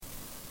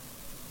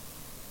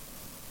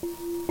You're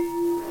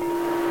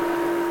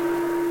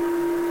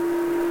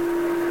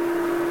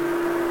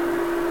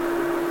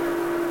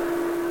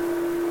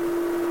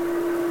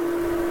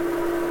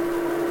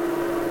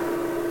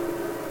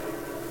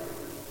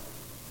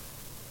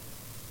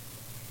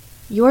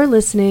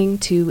listening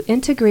to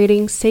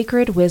Integrating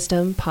Sacred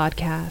Wisdom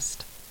podcast.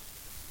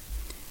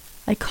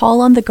 I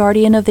call on the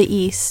guardian of the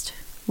East,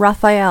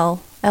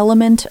 Raphael,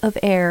 element of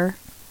air.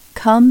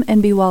 Come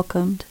and be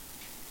welcomed.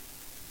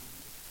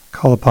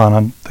 Call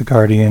upon the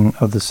guardian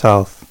of the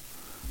South,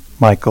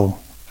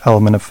 Michael,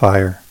 element of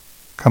fire.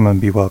 Come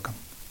and be welcome.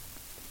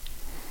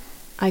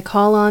 I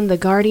call on the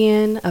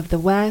guardian of the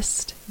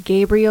West,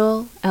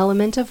 Gabriel,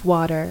 element of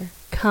water.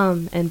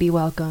 Come and be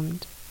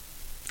welcomed.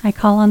 I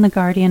call on the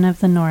guardian of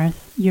the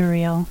north,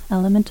 Uriel,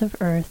 element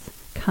of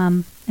earth.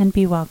 Come and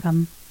be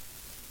welcome.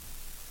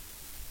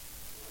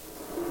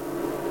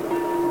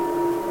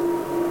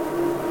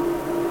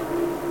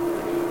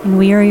 And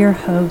we are your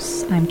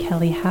hosts. I'm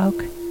Kelly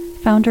Hauk,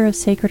 founder of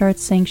Sacred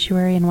Arts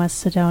Sanctuary in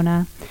West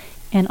Sedona,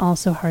 and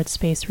also Heart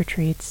Space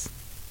Retreats.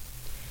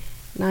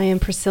 And I am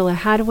Priscilla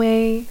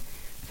Hadway,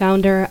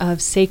 founder of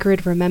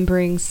Sacred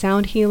Remembering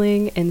Sound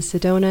Healing in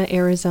Sedona,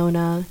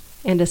 Arizona,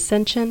 and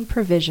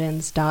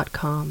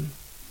AscensionProvisions.com.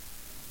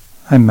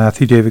 I'm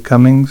Matthew David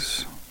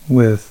Cummings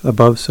with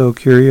Above So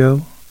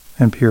Curio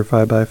and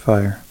Purify by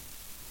Fire.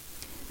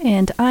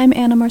 And I'm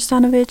Anna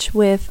Marstanovich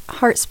with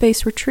Heart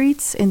Space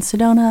Retreats in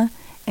Sedona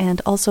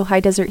and also High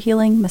Desert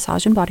Healing,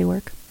 Massage and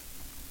Bodywork.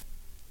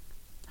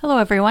 Hello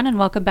everyone, and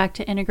welcome back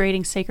to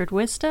Integrating Sacred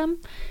Wisdom.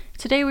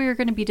 Today we are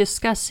going to be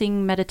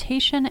discussing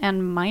meditation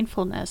and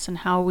mindfulness and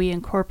how we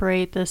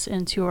incorporate this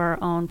into our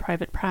own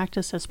private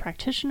practice as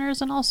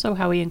practitioners, and also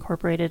how we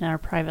incorporate it in our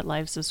private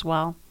lives as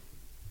well.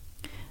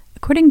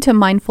 According to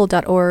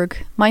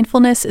mindful.org,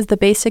 mindfulness is the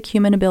basic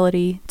human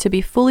ability to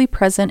be fully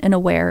present and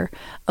aware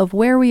of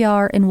where we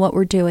are and what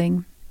we're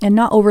doing, and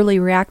not overly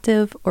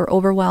reactive or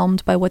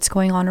overwhelmed by what's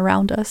going on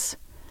around us.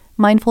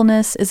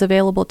 Mindfulness is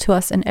available to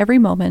us in every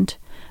moment,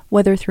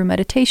 whether through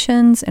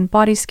meditations and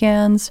body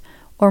scans,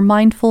 or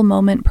mindful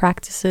moment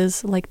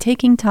practices like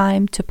taking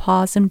time to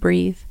pause and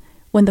breathe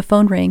when the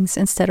phone rings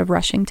instead of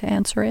rushing to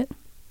answer it.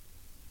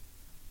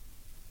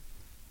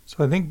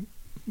 So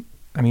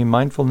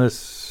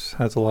mindfulness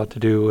has a lot to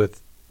do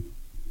with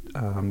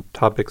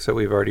topics that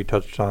we've already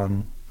touched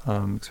on,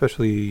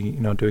 especially,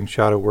 doing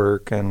shadow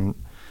work and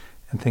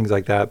things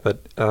like that.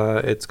 But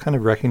it's kind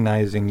of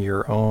recognizing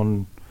your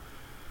own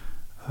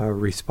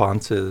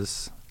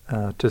responses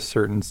to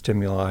certain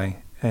stimuli,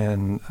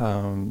 and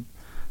to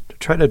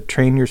try to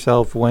train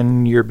yourself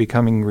when you're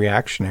becoming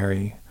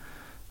reactionary,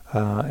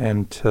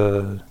 and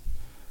to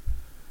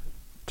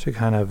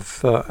kind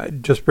of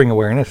just bring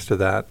awareness to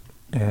that,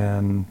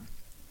 and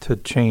to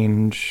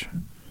change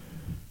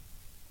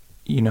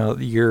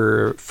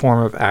your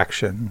form of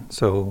action.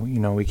 So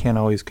we can't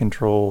always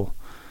control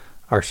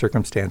our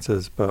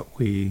circumstances, but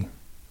we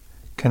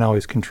can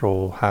always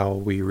control how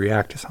we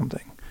react to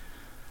something.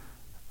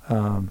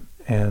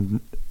 And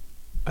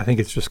I think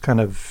it's just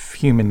kind of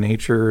human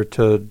nature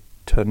to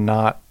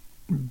not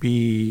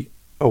be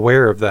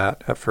aware of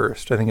that at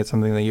first. I think it's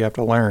something that you have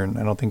to learn.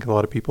 I don't think a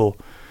lot of people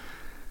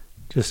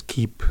just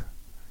keep,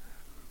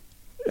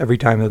 every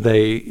time that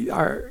they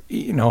are,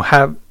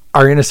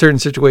 are in a certain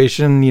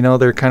situation,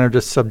 they're kind of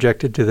just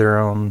subjected to their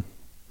own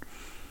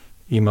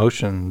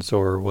emotions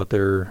or what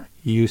they're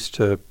used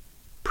to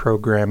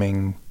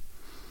programming,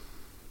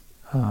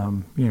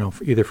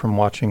 either from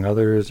watching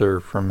others or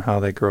from how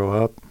they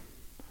grow up.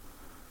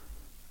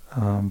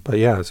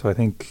 So I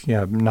think,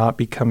 not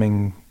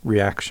becoming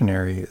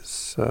reactionary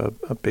is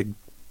a big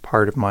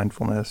part of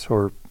mindfulness,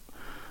 or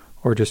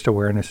just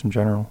awareness in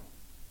general.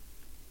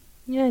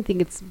 Yeah, I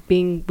think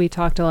we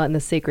talked a lot in the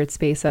Sacred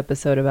Space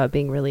episode about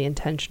being really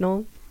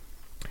intentional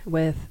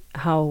with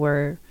how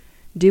we're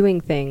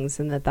doing things,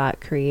 and that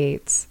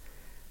creates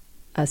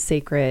a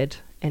sacred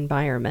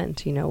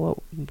environment. What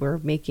we're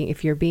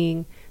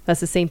making,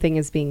 that's the same thing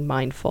as being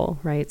mindful,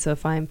 right? So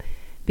if I'm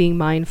being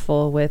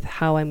mindful with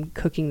how I'm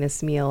cooking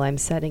this meal, I'm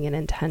setting an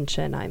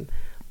intention. I'm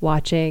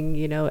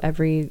watching,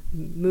 every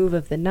move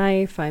of the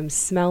knife. I'm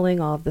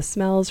smelling all of the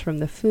smells from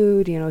the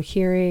food,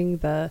 hearing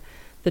the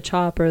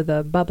chop or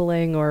the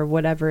bubbling or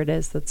whatever it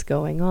is that's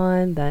going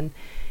on. Then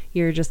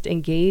you're just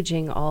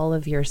engaging all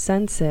of your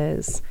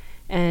senses.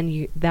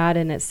 And that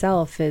in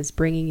itself is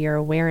bringing your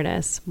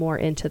awareness more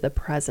into the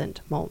present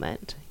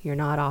moment. You're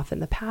not off in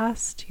the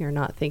past. You're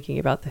not thinking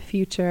about the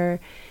future.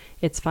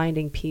 It's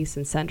finding peace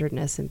and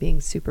centeredness and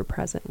being super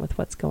present with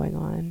what's going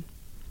on.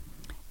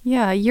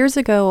 Yeah, years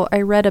ago,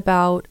 I read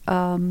about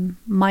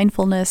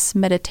mindfulness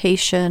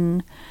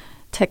meditation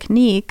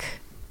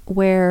technique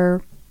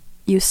where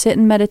you sit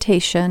in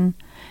meditation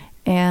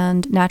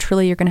and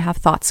naturally you're going to have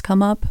thoughts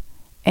come up,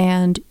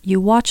 and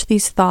you watch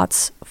these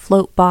thoughts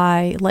float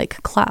by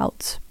like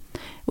clouds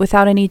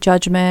without any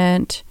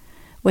judgment,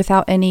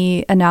 without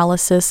any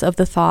analysis of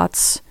the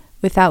thoughts,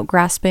 without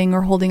grasping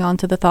or holding on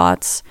to the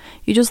thoughts.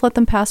 You just let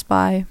them pass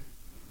by.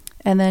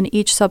 And then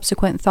each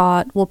subsequent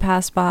thought will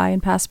pass by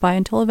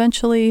until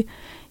eventually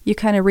you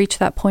kind of reach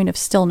that point of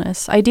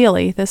stillness.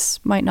 Ideally, this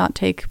might not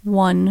take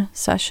one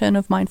session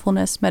of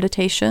mindfulness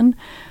meditation.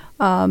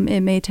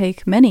 It may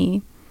take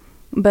many,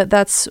 but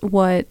that's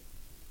what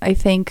I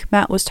think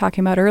Matt was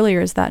talking about earlier,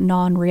 is that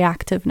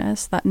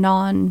non-reactiveness, that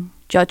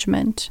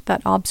non-judgment,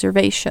 that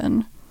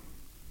observation.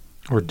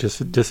 Or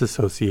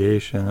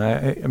disassociation.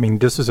 I mean,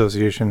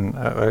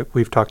 disassociation,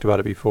 we've talked about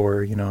it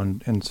before,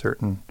 in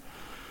certain,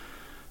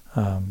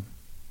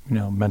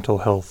 mental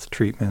health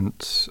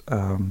treatments,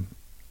 and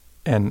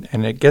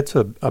it gets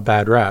a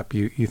bad rap.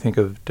 You think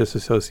of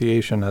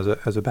disassociation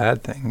as a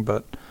bad thing,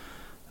 but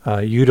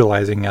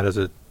utilizing it as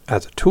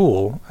a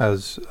tool,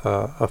 as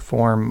a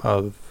form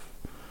of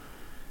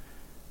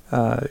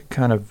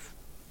kind of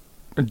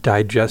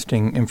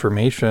digesting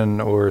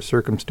information or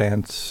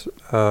circumstance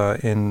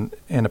in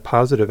a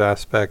positive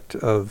aspect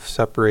of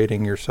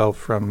separating yourself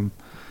from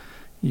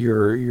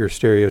your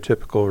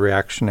stereotypical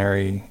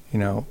reactionary,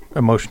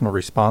 emotional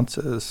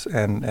responses,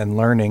 and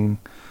learning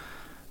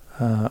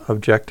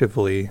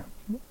objectively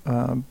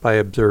by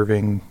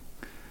observing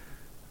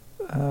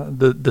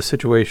the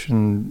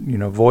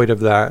situation, void of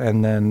that,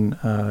 and then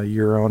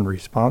your own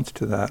response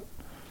to that.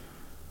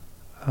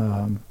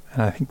 And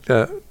I think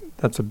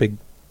that's a big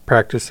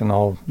practice in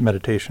all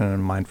meditation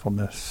and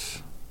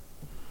mindfulness.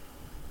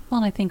 Well,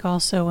 and I think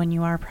also when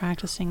you are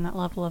practicing that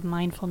level of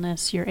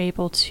mindfulness, you're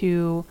able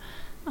to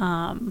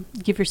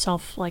give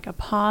yourself like a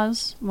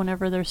pause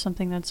whenever there's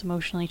something that's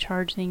emotionally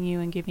charging you,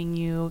 and giving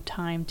you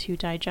time to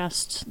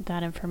digest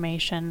that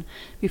information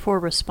before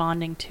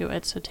responding to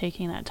it. So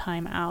taking that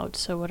time out,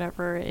 so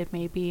whatever it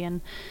may be.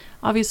 And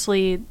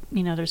obviously,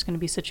 there's going to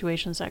be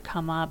situations that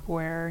come up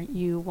where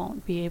you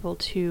won't be able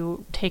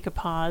to take a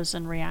pause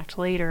and react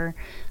later.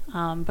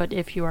 But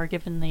if you are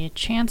given the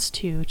chance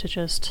to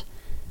just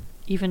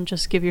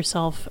give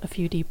yourself a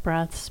few deep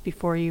breaths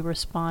before you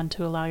respond,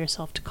 to allow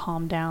yourself to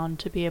calm down,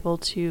 to be able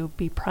to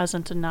be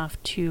present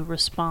enough to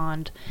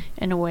respond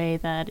in a way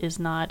that is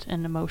not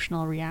an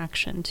emotional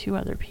reaction to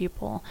other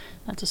people.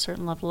 That's a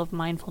certain level of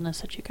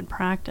mindfulness that you can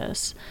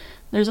practice.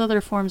 There's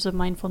other forms of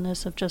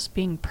mindfulness of just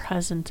being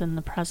present in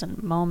the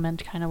present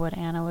moment, kind of what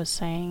Anna was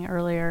saying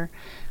earlier,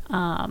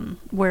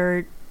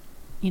 where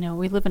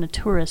we live in a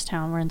tourist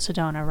town. We're in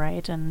Sedona,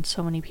 right? And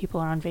so many people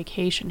are on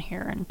vacation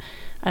here. And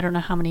I don't know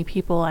how many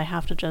people I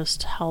have to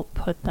just help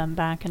put them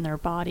back in their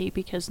body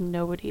because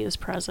nobody is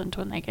present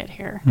when they get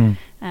here.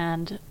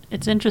 And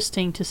it's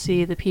interesting to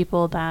see the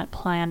people that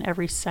plan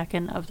every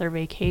second of their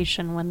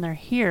vacation when they're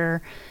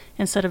here,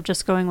 instead of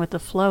just going with the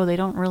flow, they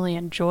don't really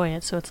enjoy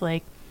it. So it's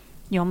like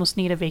you almost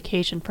need a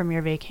vacation from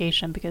your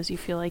vacation because you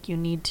feel like you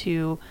need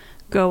to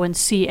go and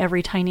see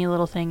every tiny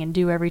little thing and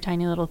do every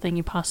tiny little thing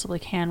you possibly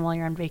can while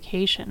you're on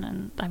vacation.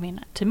 And I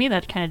mean, to me,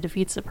 that kind of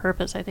defeats the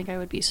purpose. I think I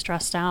would be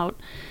stressed out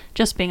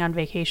just being on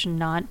vacation,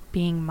 not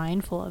being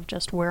mindful of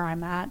just where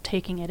I'm at,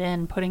 taking it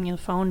in, putting the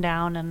phone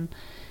down, and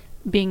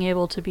being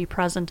able to be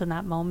present in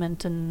that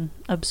moment and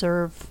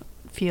observe,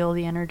 feel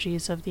the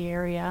energies of the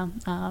area.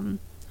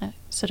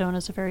 Sedona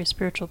is a very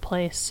spiritual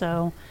place,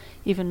 so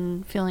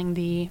even feeling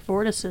the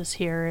vortices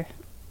here,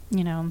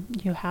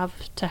 you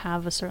have to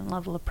have a certain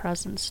level of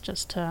presence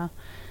just to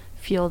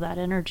feel that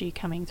energy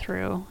coming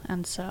through.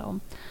 And so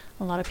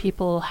a lot of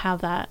people have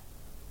that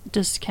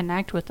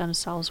disconnect with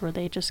themselves where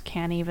they just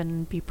can't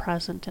even be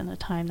present in the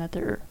time that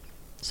they're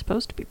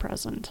supposed to be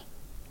present.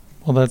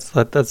 Well,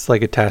 that's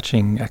like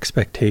attaching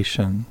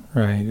expectation,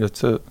 right?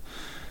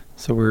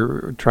 So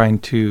we're trying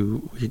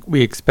to,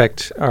 we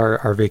expect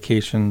our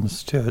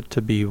vacations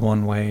to be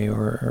one way,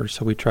 or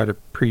so we try to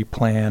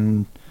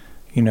pre-plan,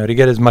 to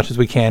get as much as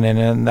we can in,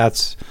 and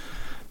that's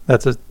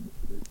a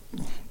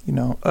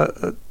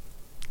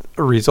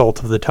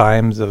result of the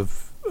times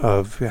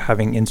of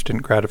having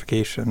instant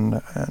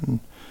gratification and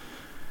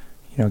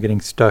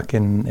getting stuck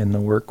in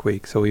the work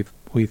week. So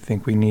we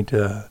think we need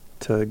to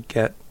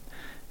get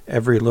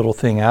every little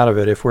thing out of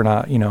it. If we're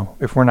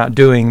not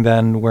doing,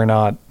 then we're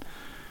not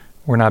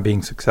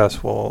being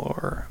successful,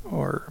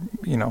 or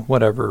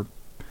whatever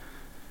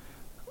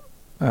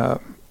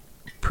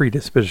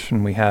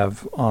predisposition we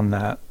have on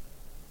that.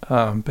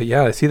 But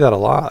yeah, I see that a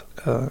lot,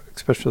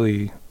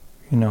 especially,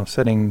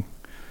 setting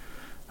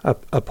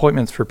up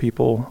appointments for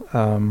people.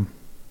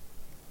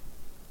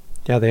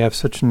 They have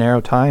such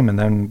narrow time, and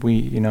then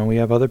we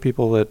have other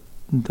people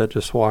that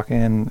just walk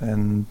in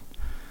and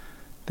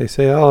they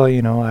say, oh,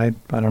 I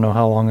don't know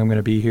how long I'm going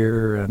to be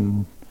here.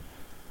 And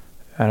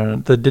I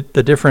don't know,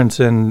 the difference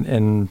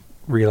in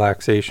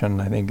relaxation,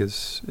 I think,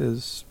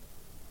 is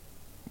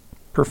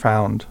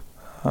profound.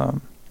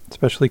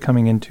 Especially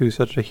coming into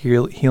such a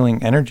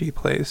healing energy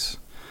place.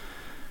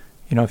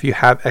 If you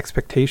have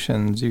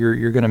expectations,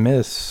 you're going to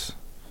miss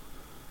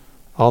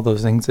all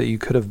those things that you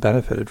could have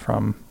benefited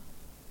from.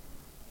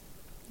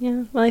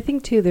 Yeah, well, I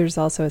think too there's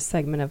also a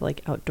segment of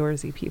like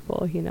outdoorsy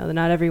people,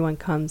 not everyone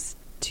comes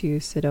to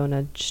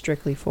Sedona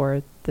strictly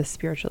for the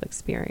spiritual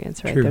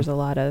experience, right? True. There's a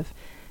lot of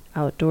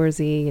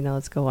outdoorsy,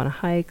 let's go on a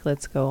hike,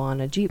 let's go on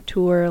a Jeep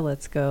tour,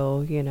 let's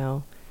go,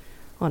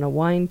 on a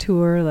wine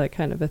tour, that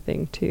kind of a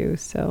thing too.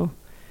 So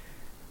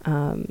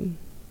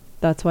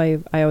that's why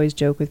I always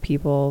joke with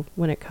people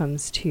when it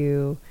comes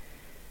to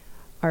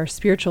our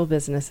spiritual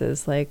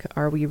businesses, like,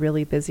 are we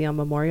really busy on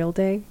Memorial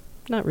Day?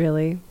 Not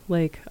really.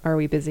 Like, are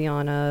we busy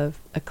on a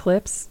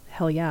eclipse?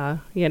 Hell yeah.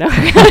 You know,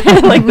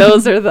 like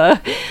those are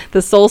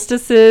the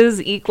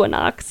solstices,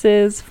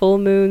 equinoxes, full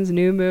moons,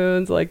 new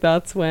moons. Like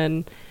that's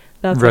when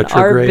our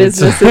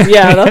businesses,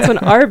 that's when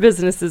our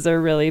businesses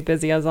are really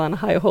busy, as on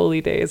high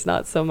holy days.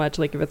 Not so much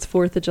like if it's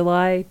 4th of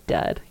July,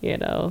 dead, you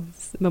know,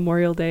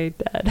 Memorial Day,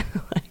 dead.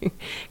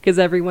 Because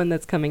everyone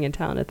that's coming in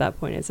town at that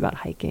point is about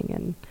hiking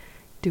and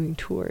doing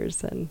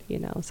tours, and you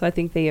know, so I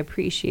think they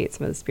appreciate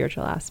some of the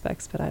spiritual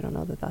aspects, but I don't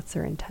know that that's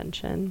their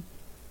intention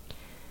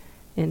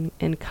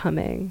in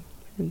coming.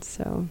 And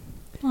so,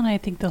 well, and I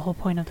think the whole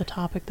point of the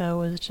topic though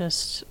was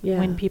just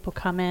when people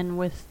come in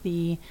with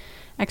the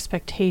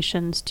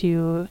expectations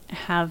to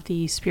have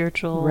the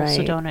spiritual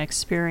Sedona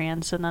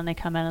experience, and then they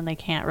come in and they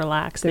can't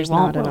relax. They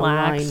won't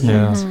relax.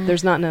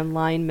 There's not an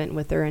alignment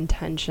with their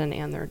intention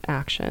and their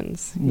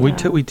actions.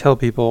 We tell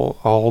people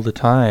all the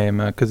time,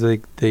 because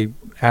they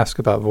ask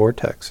about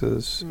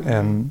vortexes,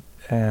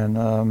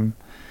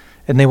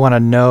 and they want to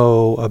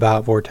know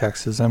about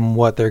vortexes and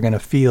what they're going to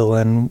feel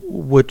and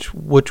which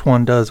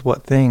one does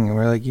what thing. And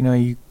we're like, you know,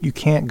 you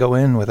can't go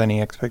in with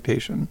any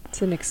expectation.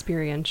 It's an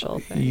experiential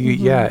thing.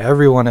 Yeah,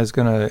 everyone is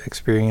going to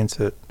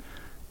experience it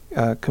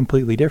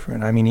completely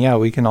different. I mean,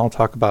 we can all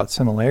talk about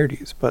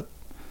similarities, but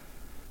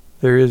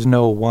there is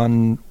no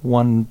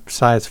one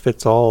size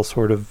fits all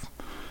sort of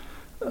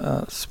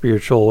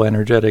spiritual,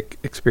 energetic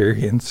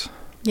experience.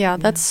 Yeah,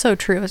 that's so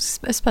true,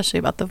 especially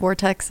about the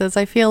vortexes.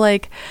 I feel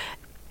like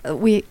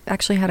we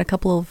actually had a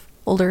couple of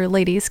older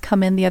ladies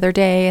come in the other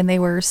day, and they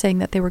were saying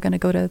that they were going to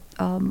go to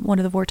one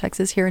of the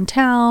vortexes here in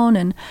town,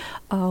 and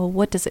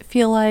what does it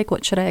feel like?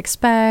 What should I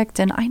expect?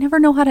 And I never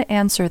know how to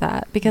answer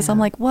that, because I'm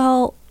like,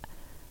 well,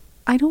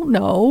 I don't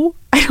know.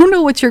 I don't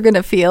know what you're going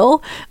to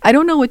feel. I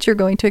don't know what you're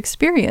going to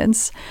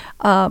experience.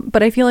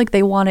 But I feel like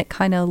they want it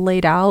kind of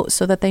laid out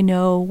so that they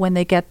know when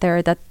they get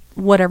there that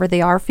whatever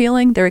they are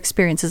feeling, their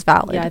experience is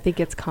valid. Yeah, I think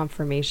it's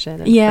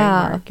confirmation and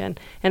framework.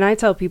 And I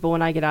tell people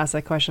when I get asked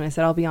that question, I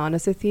said, I'll be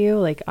honest with you,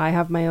 like I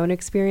have my own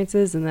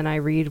experiences, and then I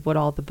read what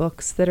all the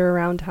books that are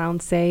around town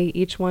say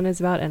each one is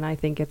about, and I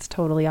think it's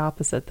totally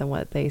opposite than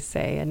what they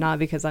say. And not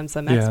because I'm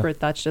some expert,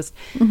 that's just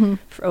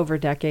for over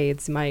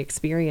decades my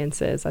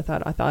experiences. I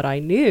thought I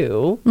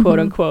knew, quote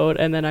unquote,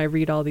 and then I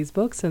read all these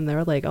books and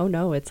they're like, oh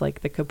no, it's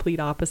like the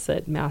complete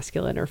opposite,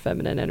 masculine or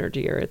feminine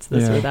energy, or it's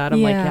this or that.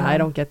 I'm like, I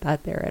don't get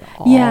that there at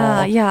all.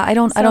 Yeah, I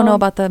don't know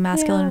about the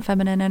masculine and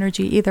feminine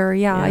energy either.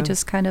 I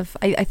just kind of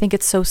I think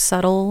it's so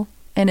subtle,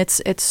 and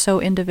it's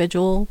so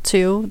individual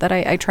too, that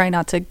I try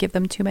not to give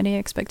them too many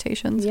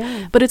expectations.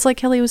 But it's like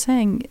Kelly was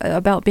saying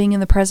about being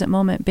in the present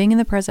moment. Being in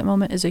the present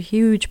moment is a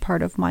huge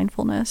part of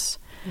mindfulness,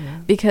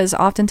 because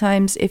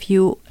oftentimes if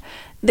you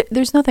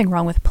there's nothing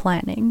wrong with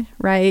planning,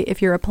 right?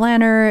 If you're a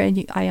planner,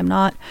 and I am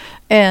not,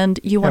 and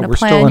you want to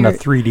plan, we're still in a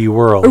 3D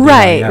world,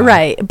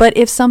 right? But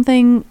if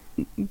something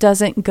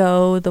doesn't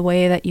go the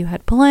way that you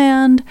had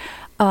planned,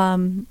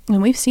 and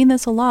we've seen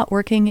this a lot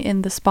working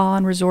in the spa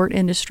and resort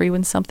industry,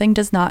 when something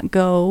does not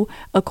go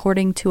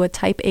according to a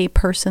type A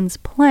person's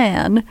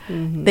plan,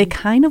 they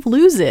kind of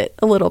lose it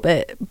a little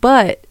bit.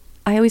 But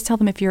I always tell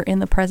them, if you're in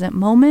the present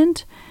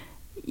moment,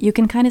 you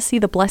can kind of see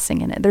the blessing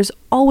in it. There's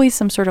always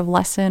some sort of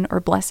lesson or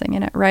blessing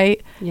in it,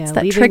 right? It's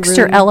that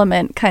trickster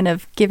element kind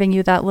of giving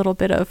you that little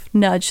bit of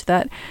nudge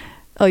that,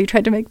 oh, you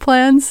tried to make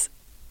plans?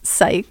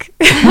 Psych.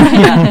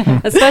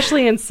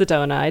 Especially in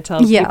Sedona. I tell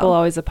people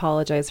always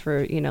apologize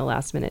for,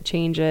 last minute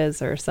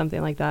changes or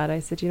something like that. I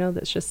said,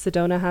 that's just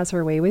Sedona has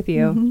her way with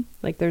you.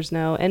 Like there's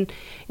and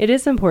it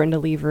is important to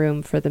leave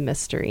room for the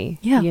mystery,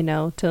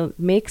 to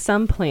make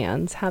some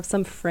plans, have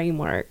some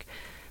framework,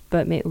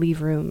 but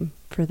leave room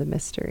for the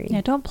mystery. Yeah,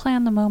 don't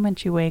plan the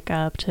moment you wake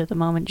up to the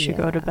moment you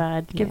go to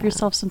bed. Give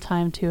yourself some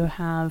time to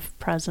have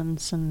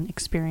presence and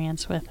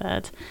experience with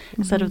it,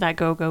 instead of that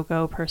go, go,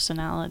 go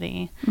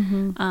personality.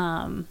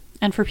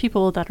 And for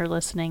people that are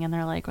listening and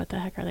they're like, what the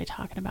heck are they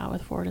talking about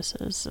with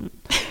vortices? And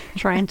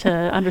trying to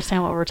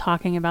understand what we're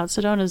talking about,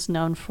 Sedona is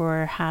known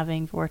for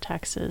having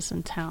vortexes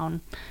in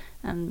town.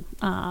 And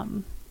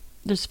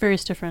there's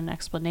various different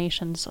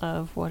explanations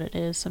of what it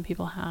is. Some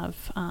people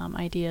have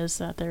ideas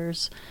that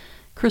there's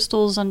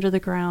crystals under the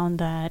ground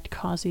that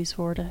cause these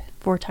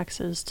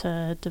vortexes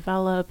to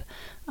develop.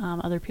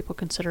 Other people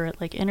consider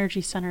it like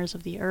energy centers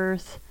of the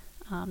earth.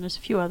 There's a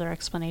few other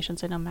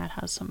explanations. I know Matt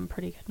has some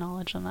pretty good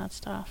knowledge on that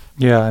stuff.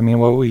 Yeah, I mean,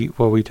 what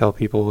we tell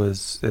people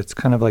is it's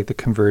kind of like the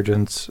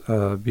convergence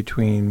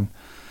between,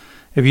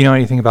 if you know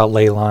anything about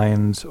ley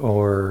lines,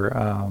 or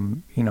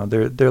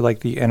they're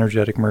like the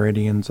energetic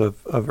meridians of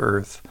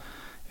Earth,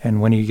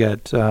 and when you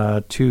get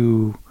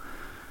two,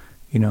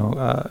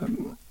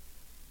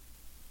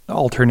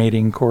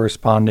 alternating,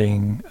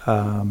 corresponding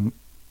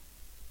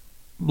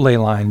ley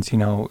lines,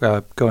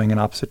 going in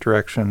opposite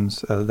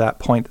directions, that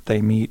point that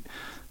they meet,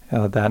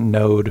 that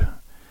node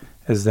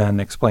is then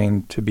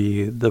explained to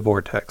be the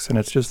vortex. And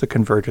it's just the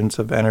convergence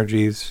of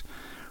energies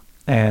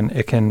and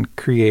it can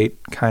create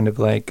kind of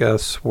like a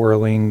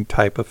swirling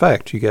type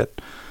effect. You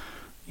get,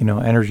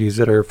 energies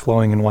that are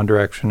flowing in one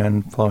direction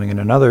and flowing in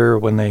another.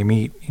 When they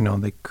meet,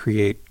 they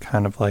create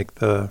kind of like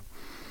the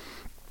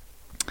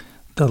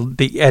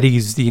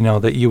eddies,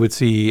 that you would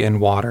see in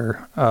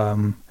water,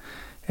 and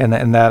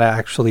that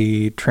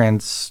actually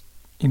gets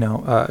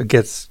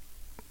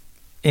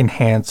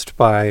enhanced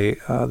by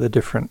the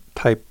different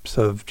types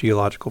of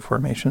geological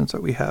formations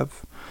that we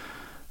have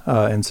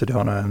in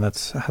Sedona, and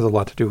has a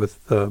lot to do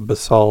with the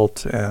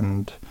basalt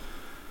and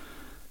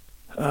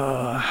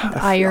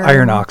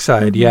iron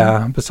oxide,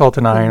 basalt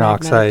and iron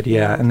oxide,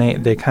 and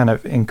they kind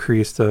of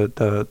increase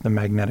the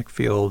magnetic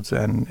fields,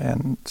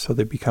 and so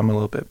they become a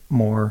little bit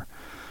more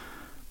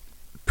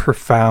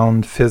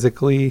profound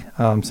physically.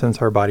 Since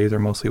our bodies are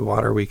mostly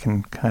water, we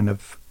can kind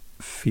of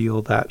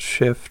feel that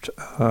shift,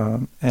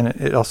 and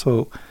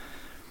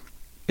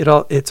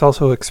it's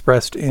also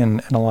expressed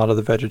in a lot of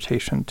the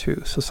vegetation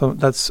too. So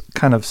that's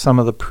kind of some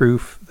of the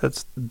proof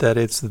that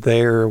it's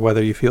there,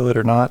 whether you feel it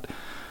or not.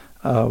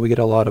 We get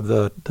a lot of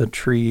the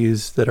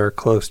trees that are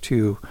close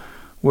to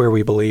where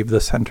we believe the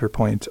center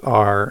points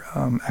are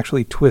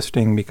actually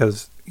twisting,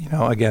 because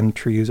again,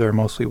 trees are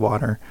mostly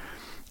water,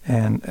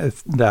 and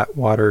if that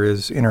water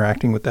is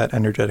interacting with that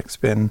energetic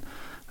spin,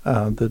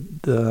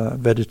 the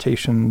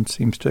vegetation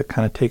seems to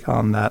kind of take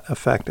on that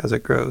effect as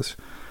it grows.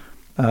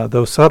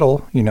 Though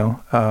subtle,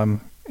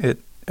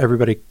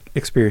 everybody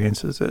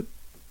experiences it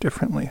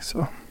differently.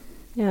 So.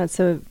 Yeah,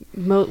 so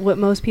what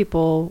most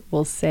people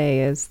will say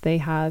is they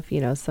have,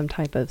 some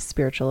type of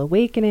spiritual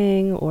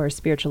awakening or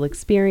spiritual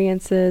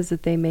experiences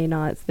that they may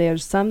not.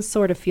 There's some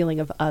sort of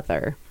feeling of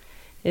other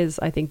is,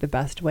 I think, the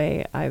best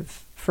way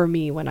for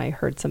me, when I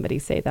heard somebody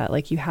say that,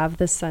 like, you have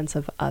this sense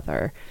of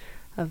other,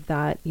 of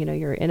that,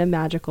 you're in a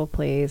magical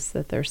place,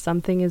 that there's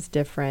something is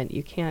different.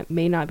 You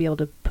may not be able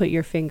to put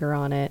your finger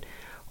on it,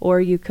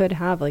 or you could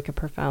have like a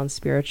profound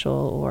spiritual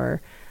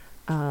or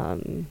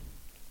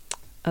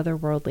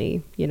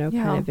otherworldly,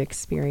 kind of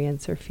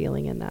experience or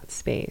feeling in that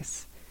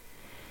space.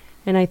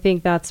 And I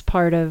think that's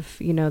part of,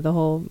 the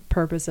whole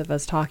purpose of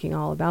us talking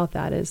all about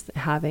that, is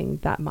having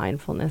that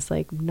mindfulness,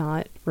 like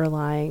not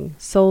relying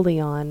solely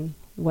on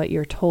what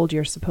you're told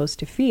you're supposed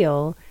to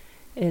feel.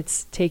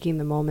 It's taking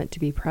the moment to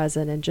be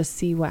present and just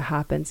see what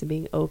happens and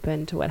being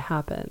open to what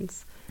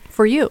happens.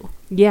 For you.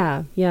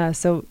 Yeah. Yeah.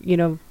 So,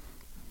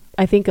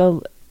 I think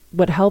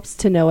what helps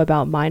to know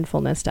about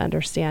mindfulness, to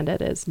understand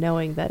it, is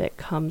knowing that it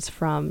comes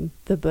from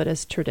the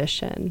Buddhist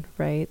tradition,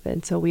 right?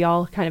 And so we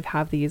all kind of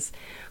have these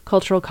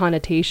cultural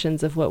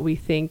connotations of what we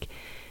think,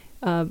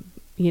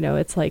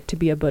 it's like to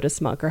be a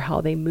Buddhist monk, or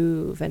how they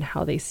move and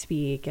how they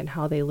speak and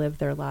how they live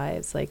their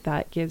lives. Like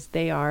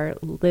they are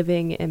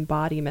living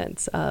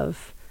embodiments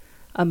of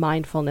a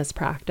mindfulness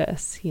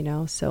practice,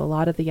 So a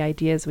lot of the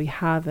ideas we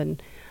have in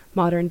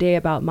modern day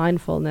about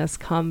mindfulness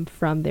come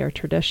from their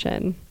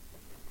tradition.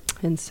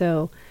 And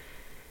so,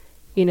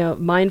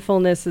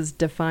 mindfulness is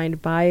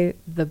defined by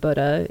the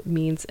Buddha,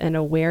 means an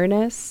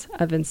awareness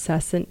of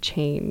incessant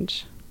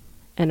change,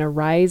 an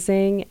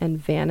arising and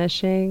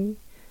vanishing,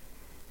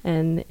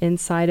 and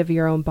inside of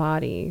your own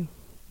body,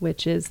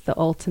 which is the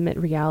ultimate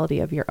reality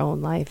of your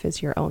own life,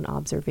 is your own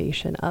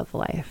observation of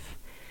life.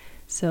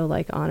 So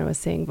like Anna was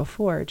saying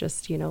before,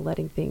 just,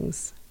 letting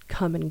things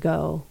come and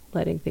go,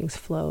 letting things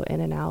flow in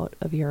and out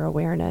of your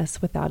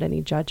awareness without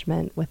any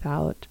judgment,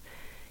 without,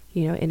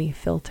 any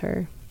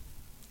filter,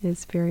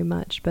 is very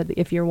much. But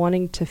if you're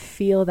wanting to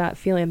feel that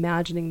feeling,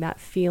 imagining that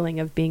feeling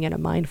of being in a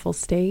mindful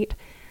state,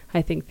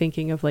 I think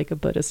thinking of like a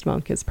Buddhist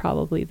monk is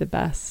probably the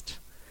best.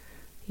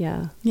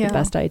 The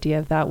best idea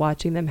of that,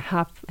 watching them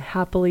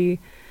happily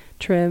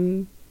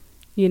trim,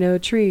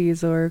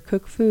 trees, or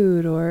cook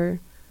food, or,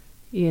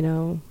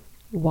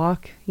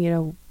 walk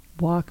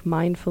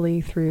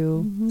mindfully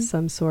through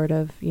some sort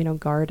of,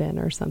 garden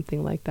or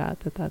something like that.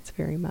 That's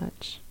very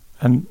much.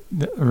 And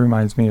it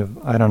reminds me of,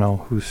 I don't know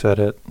who said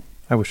it.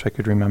 I wish I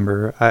could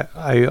remember.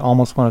 I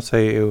almost want to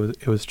say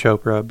it was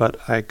Chopra,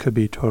 but I could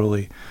be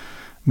totally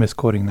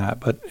misquoting that.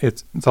 But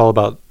it's all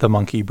about the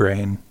monkey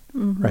brain,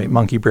 right?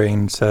 Monkey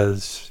brain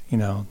says,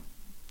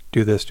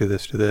 do this, do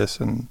this, do this.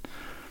 And,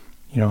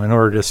 in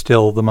order to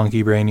still the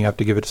monkey brain, you have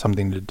to give it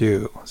something to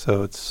do.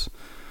 So it's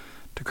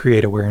to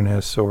create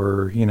awareness,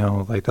 or,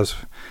 like that's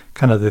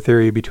kind of the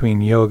theory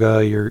between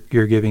yoga. You're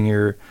giving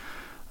your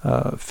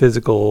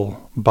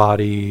physical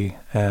body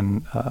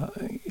and,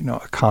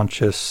 a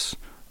conscious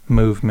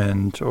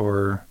movement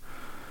or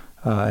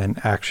an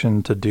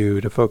action to do,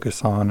 to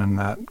focus on, and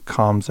that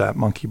calms that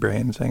monkey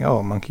brain, saying,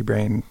 oh, monkey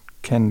brain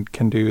can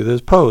do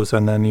this pose.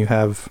 And then you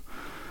have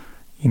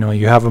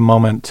a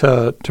moment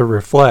to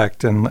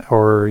reflect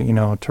or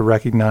to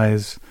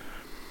recognize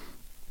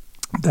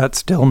that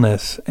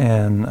stillness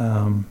and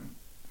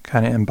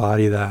kind of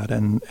embody that.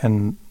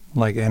 And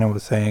like Anna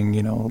was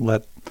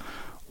saying,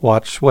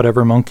 watch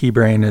whatever monkey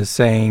brain is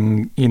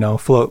saying,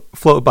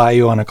 float by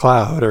you on a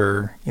cloud,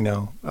 or,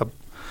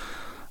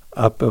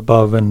 up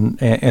above in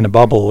a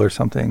bubble or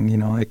something.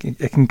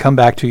 It can come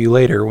back to you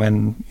later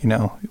when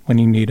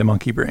you need a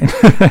monkey brain.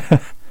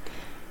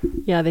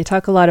 Yeah, they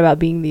talk a lot about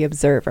being the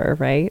observer,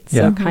 right?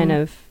 Yeah. So kind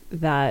of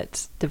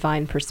that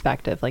divine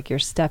perspective, like you're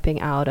stepping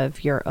out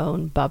of your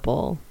own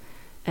bubble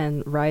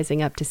and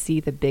rising up to see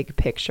the big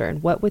picture.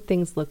 And what would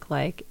things look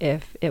like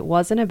if it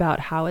wasn't about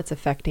how it's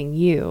affecting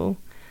you,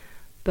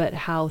 but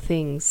how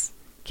things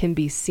can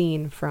be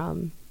seen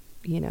from,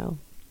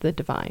 the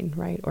divine,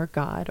 right? Or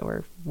God,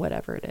 or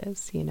whatever it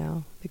is,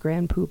 the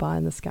grand poobah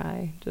in the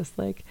sky, just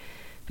like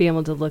being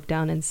able to look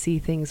down and see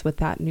things with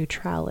that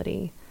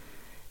neutrality.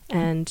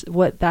 And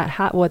what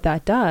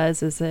that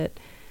does is it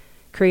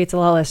creates a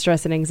lot less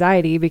stress and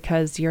anxiety,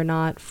 because you're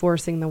not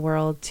forcing the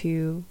world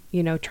to,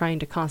 trying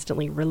to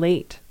constantly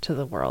relate to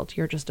the world.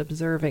 You're just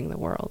observing the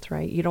world,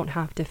 right? You don't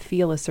have to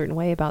feel a certain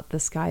way about the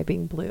sky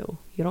being blue.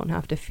 You don't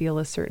have to feel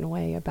a certain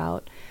way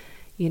about,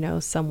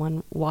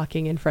 someone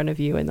walking in front of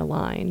you in the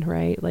line,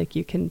 right? Like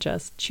you can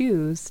just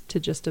choose to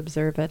just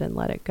observe it and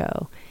let it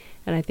go.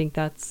 And I think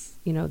that's,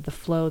 the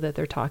flow that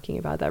they're talking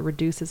about, that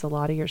reduces a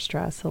lot of your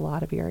stress, a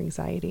lot of your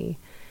anxiety,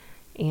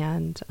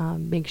 and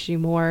makes you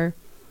more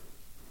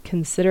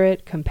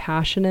considerate,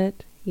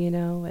 compassionate.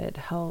 It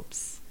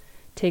helps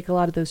take a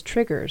lot of those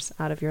triggers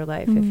out of your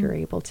life if you're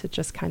able to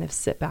just kind of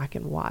sit back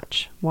and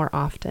watch more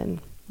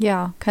often.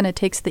 Yeah, kind of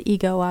takes the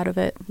ego out of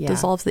it,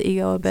 dissolves the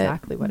ego a bit.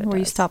 Exactly what it where does.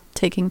 you stop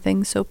taking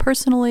things so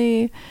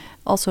personally,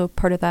 also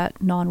part of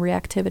that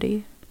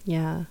non-reactivity.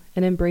 Yeah,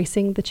 and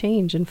embracing the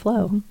change and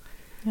flow.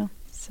 Yeah.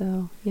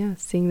 So,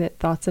 seeing that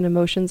thoughts and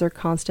emotions are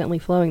constantly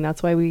flowing.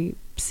 That's why we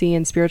see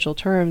in spiritual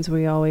terms,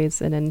 we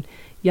always, and in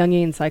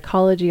Jungian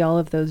psychology, all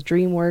of those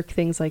dream work,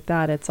 things like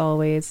that, it's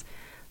always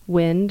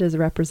wind is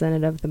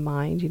representative of the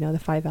mind, the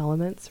 5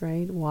 elements,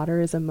 right?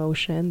 Water is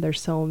emotion.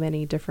 There's so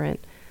many different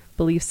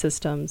belief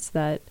systems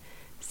that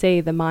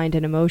say the mind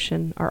and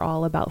emotion are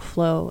all about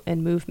flow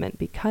and movement,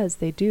 because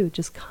they do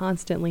just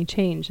constantly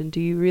change. And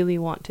do you really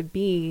want to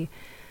be,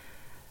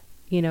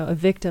 a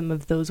victim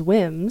of those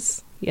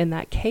whims in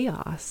that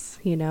chaos?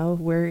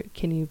 Where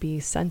can you be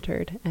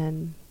centered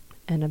and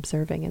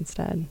observing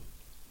instead?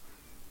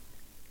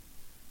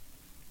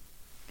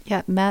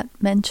 Yeah, Matt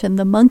mentioned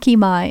the monkey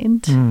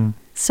mind.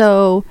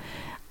 So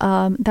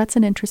that's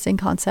an interesting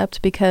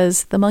concept,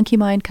 because the monkey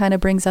mind kind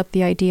of brings up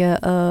the idea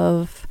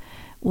of,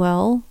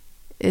 well,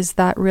 is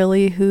that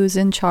really who's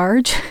in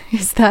charge?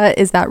 Is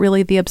that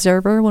really the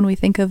observer? When we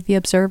think of the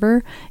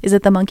observer, is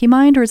it the monkey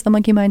mind, or is the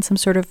monkey mind some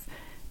sort of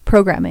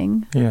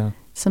programming? Yeah.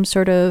 Some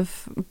sort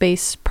of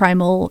base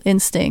primal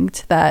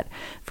instinct that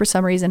for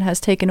some reason has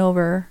taken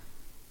over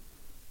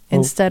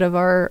instead of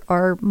our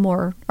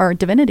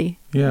divinity.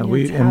 Yeah,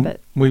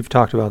 habit. We've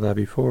talked about that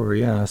before.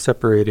 Yeah,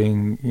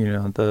 separating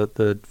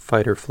the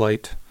fight or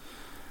flight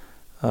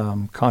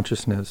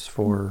consciousness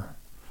for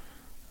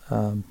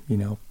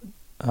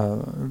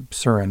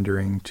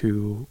surrendering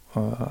to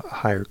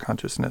higher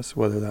consciousness,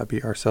 whether that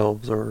be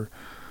ourselves or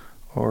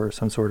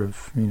some sort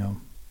of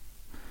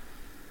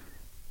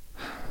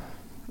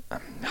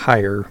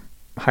higher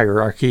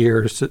hierarchy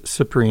or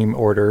supreme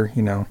order.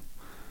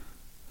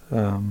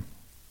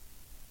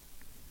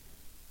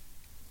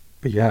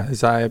 But yeah,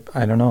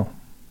 I don't know.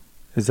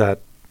 Is that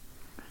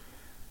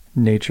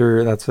nature?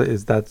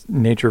 Is that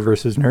nature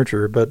versus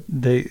nurture? But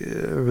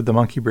the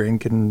monkey brain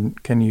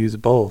can use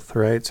both,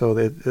 right? So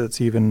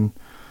it's even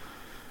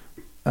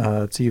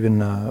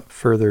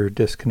further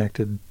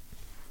disconnected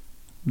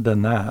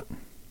than that.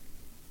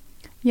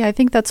 Yeah, I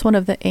think that's one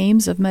of the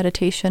aims of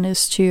meditation,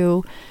 is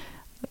to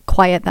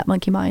quiet that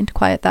monkey mind,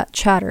 quiet that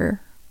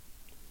chatter,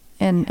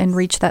 and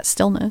reach that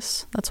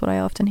stillness. That's what I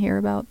often hear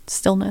about,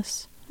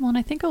 stillness. Well, and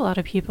I think a lot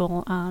of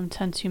people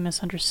tend to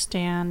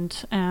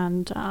misunderstand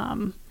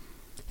and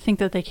think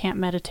that they can't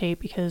meditate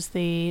because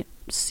they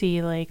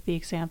see like the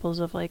examples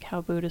of like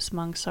how Buddhist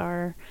monks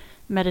are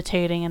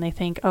meditating, and they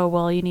think, oh,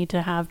 well, you need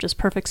to have just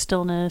perfect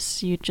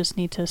stillness. You just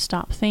need to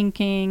stop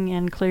thinking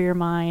and clear your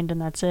mind,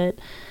 and that's it.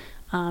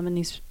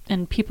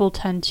 And people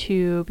tend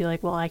to be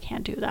like, well, I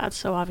can't do that,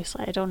 so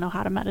obviously I don't know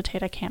how to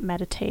meditate. I can't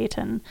meditate.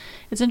 And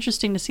it's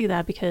interesting to see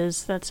that,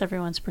 because that's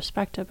everyone's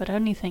perspective, but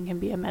anything can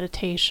be a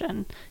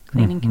meditation.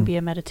 Cleaning can be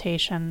a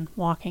meditation.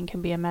 Walking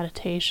can be a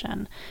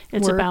meditation.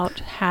 It's about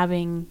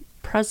having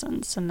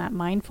presence and that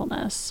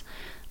mindfulness.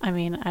 I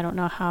mean, I don't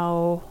know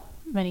how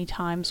many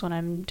times when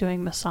I'm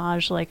doing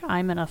massage, like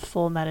I'm in a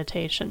full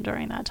meditation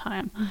during that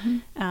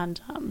time.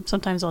 And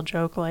sometimes I'll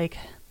joke like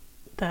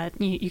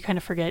that you kind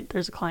of forget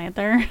there's a client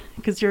there,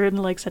 because you're in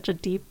like such a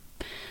deep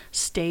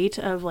state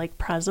of like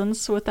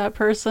presence with that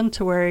person,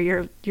 to where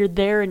you're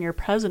there and you're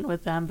present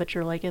with them, but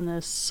you're like in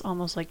this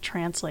almost like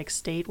trance like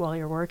state while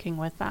you're working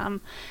with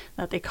them,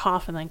 that they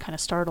cough and then kind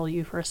of startle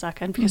you for a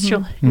second, because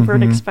you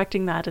weren't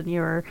expecting that, and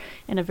you're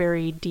in a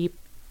very deep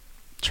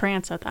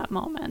trance at that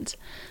moment.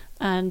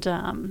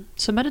 And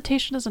so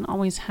meditation doesn't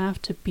always have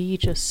to be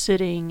just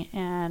sitting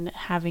and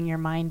having your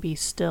mind be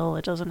still.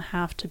 It doesn't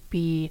have to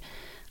be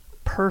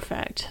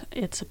perfect.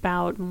 It's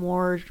about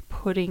more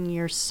putting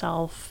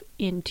yourself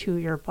into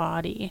your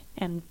body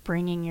and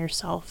bringing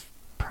yourself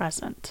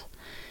present.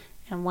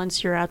 And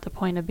once you're at the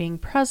point of being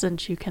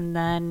present, you can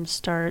then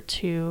start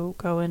to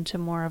go into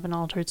more of an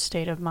altered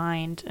state of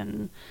mind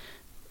and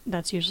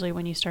that's usually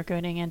when you start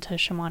getting into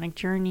shamanic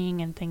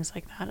journeying and things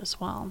like that as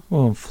well.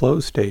 Well, flow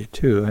state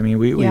too. I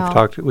mean,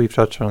 Yeah. we've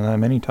touched on that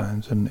many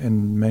times,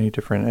 and many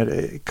different.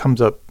 It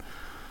comes up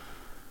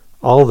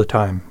all the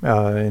time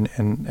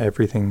in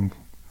everything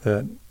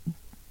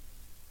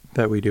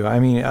that we do. I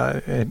mean,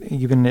 and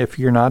even if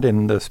you're not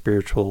in the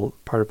spiritual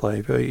part of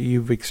life,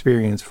 you've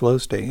experienced flow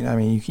state. I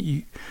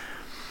mean,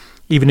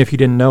 even if you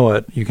didn't know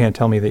it, you can't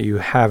tell me that you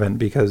haven't,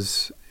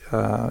 because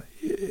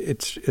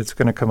it's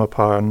going to come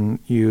upon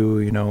you,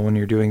 you know, when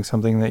you're doing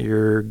something that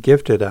you're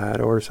gifted at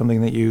or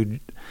something that you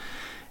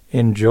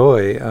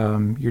enjoy.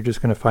 You're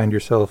just going to find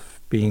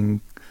yourself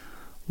being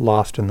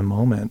lost in the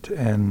moment,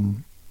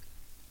 and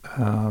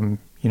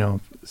you know,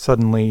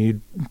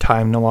 suddenly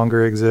time no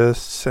longer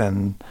exists,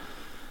 and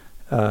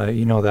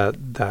you know,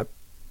 that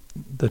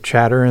the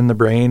chatter in the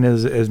brain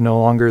is no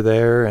longer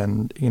there,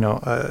 and you know,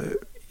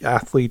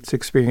 athletes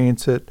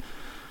experience it.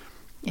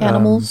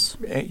 Animals.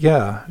 You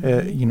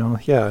know,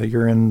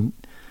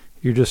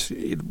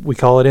 we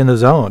call it in the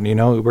zone, you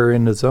know, we're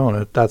in the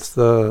zone. That's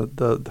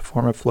the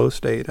form of flow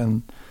state.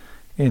 And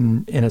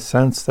in a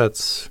sense,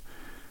 that's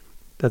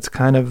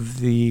kind of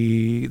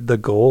the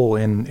goal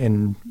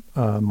in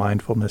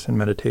mindfulness and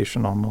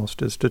meditation,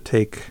 almost, is to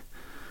take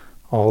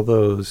all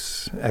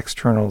those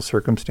external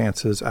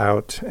circumstances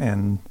out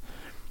and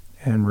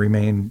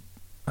remain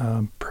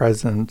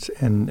present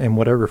in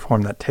whatever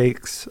form that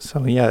takes.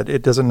 So yeah,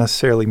 it doesn't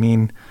necessarily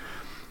mean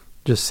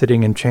just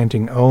sitting and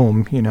chanting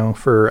Om, you know,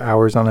 for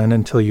hours on end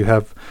until you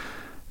have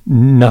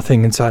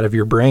nothing inside of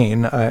your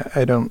brain.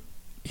 I don't,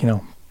 you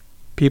know,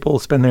 people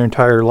spend their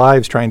entire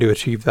lives trying to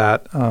achieve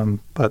that,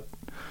 but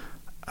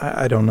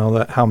I don't know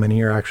that how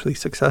many are actually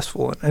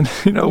successful. And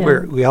you know,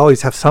 we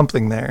always have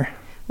something there.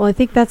 Well, I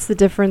think that's the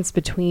difference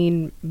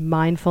between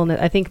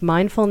mindfulness. I think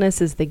mindfulness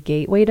is the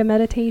gateway to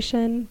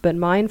meditation, but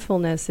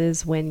mindfulness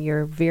is when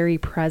you're very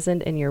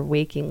present in your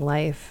waking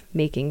life,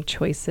 making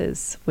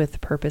choices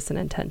with purpose and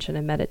intention.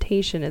 And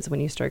meditation is when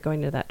you start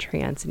going to that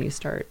trance and you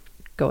start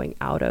going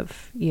out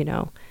of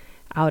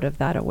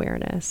that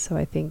awareness. So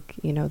I think,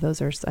 you know,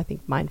 I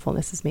think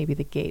mindfulness is maybe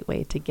the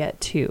gateway to get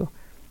to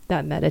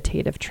that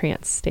meditative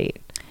trance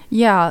state.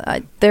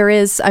 Yeah, there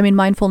is. I mean,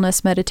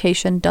 mindfulness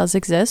meditation does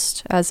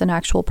exist as an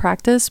actual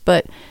practice,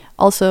 but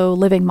also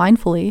living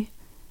mindfully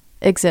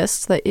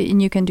exists,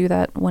 and you can do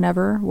that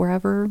whenever,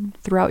 wherever,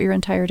 throughout your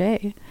entire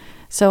day.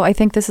 So I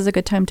think this is a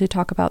good time to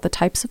talk about the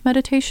types of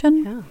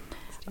meditation.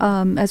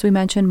 Yeah. As we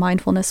mentioned,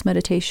 mindfulness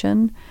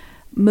meditation,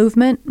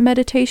 movement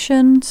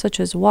meditation, such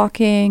as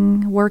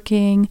walking,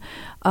 working.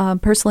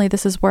 Personally,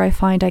 this is where I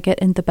find I get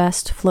in the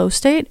best flow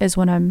state, is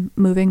when I'm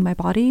moving my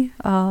body.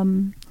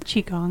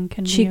 Qigong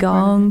can be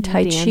Qigong,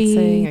 Tai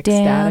Dancing, Chi, ecstatic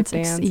dance. dance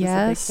is a big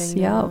Yes, thing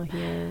yeah, now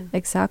here.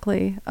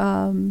 exactly.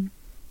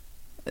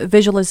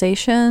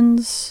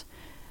 Visualizations,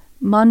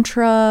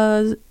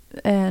 mantra,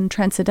 and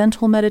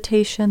transcendental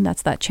meditation.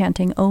 That's that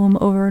chanting Om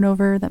over and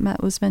over that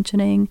Matt was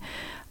mentioning.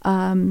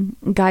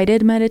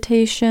 Guided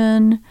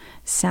meditation,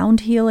 sound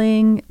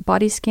healing,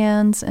 body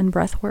scans, and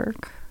breath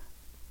work.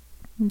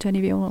 Do any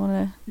of you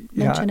want to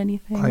mention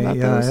anything about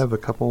those? I have a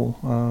couple.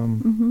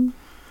 Mm-hmm.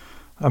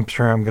 I'm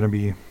sure I'm going to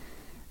be,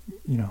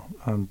 you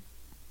know,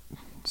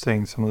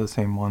 saying some of the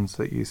same ones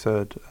that you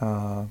said.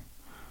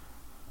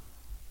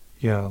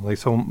 Yeah, like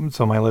so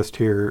my list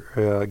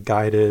here,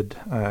 guided.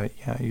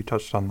 Yeah, you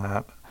touched on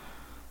that.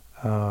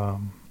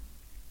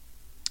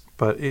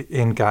 But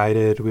in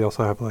guided, we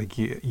also have like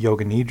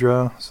yoga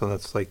nidra, so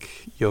that's like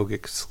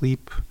yogic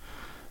sleep.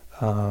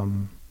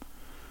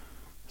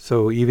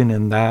 So even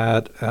in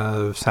that,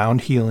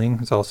 sound healing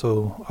is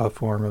also a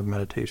form of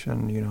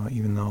meditation. You know,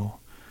 even though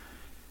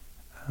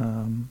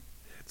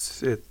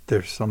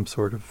there's some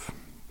sort of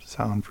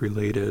sound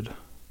related.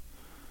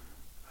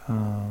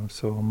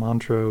 So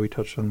mantra, we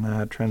touched on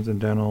that.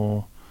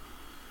 Transcendental,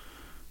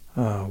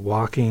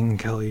 walking,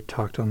 Kelly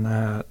talked on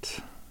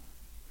that.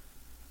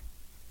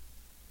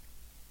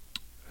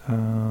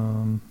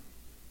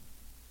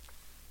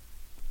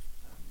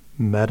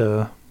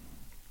 Metta,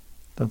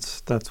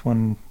 that's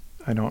one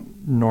I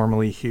don't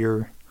normally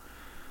hear.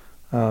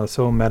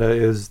 So metta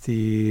is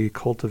the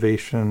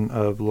cultivation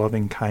of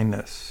loving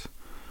kindness.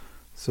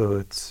 So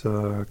it's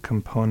a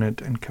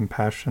component and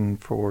compassion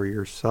for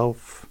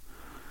yourself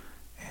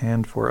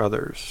and for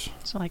others.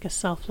 So like a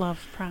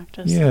self-love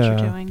practice that you're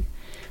doing.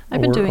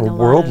 I've been doing a lot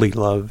worldly of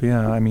love.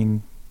 Yeah, I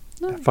mean,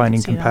 No, I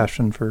finding can see that.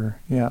 compassion for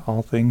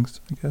all things,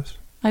 I guess.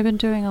 I've been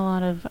doing a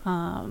lot of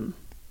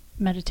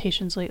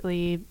meditations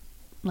lately,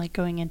 like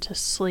going into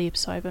sleep.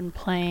 So I've been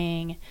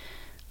playing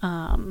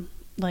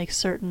like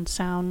certain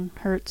sound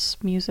hertz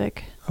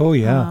music. Oh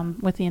yeah.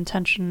 With the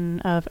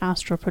intention of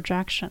astral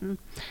projection.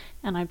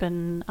 And I've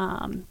been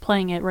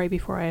playing it right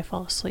before I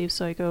fall asleep.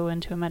 So I go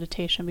into a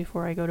meditation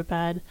before I go to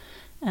bed.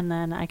 And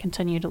then I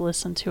continue to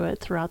listen to it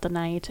throughout the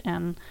night.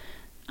 And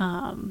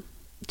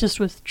just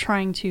with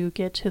trying to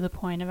get to the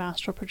point of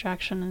astral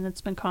projection, and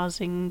it's been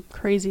causing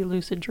crazy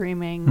lucid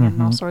dreaming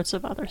and all sorts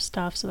of other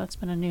stuff. So that's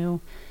been a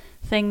new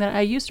thing that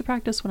I used to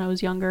practice when I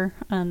was younger,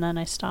 and then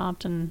I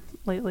stopped, and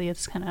lately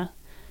it's kind of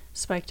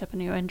spiked up a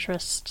new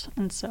interest,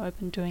 and so I've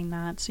been doing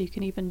that. So you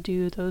can even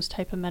do those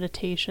type of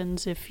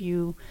meditations if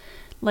you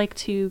like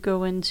to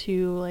go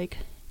into like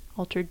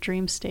altered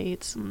dream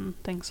states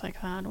and things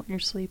like that when you're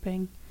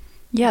sleeping.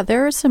 Yeah,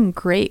 there are some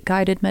great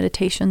guided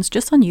meditations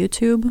just on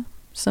YouTube.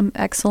 Some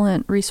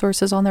excellent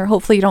resources on there.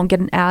 Hopefully you don't get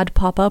an ad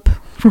pop up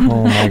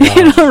Oh my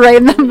gosh. right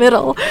in the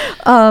middle.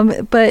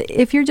 But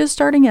if you're just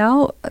starting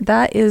out,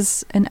 that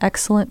is an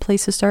excellent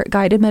place to start.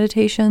 Guided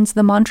meditations.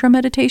 The mantra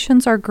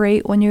meditations are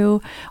great when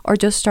you are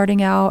just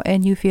starting out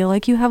and you feel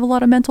like you have a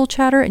lot of mental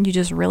chatter and you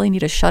just really need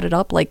to shut it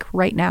up like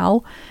right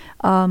now.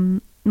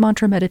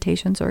 Mantra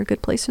meditations are a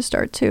good place to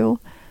start too.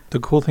 The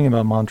cool thing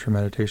about mantra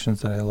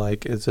meditations that I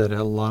like is that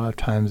a lot of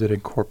times it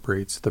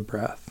incorporates the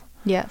breath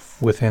Yes.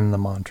 within the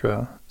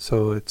mantra.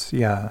 So it's,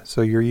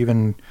 so you're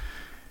even,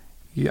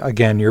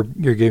 again, you're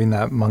giving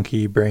that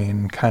monkey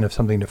brain kind of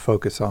something to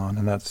focus on,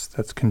 and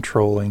that's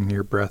controlling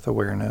your breath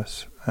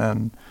awareness.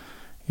 And,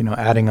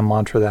 adding a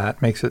mantra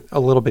that makes it a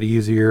little bit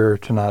easier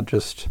to not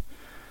just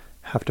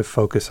have to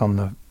focus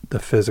on the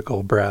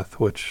physical breath,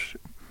 which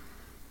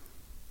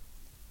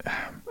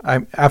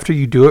after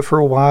you do it for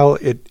a while,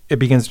 it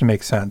begins to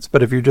make sense.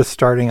 But if you're just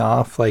starting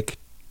off, like,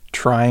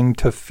 trying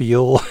to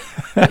feel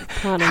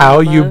how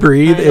you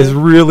breathe is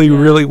really,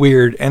 really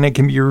weird, and it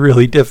can be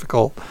really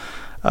difficult.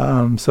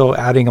 So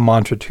adding a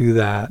mantra to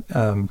that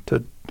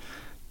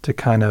to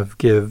kind of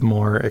give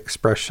more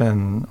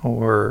expression,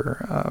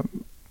 or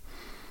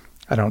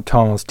to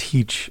almost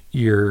teach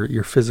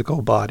your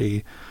physical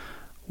body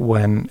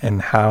when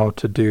and how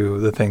to do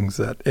the things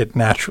that it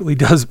naturally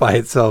does by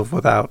itself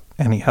without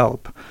any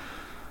help.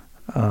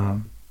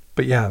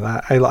 But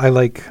yeah, I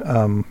like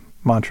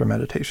mantra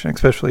meditation,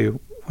 especially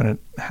when it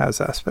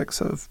has aspects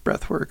of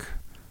breath work.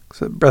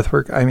 So breath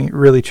work,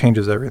 really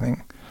changes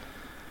everything.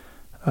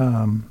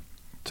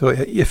 So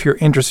if you're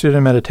interested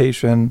in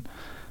meditation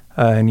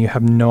and you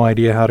have no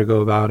idea how to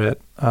go about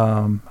it,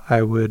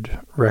 I would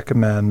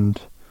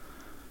recommend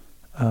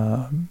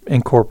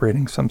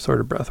incorporating some sort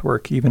of breath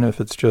work, even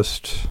if it's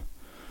just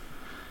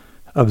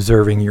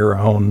observing your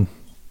own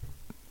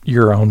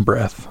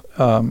breath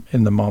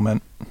in the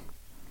moment.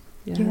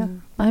 Yeah.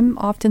 I'm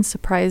often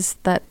surprised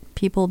that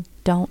people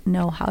don't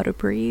know how to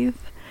breathe.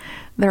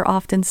 They're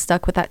often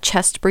stuck with that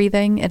chest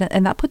breathing,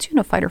 and that puts you in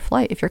a fight or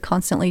flight if you're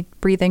constantly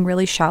breathing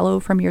really shallow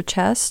from your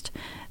chest.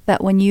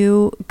 That when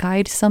you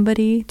guide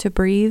somebody to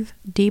breathe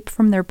deep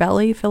from their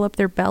belly, fill up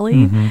their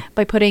belly,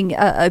 by putting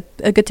a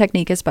good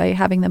technique is by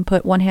having them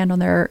put one hand on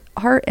their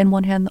heart and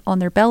one hand on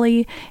their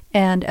belly,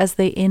 and as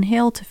they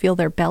inhale to feel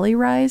their belly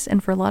rise.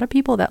 And for a lot of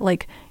people that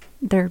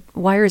their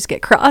wires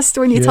get crossed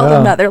when you tell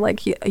them that. They're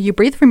like, you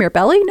breathe from your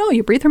belly? No,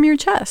 you breathe from your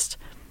chest.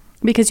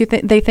 Because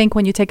they think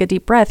when you take a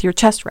deep breath, your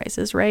chest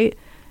rises, right?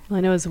 Well,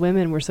 I know as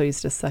women, we're so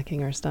used to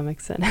sucking our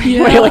stomachs in.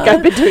 Anyway,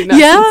 I've been doing that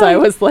since I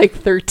was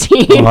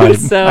 13. Well,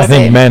 so I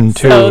think men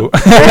too. So,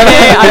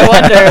 I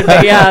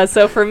wondered.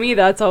 So for me,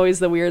 that's always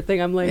the weird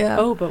thing. I'm like,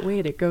 oh, but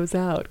wait, it goes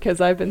out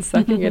because I've been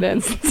sucking it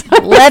in since I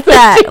was let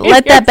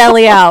that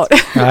belly out.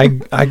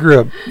 I grew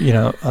up,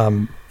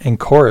 in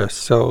chorus,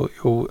 so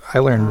I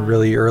learned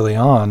really early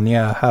on,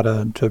 how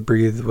to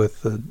breathe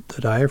with the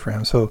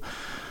diaphragm. So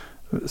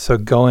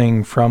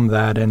going from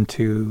that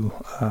into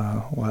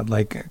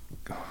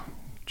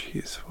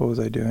what was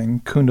I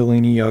doing?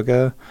 Kundalini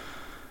yoga.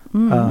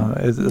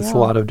 It's a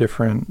lot of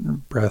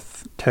different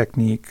breath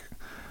technique,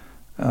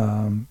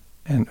 and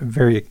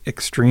very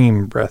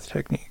extreme breath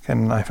technique.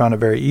 And I found it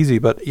very easy,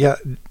 but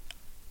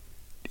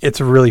it's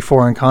a really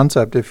foreign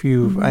concept. If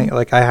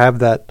I have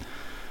that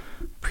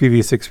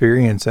previous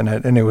experience in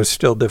it, and it was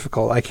still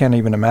difficult. I can't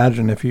even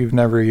imagine if you've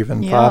never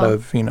even thought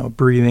of,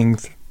 breathing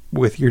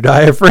with your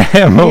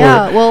diaphragm.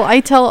 Well, I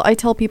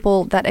tell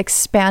people that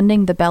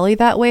expanding the belly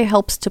that way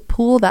helps to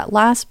pull that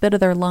last bit of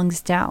their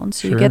lungs down.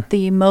 So you get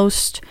the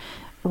most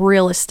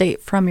real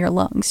estate from your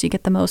lungs. You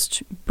get the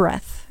most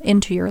breath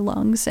into your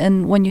lungs.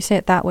 And when you say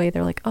it that way,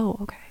 they're like, oh,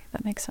 okay,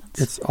 that makes sense.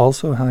 It's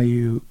also how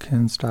you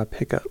can stop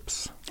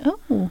hiccups.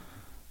 Oh.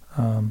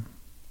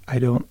 I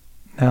don't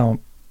now.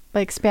 By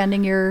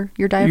expanding your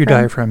diaphragm? Your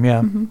diaphragm,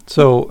 yeah. Mm-hmm.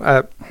 So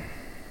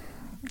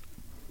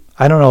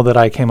I don't know that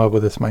I came up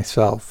with this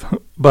myself,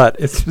 but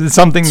it's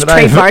something that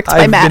I've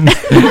by Matt.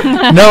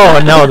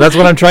 No, that's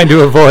what I'm trying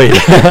to avoid.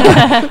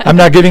 I'm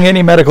not giving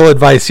any medical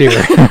advice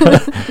here.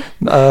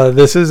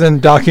 This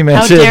isn't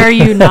documented. How dare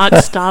you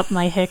not stop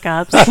my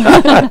hiccups?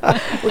 We're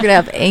going to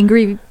have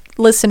angry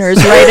listeners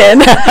write in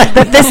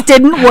that this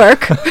didn't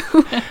work.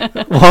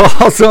 Well,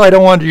 also, I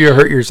don't want you to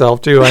hurt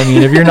yourself too. I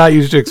mean, if you're not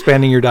used to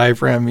expanding your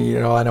diaphragm,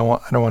 I don't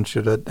want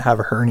you to have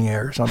a hernia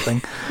or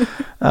something.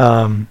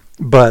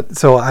 But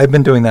so I've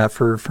been doing that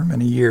for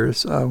many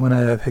years. When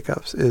I have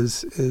hiccups,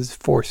 is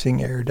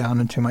forcing air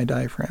down into my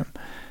diaphragm,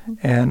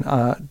 and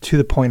to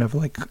the point of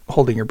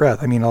holding your breath.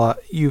 I mean,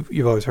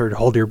 you've always heard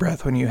hold your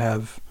breath when you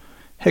have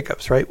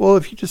hiccups, right? Well,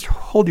 if you just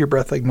hold your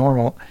breath like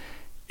normal,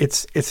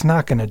 it's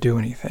not going to do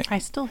anything. I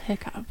still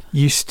hiccup.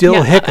 You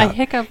still hiccup. I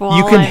hiccup while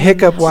you can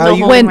hiccup while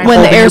you when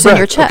the air's in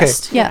your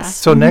chest. Okay. Yes.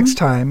 So next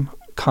time,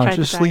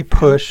 consciously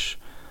push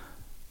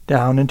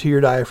down into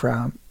your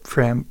diaphragm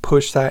diaphragm,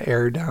 push that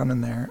air down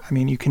in there. I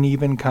mean, you can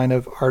even kind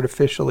of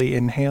artificially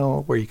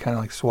inhale where you kind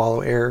of like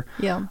swallow air,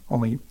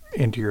 only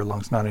into your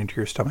lungs, not into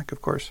your stomach,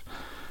 of course,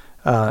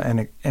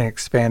 and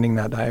expanding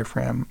that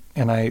diaphragm.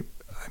 And I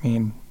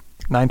mean,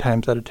 9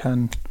 times out of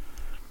 10,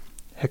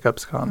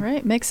 hiccups gone.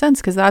 Right. Makes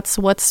sense, because that's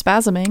what's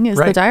spasming is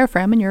the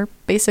diaphragm, and you're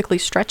basically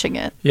stretching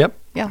it. Yep.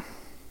 Yeah.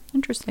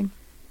 Interesting.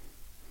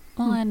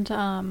 Well, and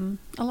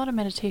a lot of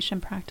meditation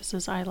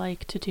practices I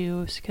like to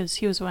do, because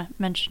he was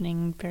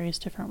mentioning various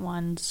different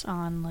ones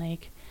on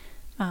like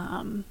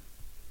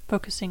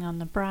focusing on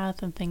the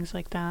breath and things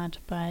like that.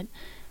 But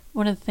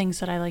one of the things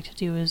that I like to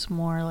do is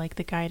more like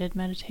the guided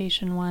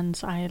meditation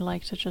ones. I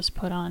like to just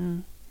put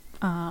on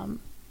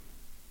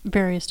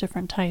various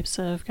different types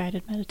of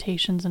guided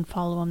meditations and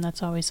follow them.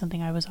 That's always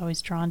something I was always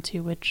drawn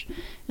to, which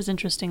is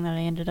interesting that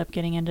I ended up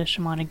getting into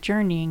shamanic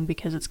journeying,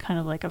 because it's kind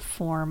of like a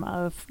form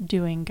of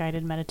doing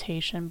guided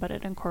meditation, but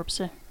it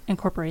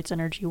incorporates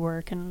energy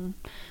work and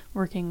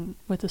working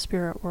with the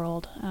spirit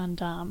world,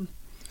 and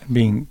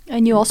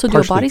you also do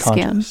a body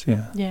scan.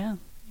 Yeah.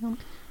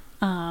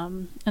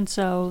 And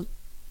so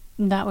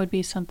that would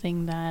be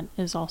something that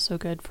is also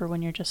good for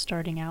when you're just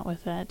starting out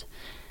with it.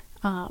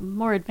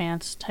 More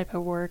advanced type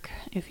of work,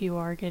 if you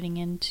are getting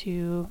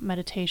into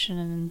meditation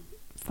and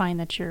find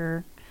that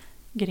you're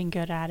getting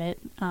good at it,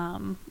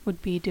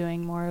 would be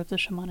doing more of the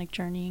shamanic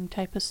journeying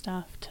type of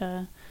stuff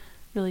to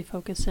really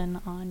focus in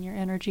on your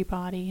energy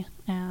body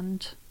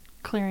and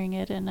clearing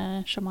it in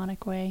a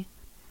shamanic way.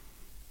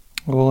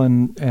 Well,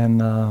 and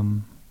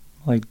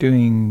like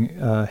doing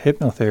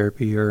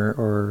hypnotherapy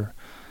or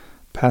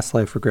past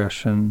life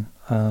regression.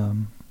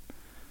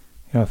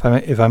 If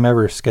I'm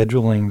ever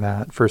scheduling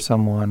that for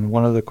someone,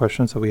 one of the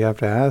questions that we have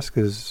to ask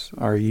is,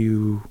 are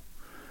you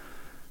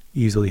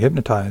easily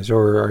hypnotized,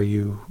 or are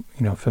you,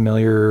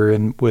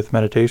 familiar with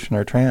meditation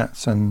or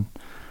trance? And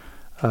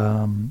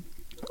a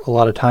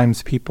lot of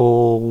times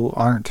people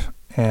aren't,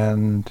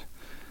 and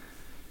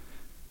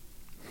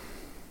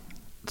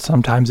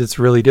sometimes it's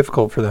really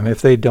difficult for them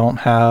if they don't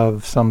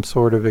have some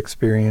sort of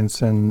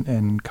experience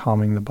in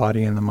calming the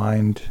body and the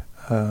mind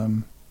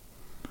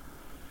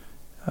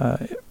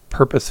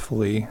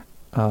purposefully.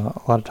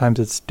 A lot of times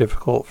it's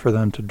difficult for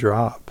them to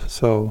drop.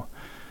 So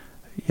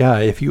yeah,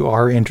 if you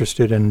are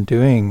interested in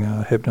doing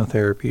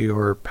hypnotherapy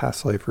or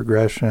past life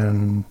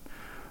regression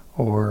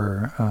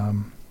or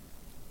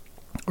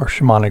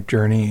shamanic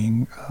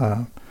journeying,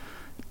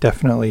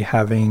 definitely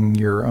having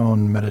your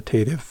own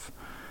meditative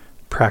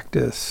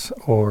practice,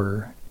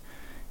 or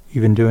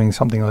even doing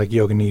something like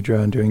yoga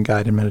nidra and doing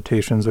guided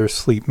meditations or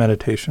sleep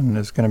meditation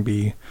is going to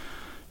be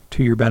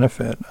to your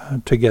benefit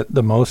to get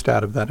the most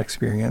out of that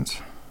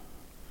experience.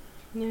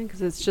 Yeah,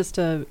 because it's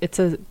a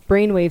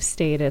brainwave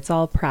state. It's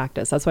all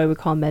practice. That's why we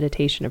call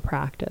meditation a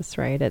practice,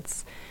 right?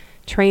 It's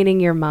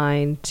training your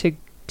mind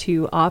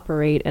to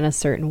operate in a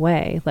certain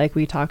way. Like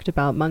we talked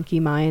about monkey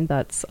mind,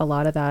 that's a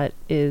lot of that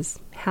is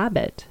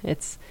habit.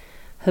 It's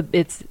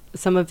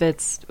some of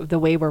it's the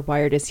way we're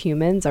wired as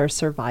humans, our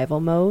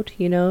survival mode,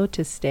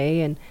 to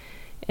stay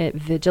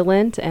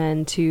vigilant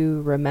and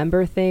to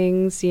remember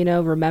things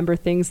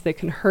that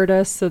can hurt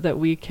us, so that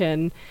we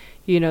can,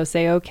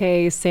 say,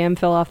 okay, Sam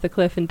fell off the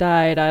cliff and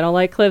died. I don't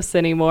like cliffs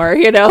anymore.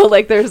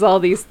 Like there's all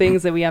these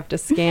things that we have to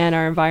scan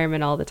our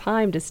environment all the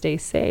time to stay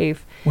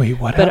safe. Wait,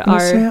 what happened to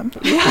Sam?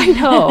 Yeah, I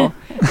know.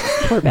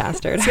 Poor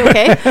bastard. It's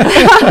okay.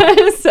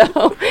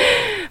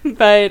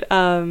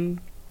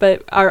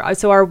 But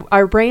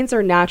our brains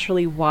are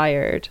naturally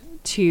wired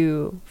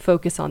to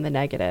focus on the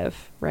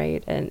negative,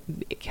 right? And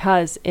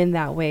because in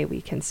that way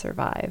we can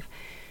survive.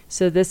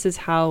 So this is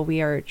how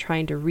we are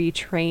trying to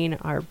retrain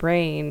our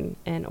brain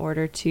in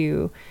order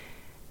to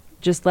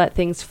just let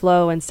things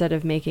flow instead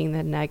of making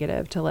the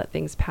negative, to let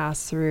things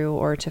pass through,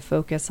 or to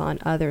focus on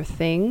other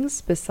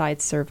things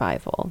besides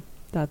survival.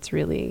 That's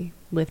really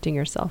lifting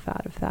yourself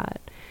out of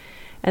that.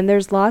 And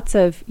there's lots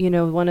of,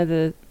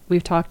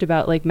 we've talked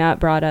about, like Matt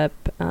brought up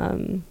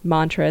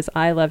mantras.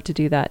 I love to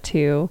do that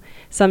too.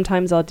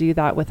 Sometimes I'll do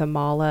that with a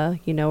mala,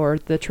 or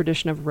the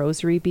tradition of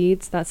rosary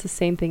beads. That's the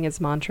same thing as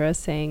mantra,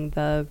 saying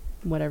the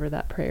whatever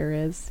that prayer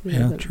is.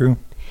 True.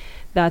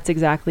 That's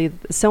exactly.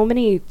 So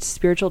many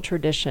spiritual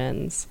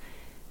traditions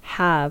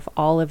have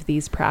all of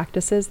these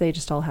practices. They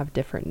just all have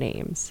different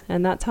names.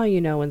 And that's how you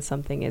know when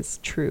something is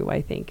true,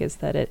 I think, is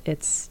that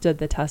it's stood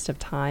the test of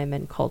time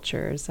and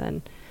cultures.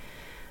 And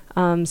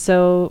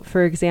so,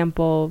 for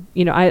example,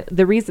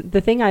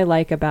 the thing I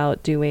like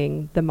about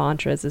doing the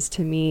mantras is,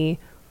 to me,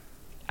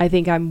 I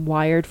think I'm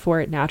wired for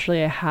it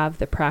naturally. I have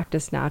the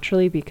practice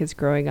naturally because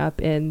growing up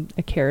in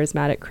a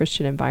charismatic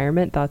Christian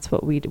environment, that's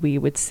what we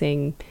would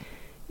sing,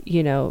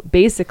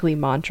 basically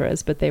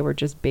mantras, but they were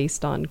just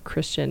based on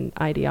Christian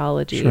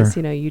ideologies.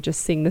 Sure. You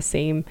just sing the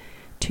same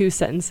 2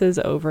 sentences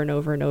over and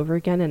over and over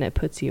again, and it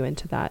puts you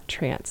into that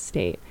trance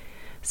state.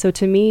 So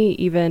to me,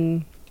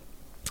 even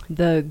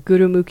the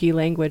Gurumukhi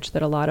language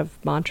that a lot of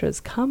mantras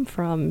come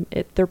from,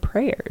 they're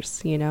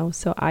prayers,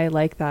 So I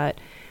like that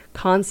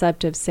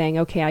concept of saying,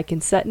 okay, I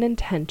can set an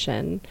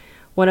intention.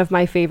 One of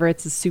my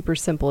favorites is super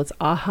simple. It's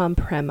aham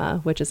prema,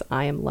 which is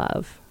I am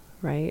love,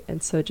 right?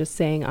 And so just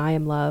saying, I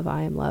am love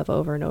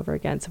over and over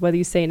again. So whether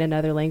you say in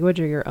another language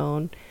or your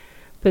own,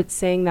 but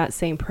saying that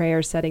same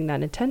prayer, setting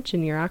that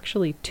intention, you're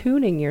actually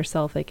tuning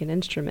yourself like an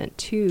instrument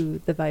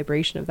to the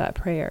vibration of that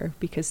prayer,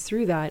 because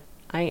through that,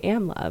 I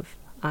am love.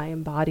 I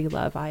embody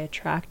love. I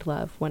attract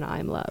love when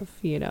I'm love,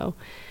 you know.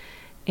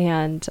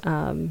 And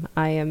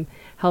I am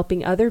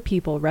helping other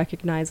people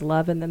recognize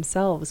love in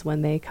themselves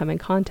when they come in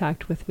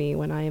contact with me,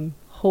 when I am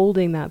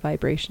holding that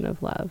vibration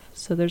of love.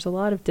 So there's a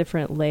lot of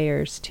different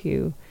layers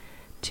to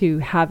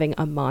having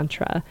a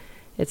mantra.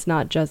 It's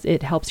not just,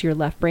 it helps your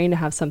left brain to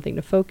have something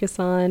to focus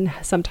on.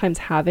 Sometimes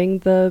having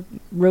the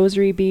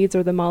rosary beads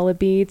or the mala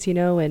beads, you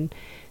know, and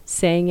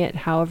saying it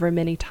however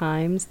many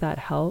times, that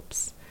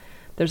helps.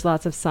 There's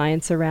lots of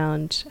science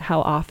around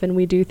how often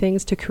we do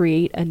things to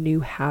create a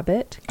new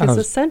habit, because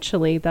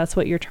essentially that's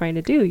what you're trying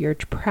to do. You're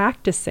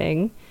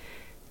practicing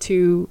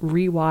to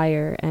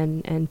rewire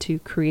and to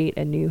create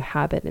a new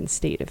habit and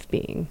state of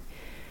being.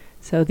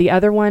 So the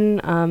other one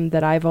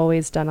that I've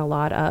always done a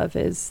lot of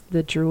is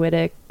the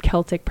Druidic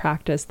Celtic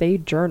practice. They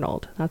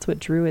journaled. That's what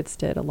Druids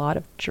did, a lot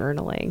of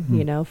journaling,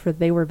 you know, for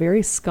they were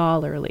very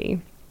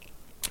scholarly,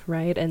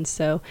 right? And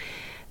so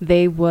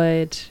they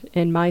would,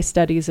 in my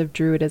studies of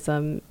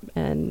Druidism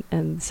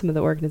and some of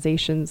the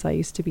organizations I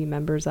used to be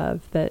members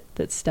of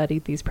that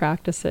studied these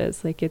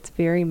practices, like it's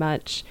very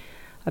much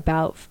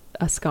about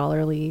a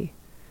scholarly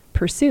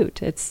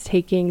pursuit. It's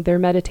taking, their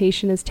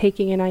meditation is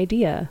taking an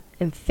idea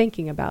and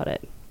thinking about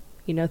it.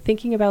 You know,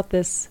 thinking about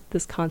this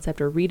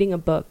concept, or reading a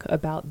book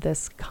about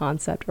this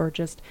concept, or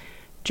just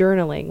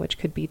journaling, which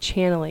could be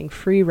channeling,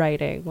 free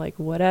writing, like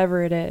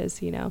whatever it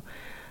is, you know,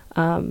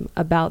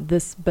 about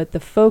this, but the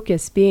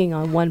focus being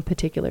on one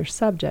particular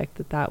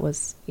subject, that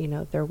was, you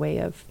know, their way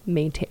of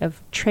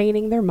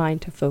training their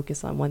mind to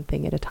focus on one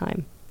thing at a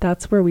time.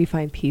 That's where we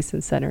find peace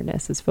and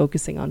centeredness, is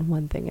focusing on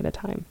one thing at a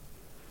time.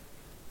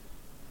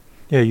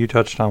 Yeah, you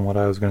touched on what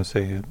I was going to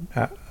say.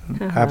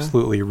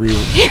 Absolutely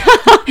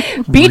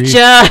Beat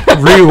ya!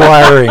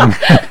 Rewiring.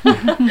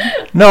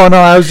 No,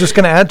 I was just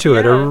going to add to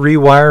it, or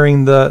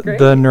rewiring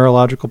the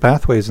neurological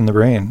pathways in the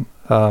brain.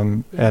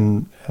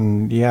 And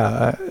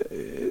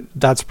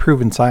that's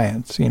proven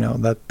science. You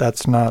know,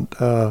 that's not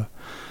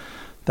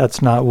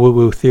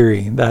woo-woo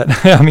theory.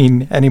 That I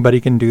mean,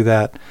 anybody can do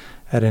that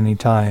at any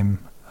time.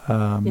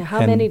 How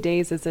many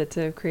days is it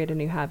to create a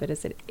new habit?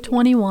 Is it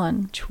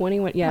 21?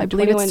 21, yeah. I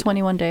believe it's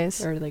 21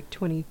 days. Or like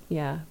 20,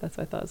 yeah, that's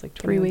what I thought. It was like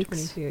 3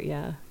 weeks. 22,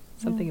 yeah.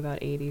 Something about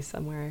 80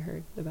 somewhere I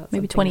heard about.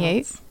 Maybe 28?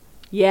 Else.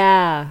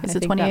 Yeah. Is I it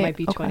think 28? That might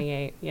be Okay.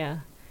 28, yeah.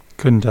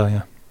 Couldn't tell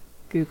you.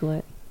 Google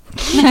it.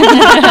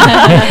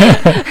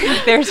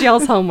 There's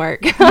y'all's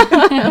homework,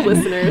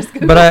 listeners.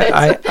 But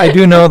I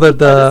do know that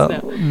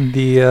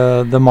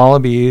the mala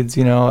beads,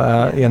 you know,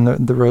 and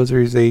the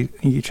rosaries, they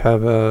each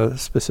have a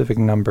specific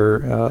number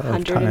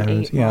of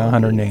times. Yeah,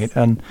 108,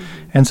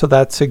 and so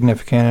that's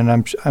significant.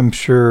 And I'm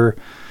sure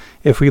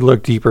if we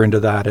look deeper into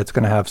that, it's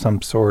going to have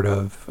some sort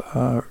of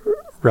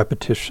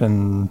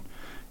repetition,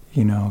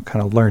 you know,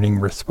 kind of learning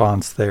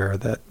response there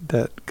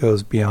that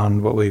goes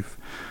beyond what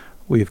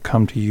we've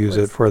come to use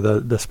it for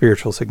the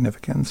spiritual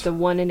significance. The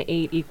 1 and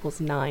 8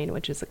 equals 9,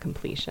 which is a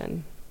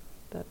completion.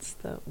 That's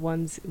the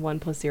 1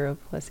 plus 0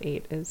 plus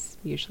 8 is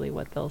usually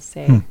what they'll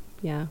say.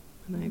 Yeah,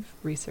 and I've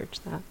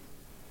researched that.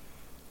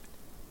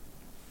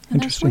 And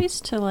there's ways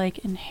to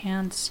like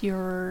enhance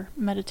your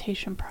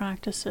meditation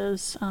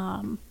practices.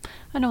 I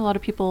know a lot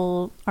of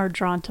people are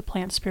drawn to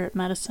plant spirit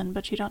medicine,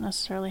 but you don't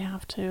necessarily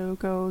have to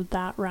go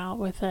that route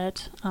with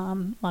it. A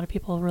lot of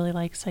people really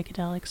like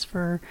psychedelics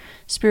for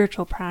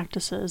spiritual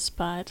practices,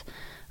 but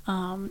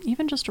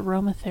even just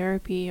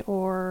aromatherapy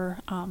or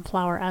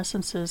flower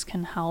essences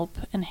can help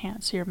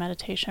enhance your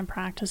meditation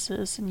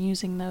practices, and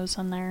using those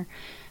on there.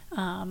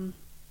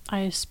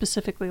 I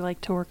specifically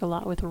like to work a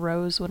lot with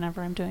rose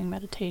whenever I'm doing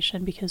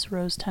meditation, because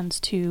rose tends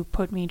to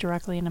put me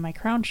directly into my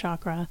crown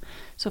chakra.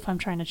 So if I'm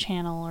trying to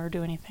channel or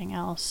do anything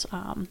else,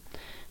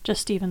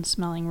 just even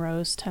smelling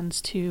rose tends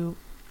to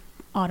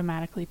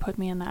automatically put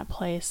me in that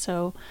place.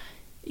 So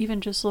even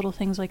just little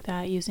things like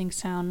that, using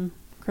sound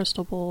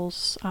crystal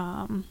bowls,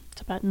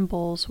 Tibetan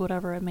bowls,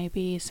 whatever it may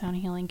be, sound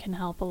healing can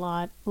help a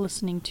lot.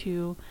 Listening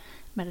to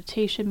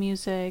meditation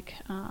music,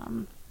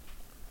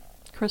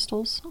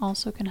 crystals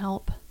also can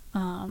help.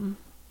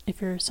 If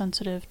you're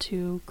sensitive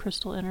to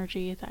crystal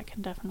energy, that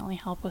can definitely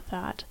help with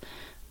that.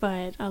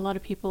 But a lot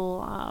of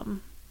people,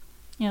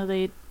 you know,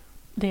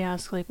 they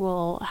ask like,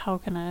 well, how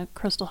can a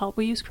crystal help?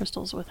 We use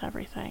crystals with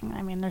everything.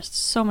 I mean, there's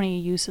so many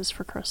uses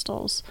for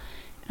crystals.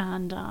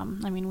 And,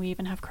 I mean, we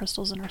even have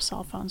crystals in our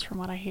cell phones from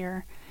what I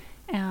hear.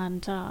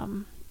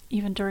 And,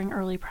 even during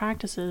early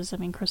practices, I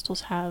mean,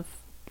 crystals have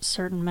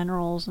certain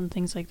minerals and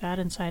things like that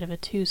inside of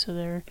it too.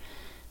 So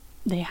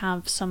they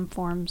have some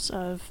forms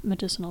of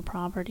medicinal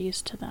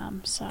properties to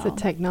them. So it's a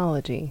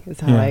technology is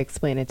how I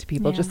explain it to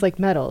people. Just like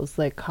metals,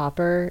 like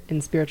copper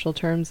in spiritual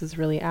terms is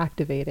really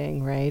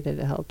activating, right? It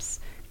helps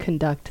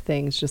conduct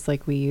things just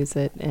like we use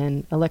it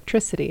in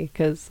electricity,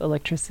 because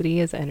electricity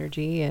is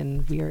energy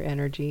and we are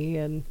energy,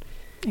 and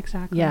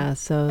Exactly. Yeah,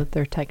 so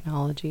their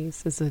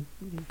technologies is a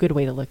good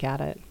way to look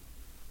at it.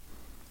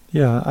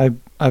 Yeah,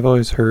 I've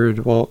always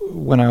heard, well,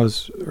 when I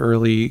was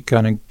early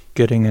kind of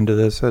getting into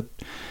this, that,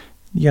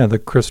 yeah, the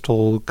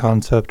crystal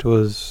concept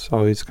was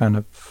always kind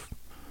of,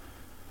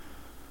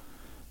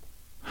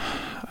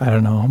 I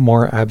don't know,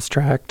 more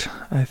abstract.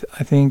 I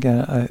think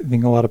I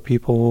think a lot of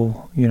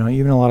people,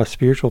 even a lot of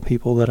spiritual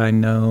people that I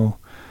know,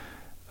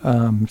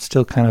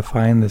 still kind of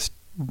find this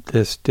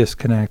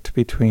disconnect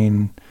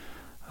between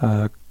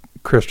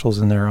crystals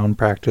in their own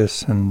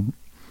practice. And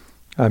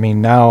I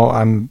mean, now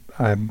I'm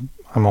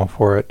all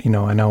for it.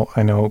 I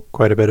know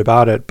quite a bit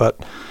about it, but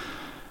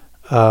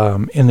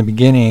in the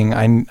beginning,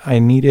 I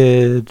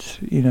needed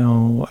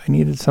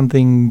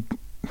something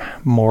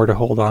more to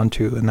hold on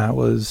to, and that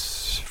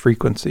was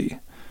frequency.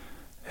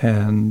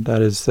 And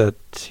that is that,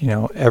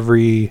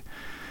 every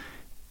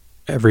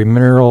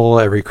mineral,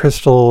 every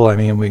crystal, I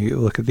mean, we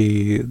look at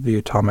the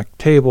atomic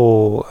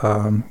table,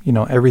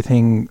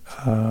 everything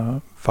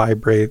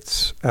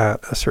vibrates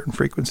at a certain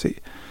frequency.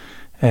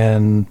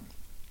 And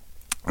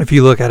if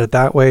you look at it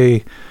that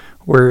way,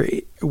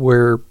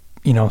 we're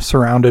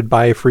surrounded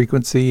by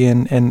frequency,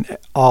 and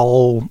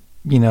all,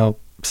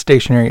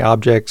 stationary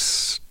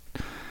objects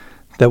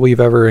that we've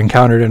ever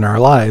encountered in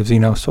our lives,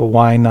 so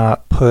why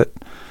not put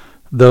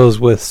those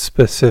with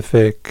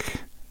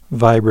specific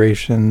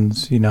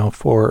vibrations,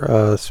 for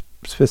a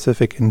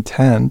specific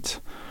intent,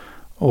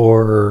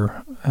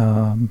 or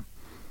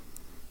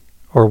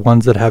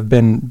ones that have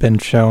been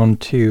shown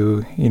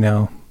to,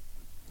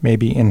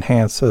 maybe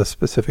enhance a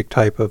specific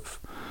type of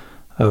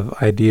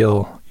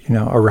ideal,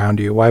 around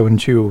you. Why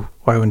wouldn't you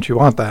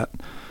want that?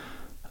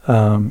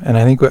 And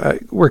I think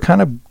we're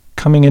kind of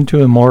coming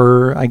into a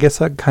more, I guess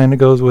that kind of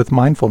goes with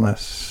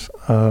mindfulness.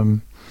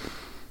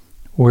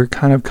 We're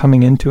kind of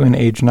coming into an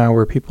age now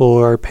where people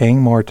are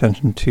paying more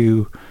attention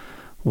to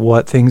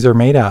what things are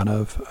made out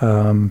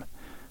of,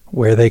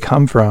 where they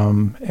come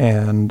from,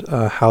 and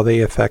how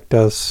they affect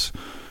us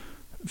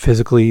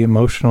physically,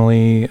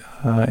 emotionally,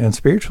 and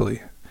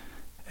spiritually.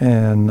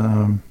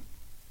 And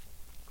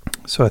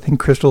so I think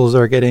crystals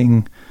are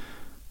getting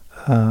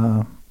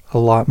a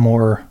lot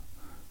more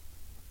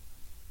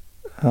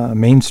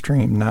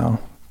mainstream now,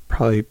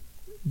 probably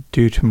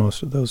due to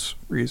most of those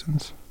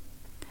reasons.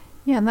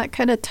 Yeah, and that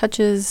kind of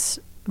touches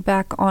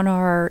back on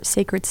our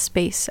sacred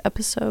space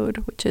episode,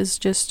 which is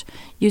just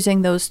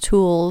using those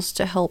tools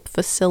to help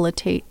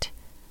facilitate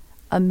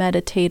a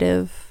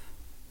meditative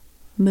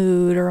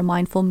mood or a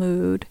mindful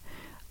mood.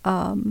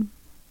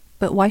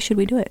 But why should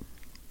we do it?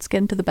 Let's get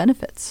into the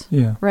benefits.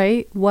 Yeah.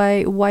 Right?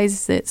 Why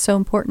is it so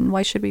important?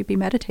 Why should we be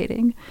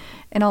meditating?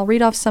 And I'll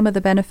read off some of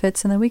the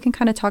benefits, and then we can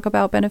kind of talk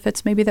about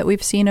benefits maybe that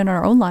we've seen in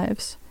our own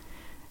lives.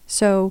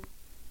 So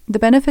the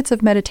benefits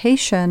of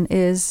meditation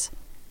is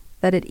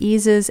that it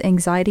eases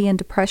anxiety and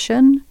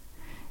depression,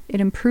 it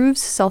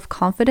improves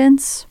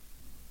self-confidence,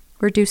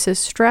 reduces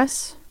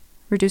stress,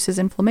 reduces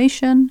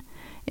inflammation,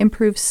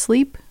 improves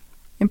sleep,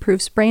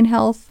 improves brain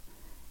health,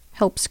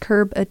 helps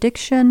curb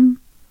addiction,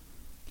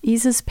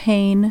 eases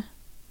pain,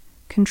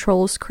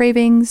 controls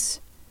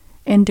cravings,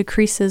 and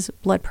decreases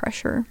blood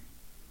pressure.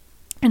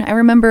 And I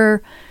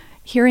remember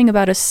hearing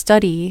about a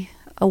study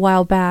a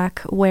while back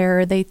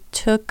where they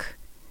took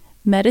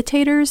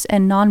meditators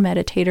and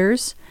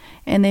non-meditators,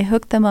 and they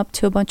hooked them up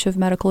to a bunch of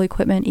medical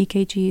equipment,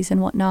 EKGs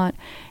and whatnot,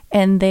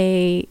 and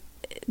they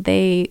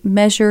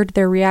measured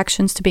their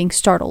reactions to being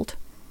startled.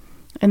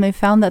 And they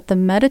found that the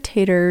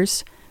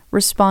meditators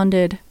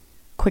responded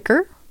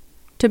quicker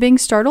to being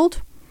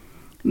startled,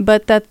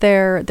 but that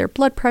their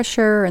blood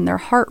pressure and their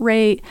heart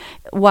rate,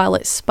 while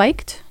it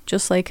spiked,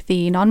 just like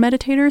the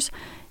non-meditators,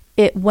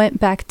 it went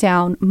back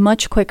down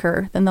much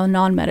quicker than the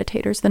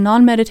non-meditators. The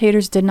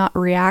non-meditators did not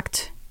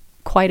react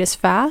quite as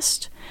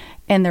fast,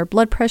 and their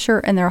blood pressure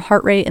and their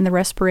heart rate and the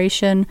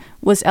respiration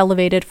was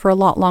elevated for a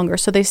lot longer.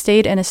 So they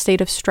stayed in a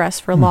state of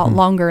stress for a lot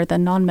longer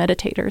than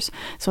non-meditators.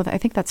 So I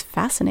think that's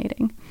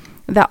fascinating,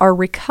 that our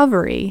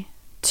recovery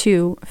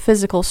to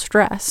physical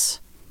stress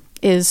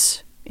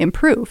is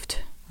improved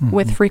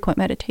with frequent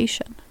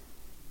meditation,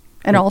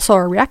 and also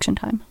our reaction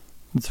time.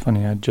 It's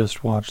funny, I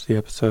just watched the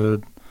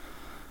episode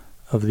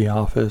of The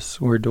Office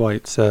where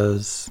Dwight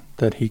says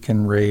that he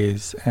can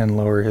raise and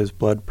lower his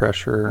blood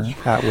pressure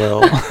at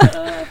will.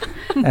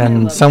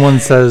 And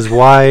someone says,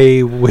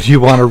 why would you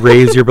want to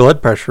raise your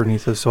blood pressure? And he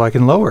says, so I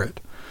can lower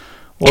it.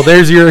 Well,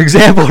 there's your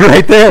example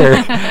right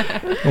there.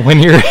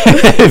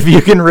 If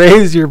you can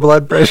raise your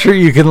blood pressure,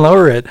 you can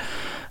lower it.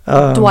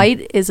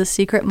 Dwight is a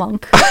secret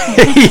monk.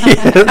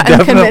 Yeah,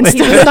 I'm convinced.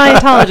 He's a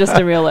Scientologist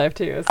in real life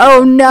too. So.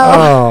 Oh no!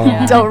 Oh.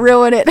 Yeah. Don't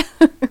ruin it.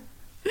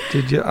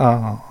 Did you?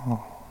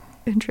 Oh.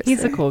 Interesting.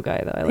 He's a cool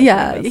guy though. I like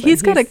Yeah, him.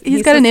 he's got an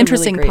says some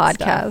interesting really great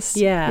podcast.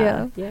 stuff.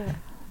 Yeah.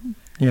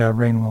 Yeah,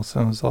 Rainn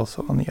Wilson was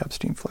also on the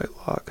Epstein flight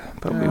log,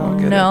 but we Oh, won't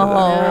get no. into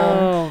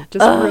that. Oh,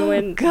 just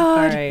ruin.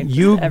 God. All right.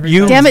 You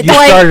Damn it,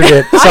 Dwight. started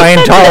it.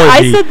 Scientology.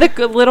 I said the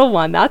good little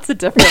one. That's a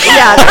different one.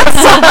 Yeah,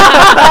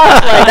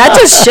 that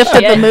just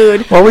shifted the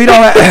mood. Well, we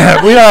don't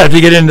have to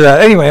get into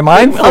that. Anyway,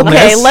 mindfulness.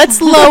 Okay, let's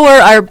lower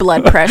our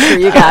blood pressure,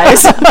 you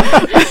guys.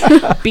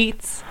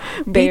 Beats,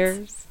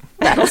 bears.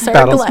 Battlestar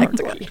Battlestar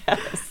Galactica.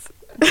 Yes.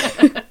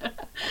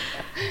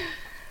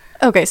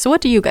 Okay, so what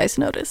do you guys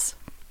notice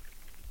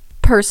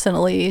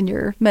personally in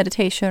your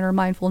meditation or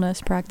mindfulness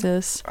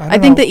practice? I I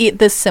think don't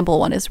this simple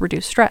one is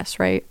reduce stress,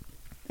 right?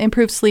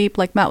 Improve sleep.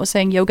 Like Matt was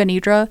saying, yoga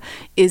nidra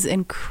is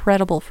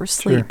incredible for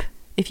sleep. Sure.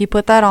 If you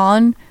put that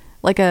on,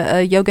 like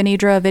a yoga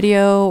nidra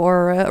video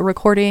or a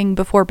recording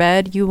before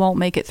bed, you won't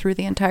make it through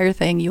the entire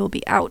thing. You will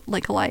be out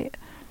like a light.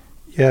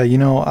 Yeah,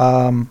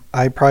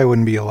 I probably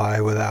wouldn't be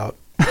alive without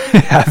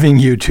having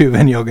YouTube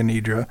and yoga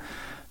nidra.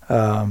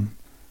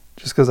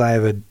 Just because I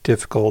have a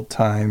difficult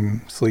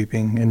time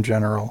sleeping in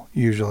general,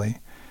 usually,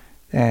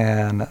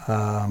 and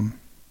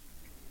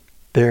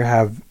there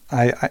have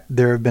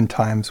been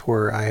times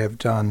where I have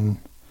done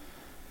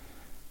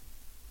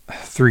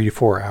 3 to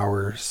 4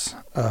 hours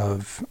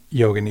of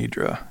yoga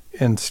nidra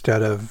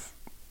instead of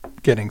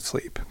getting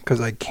sleep because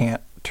I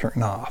can't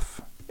turn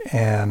off.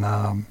 And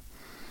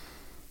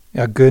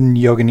a good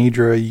yoga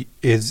nidra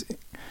is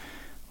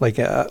like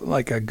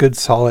a good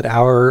solid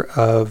hour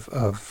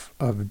of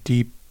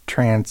deep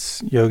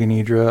trance yoga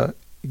nidra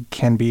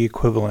can be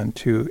equivalent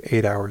to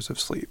 8 hours of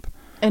sleep.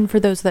 And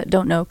for those that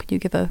don't know, could you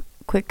give a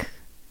quick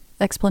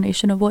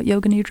explanation of what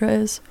yoga nidra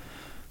is?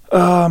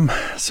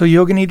 So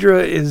yoga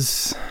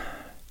nidra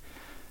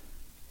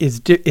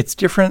it's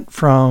different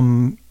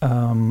from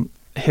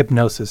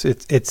hypnosis.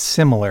 It's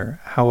similar.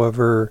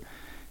 However,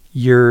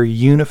 you're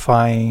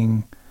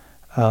unifying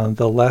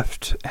the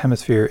left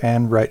hemisphere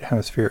and right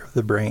hemisphere of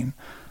the brain.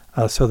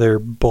 So they're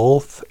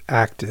both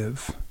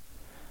active.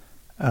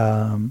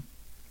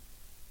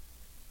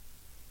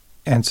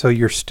 And so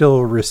you're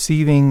still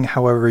receiving,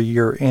 however,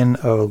 you're in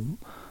a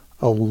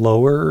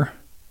lower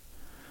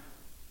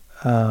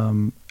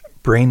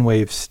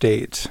brainwave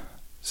state.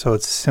 So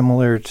it's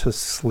similar to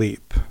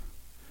sleep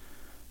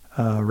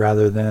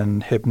rather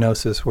than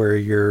hypnosis where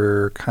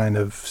you're kind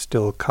of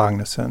still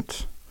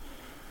cognizant.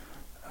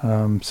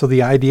 So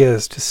the idea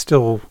is to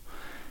still,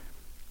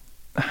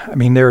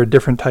 there are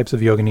different types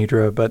of yoga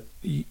nidra, but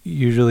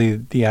usually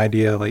the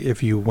idea, like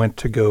if you went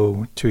to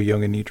go to a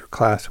yoga nidra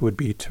class, would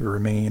be to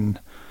remain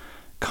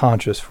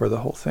conscious for the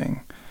whole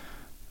thing.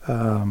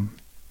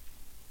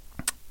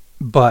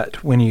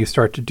 But when you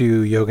start to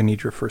do yoga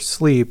nidra for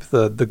sleep,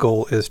 the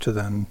goal is to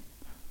then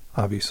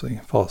obviously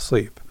fall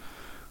asleep.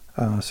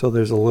 So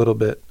there's a little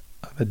bit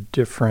of a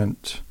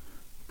different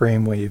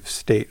brainwave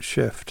state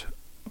shift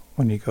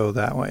when you go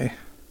that way.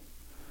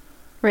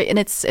 Right, and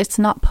it's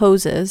not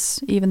poses,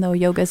 even though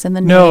yoga's in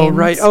the name. No,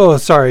 right. Oh,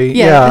 sorry.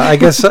 Yeah. I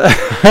guess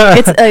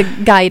it's a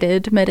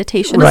guided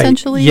meditation, right.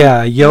 essentially.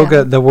 Yeah, yoga.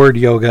 Yeah. The word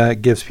yoga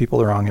gives people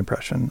the wrong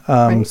impression.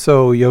 Right.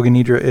 So yoga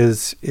nidra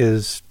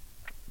is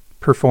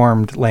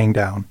performed laying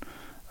down,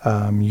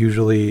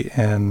 usually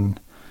in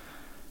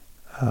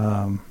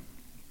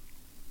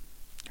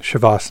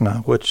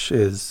shavasana, which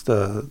is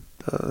the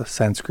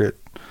Sanskrit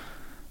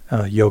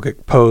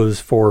yogic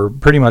pose for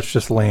pretty much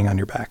just laying on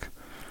your back.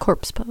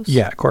 Corpse pose.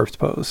 Yeah, corpse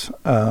pose.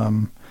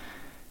 And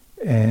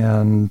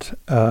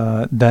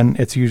then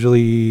it's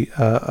usually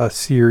a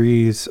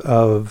series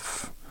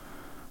of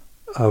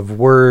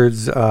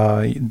words.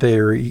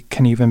 They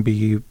can even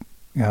be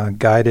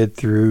guided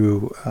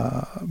through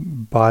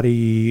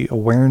body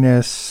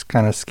awareness,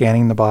 kind of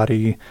scanning the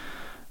body.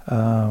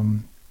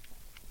 And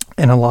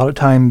a lot of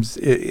times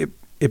it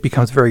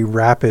becomes very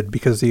rapid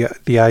because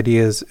the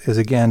idea is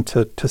again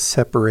to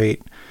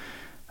separate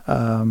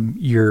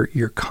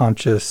your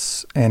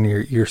conscious and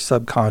your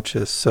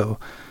subconscious. So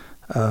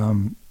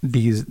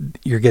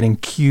you're getting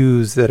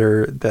cues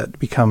that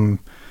become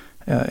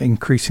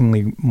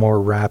increasingly more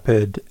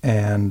rapid,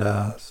 and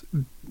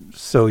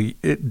so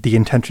the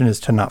intention is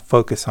to not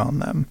focus on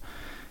them.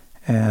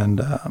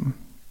 And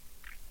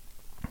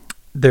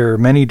there are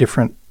many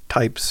different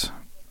types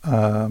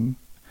and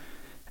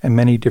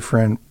many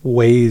different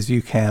ways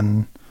you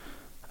can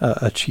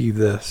achieve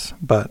this,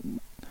 but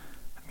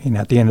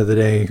at the end of the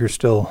day, you're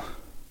still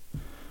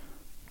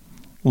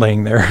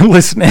laying there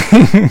listening.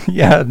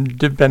 Yeah,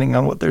 depending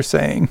on what they're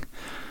saying.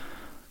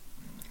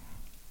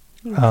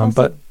 It's also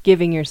but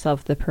giving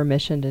yourself the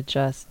permission to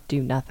just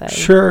do nothing.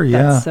 Sure,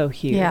 yeah. That's so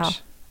huge. Yeah.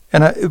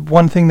 And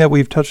one thing that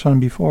we've touched on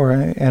before,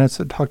 and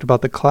it's talked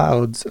about the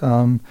clouds.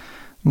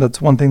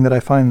 That's one thing that I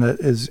find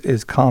that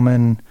is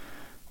common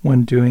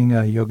when doing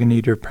a yoga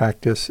nidra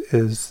practice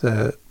is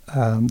that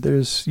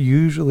there's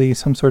usually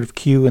some sort of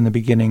cue in the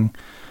beginning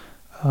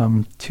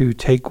to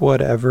take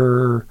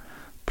whatever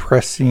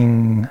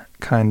pressing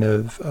kind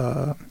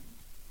of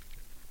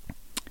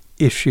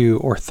issue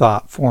or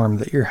thought form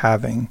that you're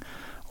having,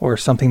 or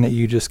something that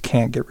you just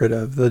can't get rid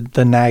of,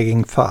 the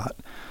nagging thought.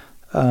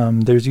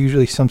 There's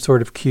usually some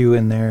sort of cue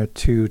in there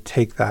to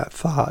take that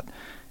thought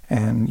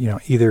and,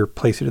 either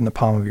place it in the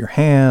palm of your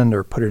hand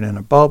or put it in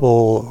a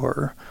bubble,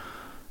 or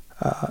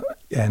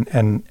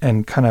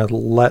and kind of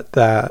let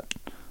that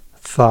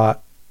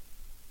thought,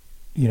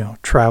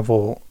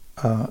 travel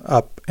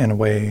up and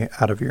away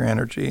out of your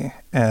energy.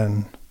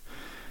 And,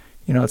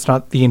 it's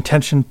not the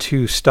intention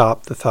to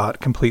stop the thought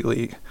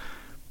completely,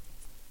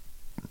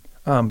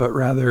 but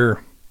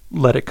rather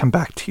let it come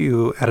back to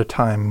you at a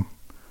time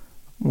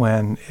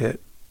when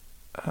it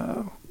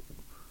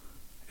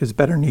is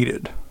better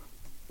needed.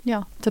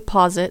 Yeah, to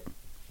pause it.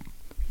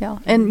 Yeah.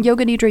 And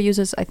Yoga Nidra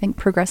uses, I think,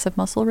 progressive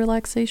muscle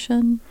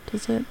relaxation.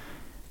 Does it?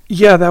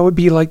 Yeah, that would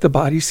be like the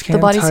body scan.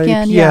 The body type.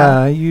 scan,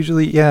 yeah.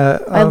 Usually, yeah.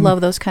 I love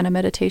those kind of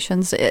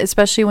meditations,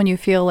 especially when you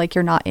feel like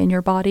you're not in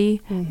your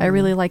body. Mm-hmm. I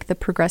really like the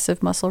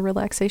progressive muscle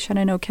relaxation.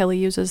 I know Kelly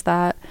uses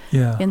that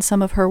in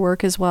some of her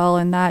work as well,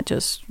 and that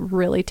just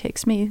really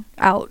takes me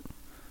out.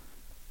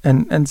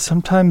 And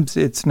sometimes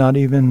it's not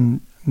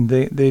even,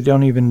 they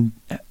don't even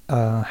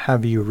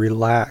have you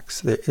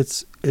relax.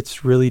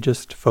 It's really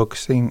just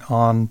focusing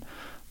on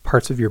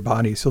parts of your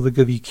body. So they'll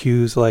give you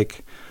cues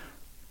like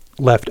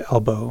left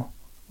elbow,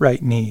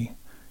 right knee,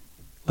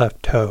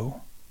 left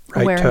toe,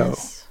 right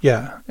Awareness. toe.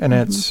 Yeah. And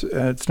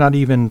it's not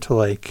even to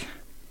like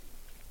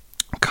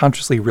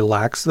consciously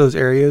relax those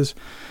areas.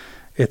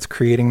 It's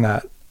creating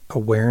that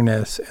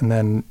awareness, and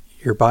then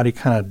your body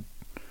kind of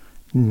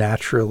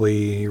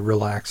naturally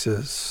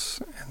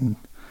relaxes. And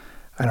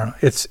I don't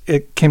know,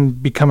 it can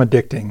become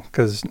addicting,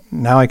 because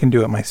now I can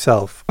do it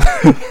myself.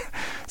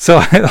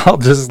 So I'll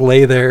just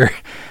lay there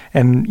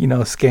and,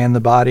 scan the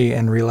body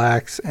and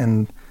relax.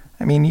 And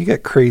I mean, you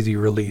get crazy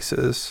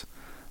releases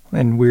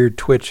and weird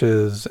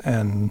twitches,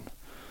 and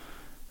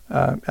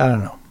I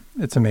don't know.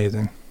 It's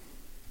amazing.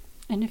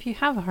 And if you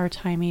have a hard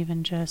time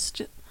even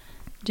just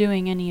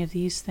doing any of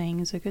these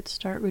things, a good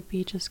start would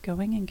be just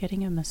going and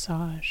getting a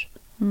massage.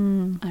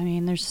 I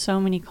mean, there's so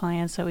many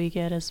clients that we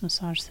get as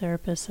massage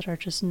therapists that are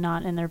just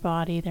not in their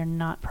body. They're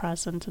not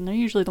present. And they're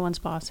usually the ones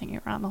bossing you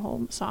around the whole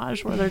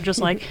massage, where they're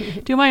just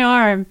like, do my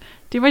arm,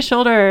 do my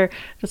shoulder.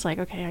 It's like,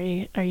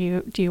 okay,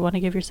 do you want to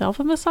give yourself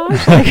a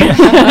massage?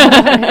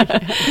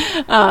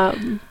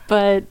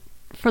 But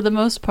for the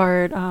most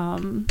part,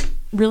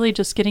 really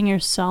just getting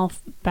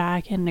yourself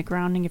back into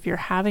grounding. If you're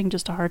having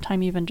just a hard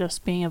time even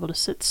just being able to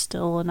sit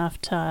still enough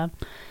to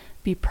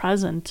be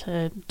present,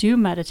 to do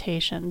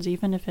meditations,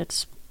 even if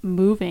it's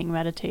moving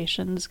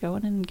meditations, go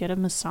in and get a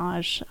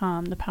massage.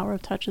 The power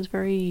of touch is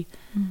very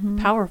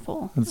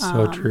powerful. That's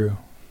so true.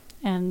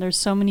 And there's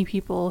so many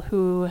people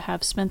who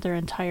have spent their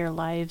entire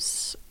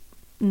lives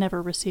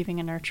never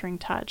receiving a nurturing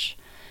touch.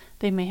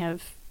 They may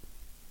have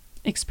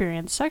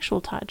experienced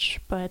sexual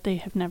touch, but they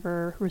have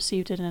never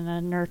received it in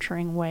a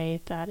nurturing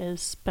way that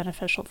is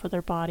beneficial for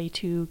their body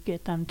to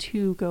get them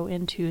to go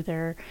into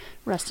their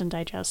rest and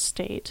digest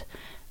state.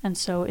 And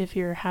so if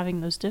you're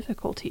having those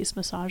difficulties,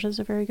 massage is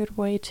a very good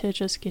way to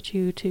just get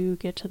you to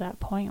get to that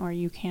point where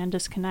you can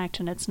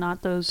disconnect. And it's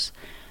not those,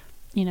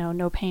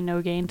 no pain,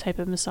 no gain type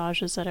of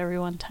massages that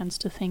everyone tends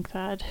to think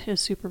that is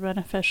super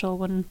beneficial,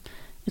 when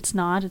it's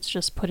not. It's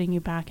just putting you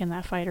back in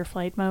that fight or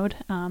flight mode.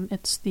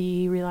 It's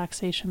the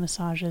relaxation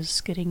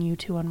massages, getting you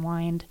to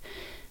unwind.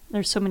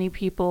 There's so many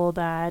people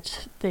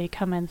that they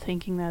come in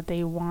thinking that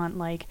they want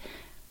like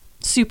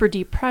super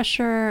deep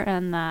pressure,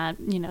 and that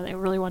they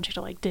really want you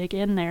to like dig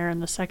in there,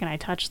 and the second I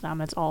touch them,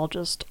 it's all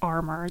just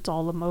armor. It's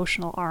all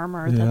emotional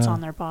armor that's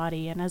on their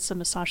body. And as a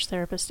massage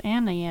therapist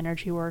and a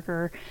energy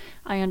worker,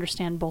 I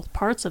understand both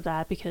parts of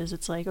that, because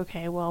it's like,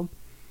 okay, well,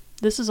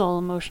 this is all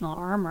emotional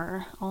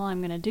armor. All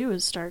I'm going to do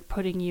is start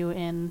putting you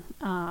in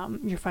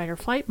your fight or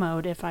flight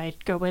mode if I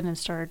go in and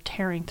start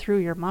tearing through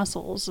your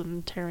muscles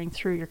and tearing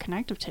through your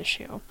connective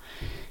tissue.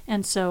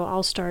 And so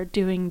I'll start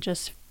doing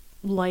just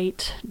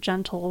light,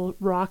 gentle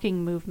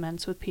rocking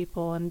movements with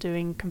people and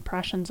doing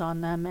compressions on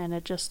them, and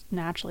it just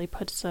naturally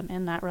puts them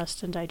in that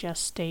rest and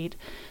digest state,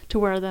 to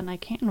where then I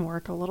can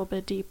work a little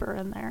bit deeper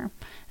in there.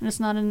 And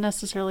it's not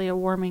necessarily a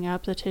warming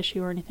up the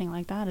tissue or anything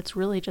like that. It's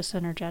really just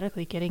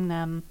energetically getting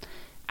them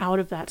out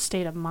of that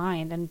state of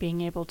mind and being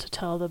able to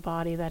tell the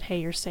body that, hey,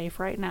 you're safe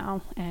right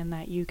now, and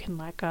that you can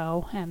let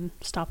go and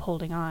stop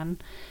holding on.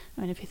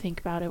 I mean, if you think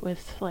about it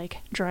with like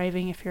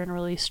driving, if you're in a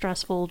really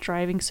stressful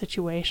driving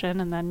situation,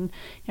 and then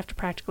you have to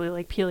practically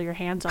like peel your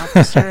hands off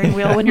the steering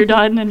wheel when you're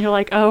done, and you're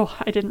like, oh,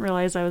 I didn't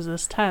realize I was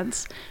this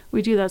tense.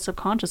 We do that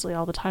subconsciously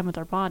all the time with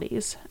our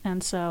bodies.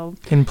 And so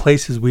in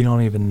places we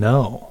don't even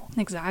know.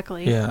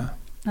 Exactly. Yeah.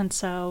 And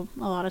so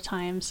a lot of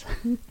times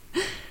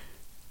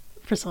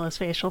Priscilla's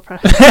facial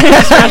expression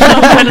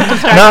kind of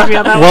distracted me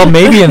on that well, one.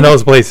 maybe in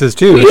those places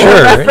too. We Sure.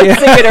 were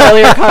referencing an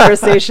earlier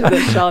conversation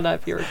that shall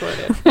not be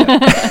recorded.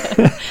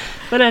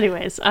 But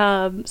anyways,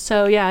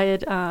 so yeah,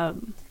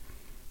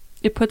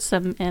 it puts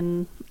them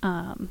in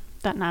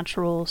that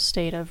natural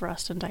state of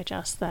rest and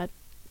digest that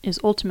is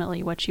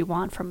ultimately what you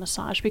want from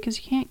massage,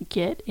 because you can't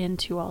get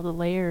into all the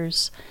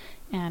layers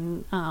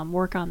and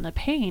work on the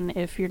pain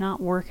if you're not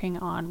working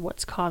on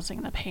what's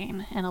causing the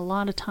pain. And a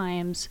lot of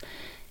times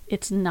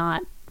it's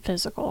not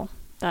physical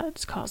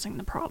that's causing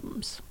the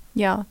problems.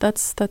 Yeah,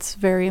 that's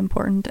very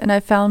important. And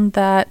I found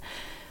that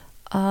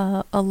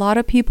A lot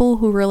of people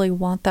who really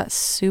want that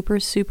super,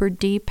 super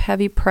deep,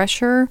 heavy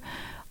pressure,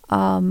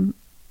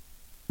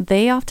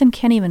 they often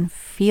can't even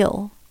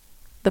feel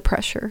the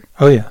pressure.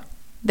 Oh, yeah.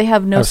 They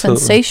have no Absolutely.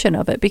 sensation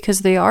of it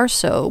because they are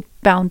so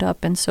bound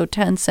up and so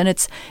tense. And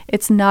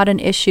it's not an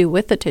issue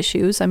with the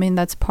tissues. I mean,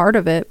 that's part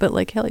of it. But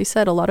like Kelly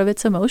said, a lot of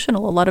it's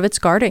emotional. A lot of it's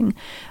guarding.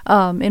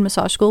 In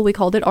massage school, we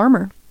called it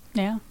armor.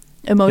 Yeah.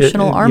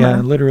 Emotional armor. Yeah,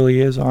 it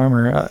literally is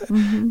armor.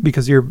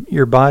 Because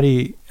your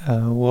body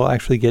will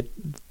actually get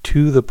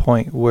to the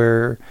point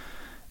where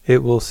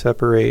it will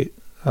separate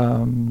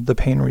the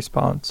pain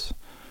response.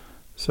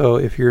 So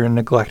if you're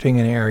neglecting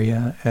an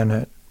area and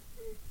it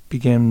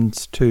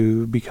begins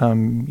to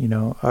become,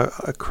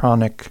 a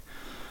chronic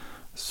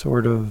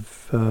sort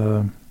of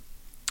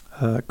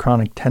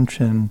chronic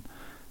tension,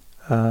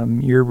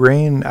 your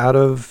brain, out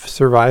of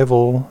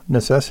survival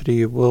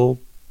necessity, will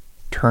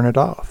turn it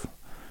off.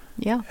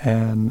 Yeah.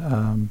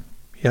 And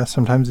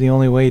sometimes the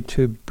only way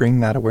to bring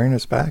that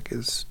awareness back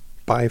is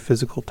by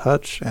physical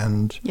touch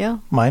and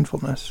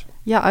mindfulness.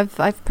 Yeah,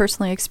 I've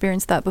personally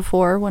experienced that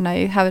before when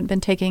I haven't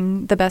been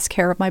taking the best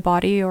care of my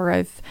body, or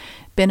I've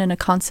been in a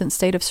constant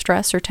state of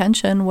stress or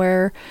tension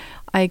where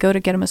I go to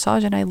get a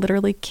massage and I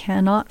literally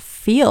cannot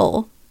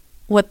feel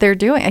what they're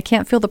doing. I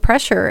can't feel the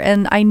pressure,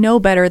 and I know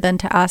better than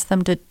to ask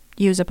them to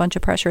use a bunch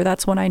of pressure.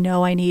 That's when I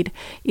know I need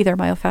either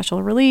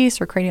myofascial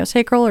release or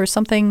craniosacral or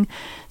something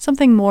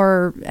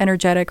more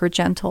energetic or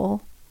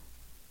gentle.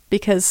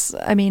 Because,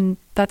 I mean,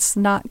 that's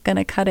not going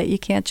to cut it. You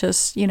can't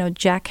just,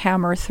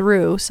 jackhammer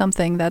through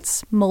something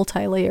that's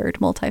multi-layered,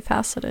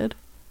 multifaceted.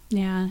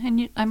 Yeah.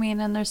 And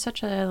and there's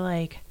such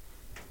a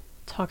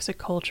toxic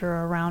culture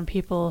around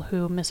people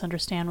who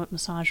misunderstand what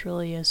massage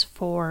really is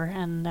for,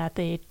 and that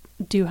they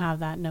do have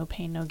that no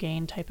pain, no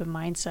gain type of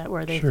mindset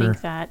where they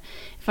think that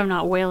if I'm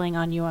not wailing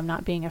on you, I'm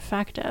not being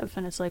effective.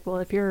 And it's like, well,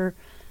 if you're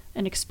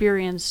an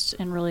experienced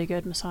and really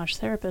good massage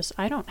therapist,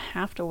 I don't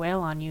have to wail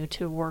on you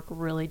to work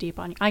really deep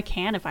on you. I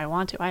can if I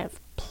want to. I have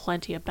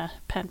plenty of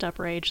pent up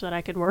rage that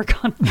I could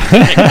work on. But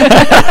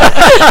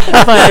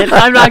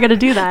I'm not going to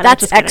do that.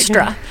 That's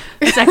extra.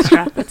 It's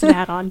extra. It's an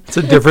add-on. It's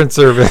a different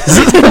service.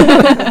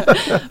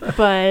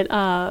 But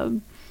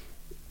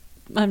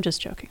I'm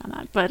just joking on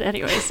that. But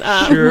anyways,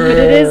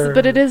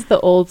 but it is the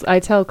old.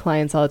 I tell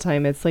clients all the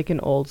time, it's like an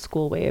old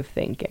school way of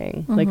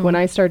thinking. Like when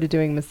I started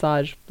doing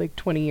massage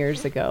 20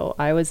 years ago,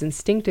 I was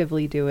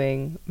instinctively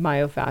doing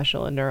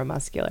myofascial and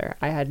neuromuscular.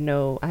 I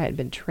had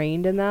been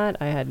trained in that.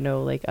 I had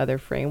no other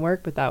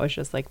framework, but that was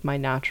just my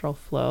natural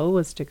flow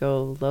was to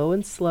go low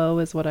and slow,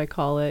 is what I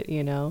call it.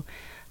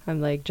 I'm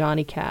like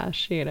Johnny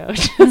Cash,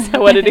 just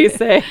what did he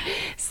say?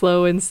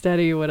 Slow and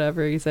steady,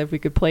 whatever. He said if we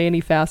could play any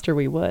faster,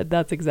 we would.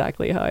 That's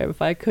exactly how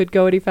if I could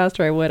go any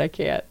faster, I would. I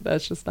can't.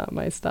 That's just not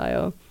my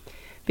style,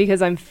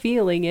 because I'm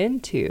feeling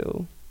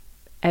into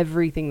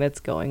everything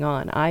that's going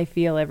on. I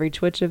feel every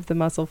twitch of the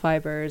muscle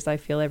fibers. I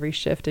feel every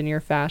shift in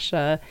your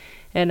fascia,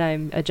 and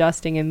I'm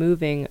adjusting and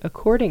moving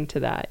according to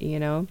that,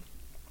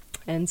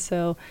 And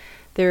so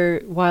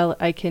while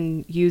I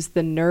can use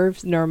the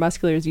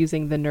neuromuscular is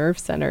using the nerve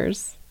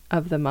centers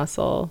of the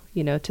muscle,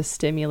 to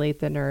stimulate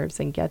the nerves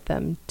and get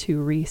them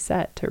to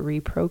reset, to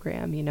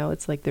reprogram.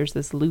 It's like there's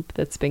this loop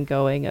that's been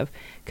going of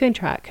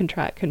contract.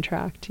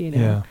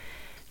 Yeah.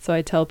 So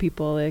I tell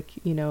people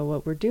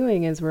what we're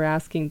doing is we're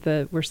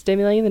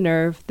stimulating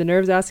the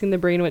nerve's asking the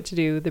brain what to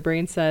do. The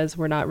brain says,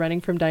 we're not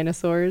running from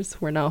dinosaurs.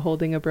 We're not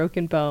holding a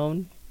broken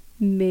bone.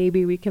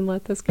 Maybe we can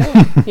let this go,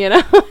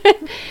 Yeah.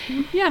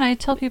 And I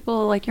tell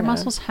people your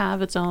muscles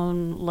have its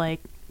own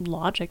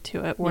logic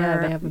to it,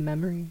 where they have a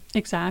memory.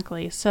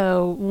 Exactly.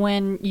 So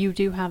when you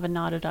do have a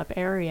knotted up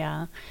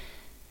area,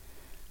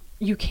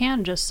 you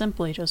can just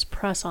simply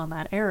press on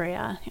that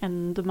area,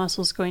 and the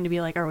muscle's going to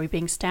be like, are we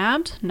being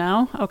stabbed?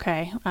 No?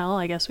 Okay. Well,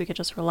 I guess we could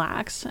just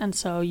relax. And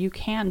so you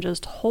can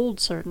just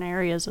hold certain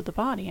areas of the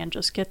body and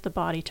just get the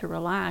body to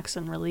relax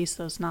and release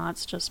those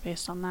knots just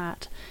based on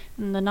that.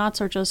 And the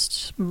knots are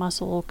just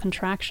muscle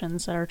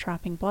contractions that are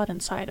trapping blood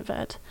inside of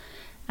it.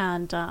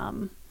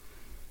 And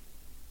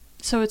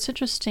so it's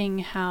interesting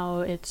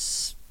how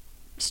it's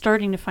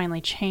starting to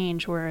finally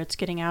change, where it's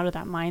getting out of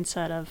that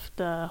mindset of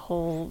the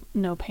whole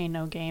no pain,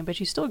 no gain. But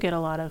you still get a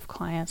lot of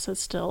clients that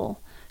still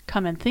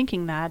come in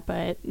thinking that,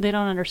 but they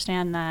don't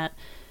understand that,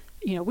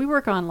 we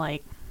work on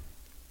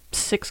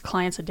 6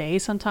 clients a day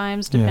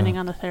sometimes, depending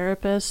on the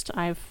therapist.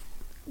 I've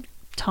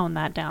toned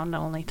that down to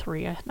only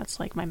 3. That's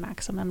my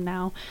maximum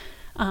now.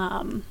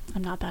 I'm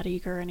not that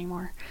eager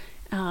anymore.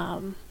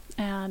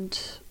 And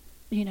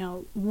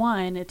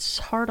one, it's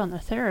hard on the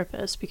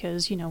therapist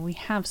because, we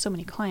have so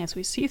many clients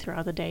we see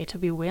throughout the day to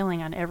be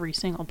wailing on every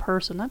single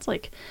person. That's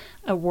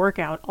a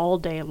workout all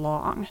day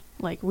long.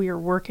 We are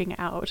working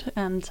out,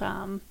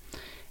 and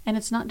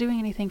it's not doing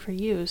anything for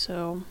you.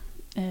 So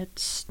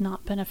it's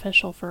not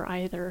beneficial for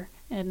either.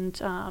 And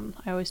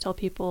I always tell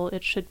people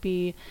it should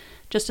be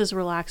just as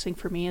relaxing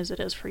for me as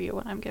it is for you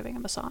when I'm giving a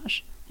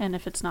massage. And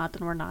if it's not,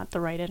 then we're not the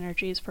right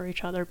energies for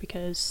each other,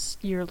 because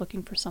you're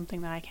looking for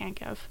something that I can't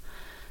give.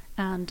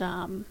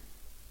 And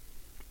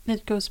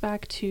it goes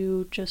back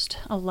to just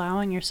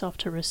allowing yourself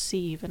to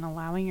receive and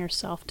allowing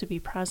yourself to be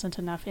present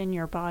enough in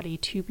your body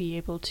to be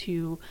able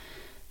to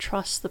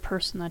trust the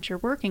person that you're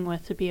working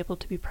with to be able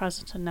to be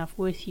present enough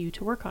with you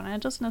to work on it.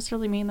 It doesn't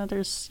necessarily mean that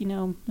there's,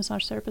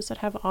 massage therapists that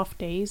have off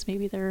days.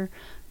 Maybe they're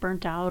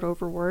burnt out,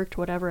 overworked,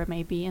 whatever it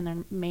may be, and they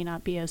may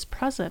not be as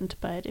present.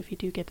 But if you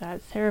do get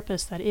that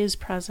therapist that is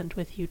present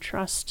with you,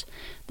 trust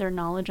their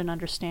knowledge and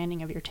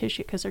understanding of your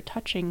tissue, because they're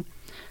touching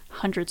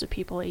hundreds of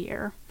people a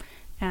year.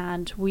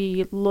 And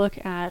we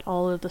look at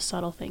all of the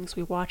subtle things.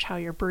 We watch how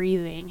you're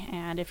breathing.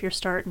 And if you're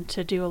starting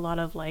to do a lot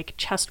of like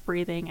chest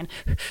breathing, and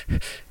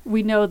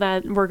we know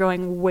that we're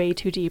going way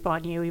too deep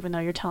on you, even though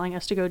you're telling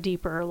us to go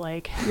deeper,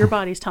 like your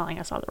body's telling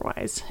us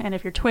otherwise. And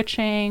if you're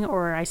twitching,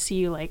 or I see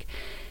you like,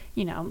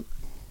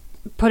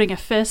 putting a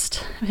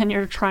fist and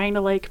you're trying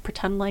to like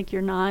pretend like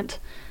you're not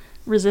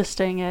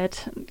resisting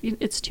it,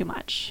 it's too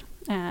much.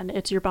 And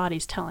it's your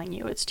body's telling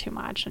you it's too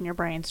much. And your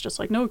brain's just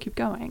like, no, keep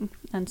going.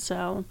 And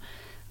so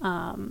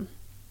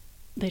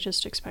they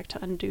just expect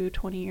to undo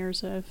 20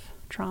 years of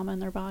trauma in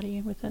their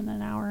body within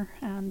an hour.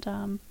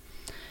 And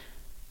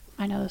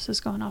I know this is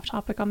going off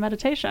topic on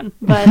meditation,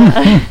 but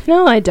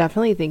no, I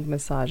definitely think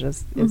massage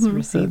is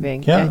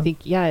receiving. Yeah. I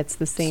think, it's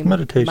the same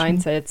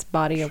mindset. It's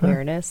body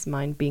awareness,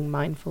 being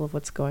mindful of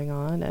what's going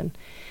on.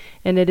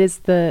 And it is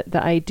the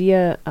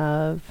idea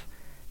of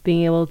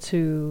being able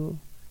to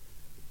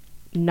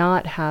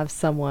not have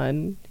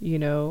someone,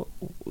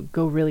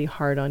 go really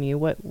hard on you.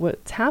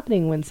 What's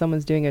happening when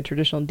someone's doing a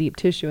traditional deep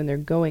tissue and they're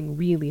going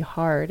really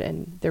hard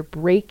and they're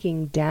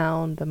breaking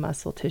down the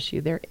muscle tissue,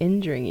 they're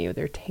injuring you,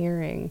 they're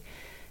tearing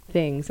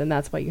things. And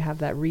that's why you have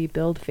that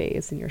rebuild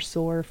phase and you're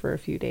sore for a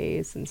few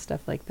days and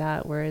stuff like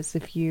that. Whereas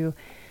if you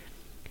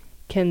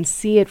can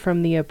see it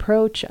from the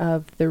approach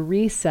of the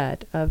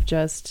reset of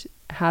just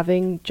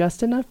having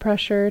just enough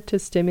pressure to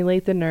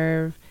stimulate the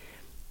nerve,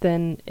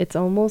 then it's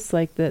almost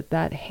like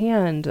that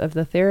hand of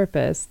the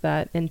therapist,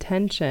 that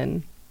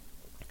intention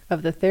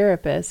of the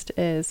therapist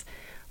is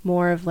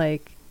more of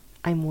like,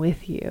 I'm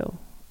with you.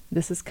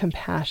 This is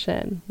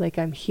compassion. Like,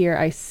 I'm here.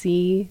 I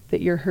see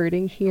that you're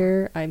hurting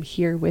here. I'm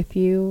here with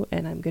you,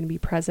 and I'm going to be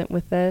present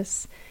with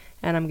this,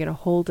 and I'm going to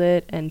hold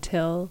it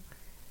until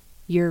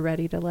you're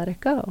ready to let it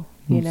go,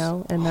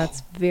 And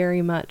that's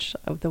very much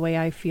of the way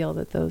I feel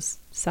that those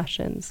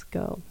sessions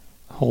go.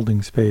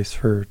 Holding space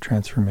for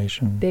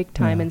transformation. Big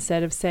time. Yeah.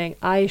 Instead of saying,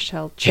 I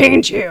shall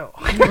change you.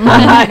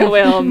 I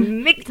will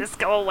make this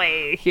go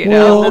away.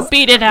 We'll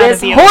beat it out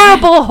of you. This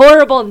horrible,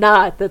 horrible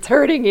knot that's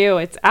hurting you.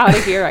 It's out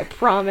of here. I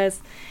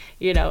promise.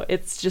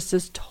 It's just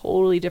this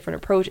totally different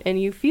approach.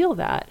 And you feel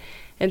that.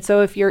 And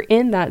so if you're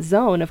in that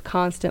zone of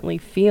constantly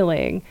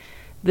feeling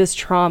this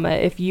trauma,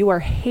 if you are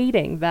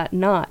hating that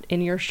knot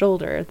in your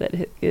shoulder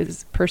that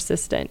is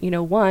persistent,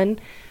 one,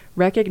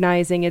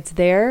 recognizing it's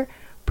there,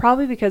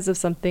 probably because of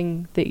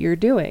something that you're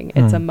doing.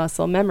 It's a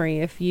muscle memory.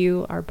 If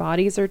our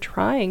bodies are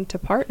trying to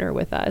partner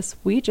with us,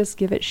 we just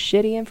give it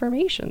shitty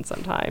information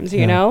sometimes,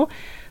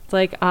 It's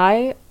like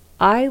I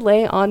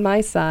lay on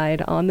my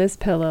side on this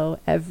pillow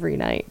every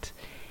night.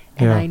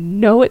 And I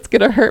know it's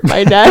going to hurt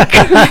my neck.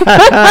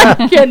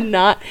 I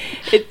cannot.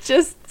 It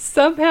just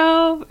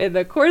somehow in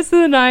the course of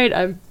the night,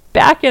 I'm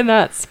back in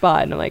that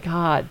spot. And I'm like,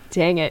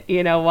 dang it.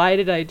 Why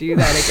did I do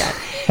that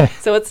again?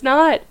 So it's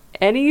not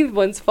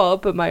anyone's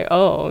fault but my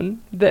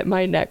own that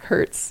my neck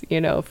hurts,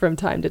 from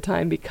time to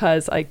time,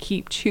 because I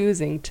keep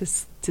choosing to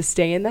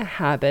stay in the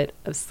habit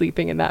of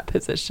sleeping in that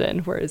position.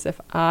 Whereas if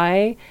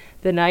the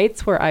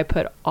nights where I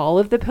put all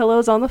of the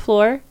pillows on the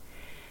floor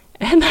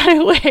and I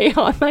lay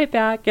on my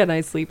back and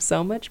I sleep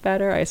so much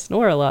better, I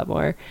snore a lot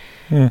more,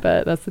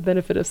 but that's the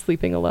benefit of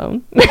sleeping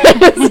alone.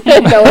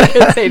 No one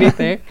can say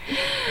anything.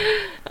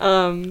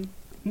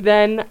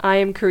 Then I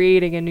am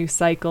creating a new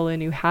cycle, a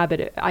new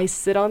habit. I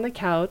sit on the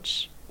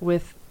couch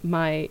with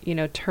my,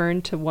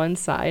 turned to one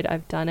side.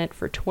 I've done it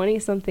for 20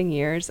 something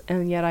years.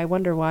 And yet I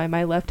wonder why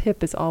my left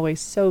hip is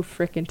always so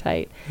freaking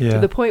tight to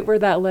the point where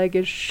that leg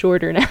is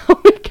shorter now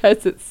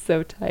because it's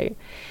so tight.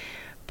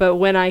 But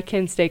when I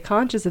can stay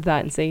conscious of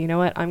that and say, you know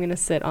what, I'm going to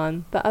sit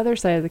on the other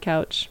side of the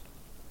couch,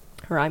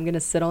 or I'm going to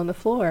sit on the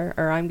floor,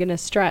 or I'm going to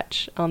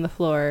stretch on the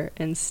floor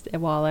and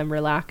while I'm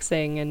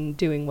relaxing and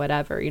doing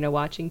whatever,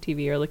 watching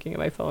TV or looking at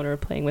my phone or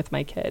playing with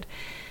my kid.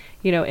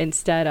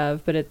 Instead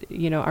of, but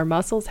our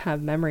muscles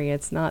have memory.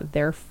 It's not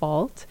their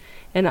fault.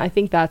 And I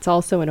think that's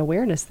also an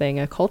awareness thing,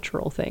 a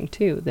cultural thing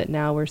too, that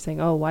now we're saying,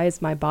 oh, why is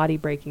my body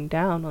breaking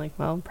down? Like,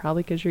 well,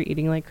 probably because you're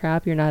eating like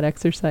crap. You're not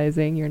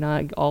exercising. You're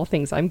not, all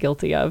things I'm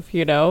guilty of,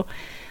 you're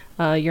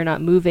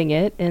not moving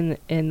it in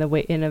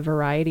a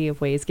variety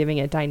of ways, giving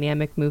it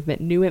dynamic movement,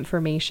 new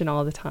information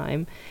all the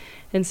time.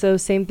 And so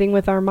same thing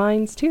with our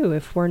minds too.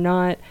 If we're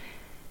not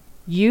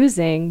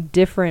using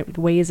different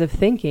ways of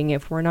thinking,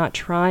 if we're not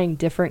trying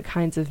different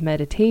kinds of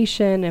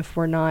meditation, if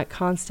we're not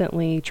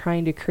constantly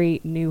trying to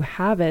create new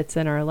habits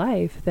in our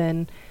life,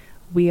 then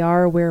we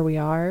are where we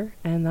are,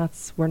 and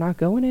we're not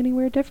going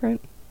anywhere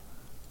different.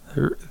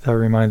 That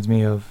reminds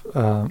me of,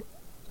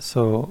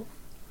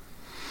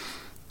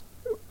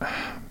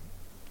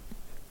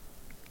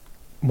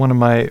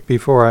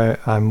 before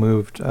I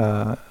moved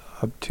up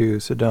to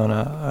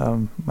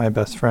Sedona, my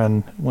best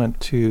friend went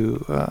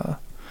to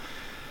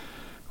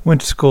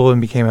school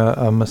and became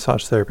a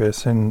massage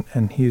therapist,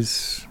 and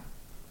he's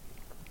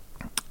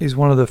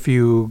one of the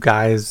few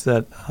guys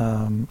that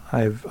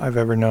I've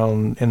ever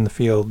known in the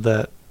field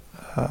that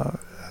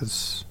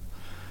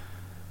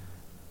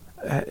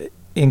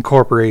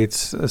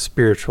incorporates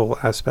spiritual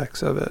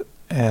aspects of it.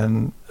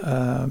 And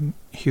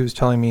he was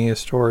telling me a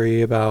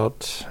story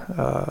about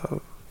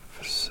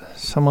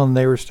someone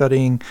they were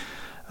studying.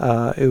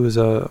 It was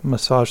a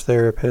massage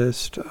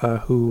therapist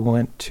who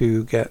went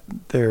to get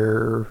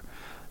their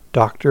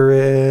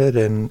doctorate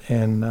in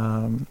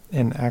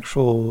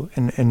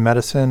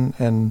medicine,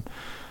 and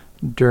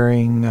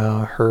during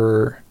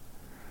her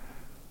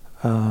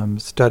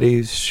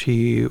studies,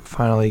 she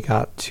finally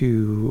got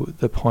to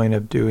the point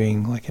of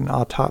doing like an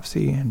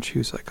autopsy, and she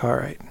was like, all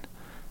right,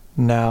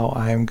 now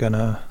I'm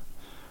gonna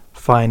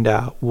find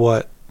out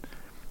what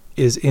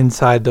is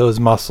inside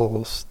those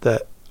muscles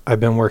that I've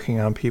been working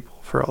on people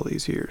for all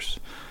these years,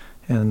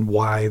 and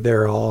why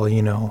they're all,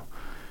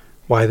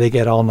 why they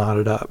get all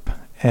knotted up.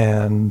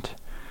 And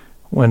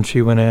when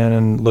she went in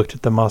and looked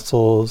at the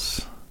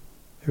muscles,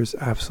 there's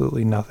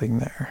absolutely nothing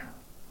there.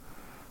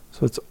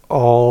 So it's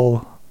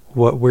all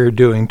what we're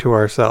doing to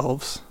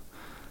ourselves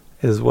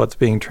is what's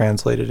being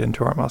translated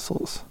into our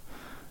muscles.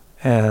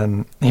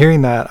 And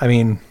hearing that, I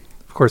mean,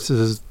 of course, this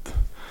is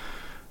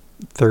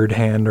third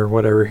hand or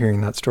whatever,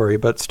 hearing that story,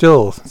 but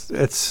still,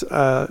 it's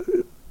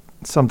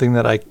something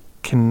that I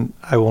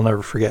will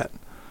never forget.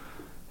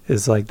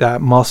 Is like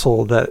that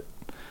muscle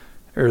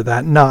or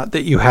that knot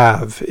that you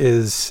have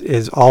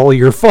is all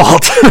your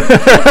fault.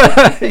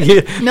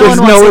 No one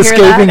wants to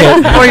hear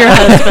that. Or your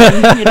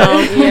husband,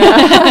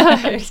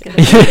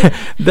 Yeah.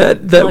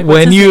 That like,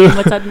 when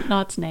what's that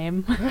knot's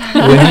name?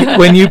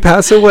 when you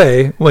pass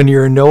away, when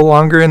you're no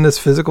longer in this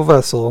physical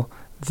vessel,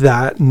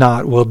 that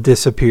knot will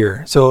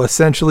disappear. So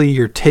essentially,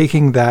 you're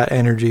taking that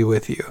energy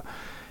with you,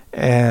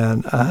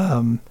 and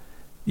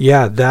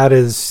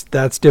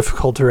that's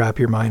difficult to wrap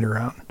your mind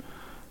around.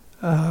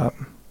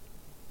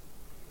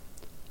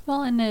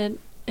 Well, and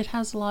it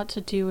has a lot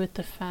to do with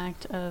the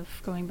fact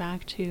of going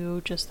back to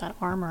just that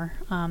armor.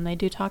 They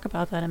do talk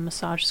about that in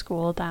massage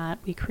school, that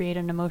we create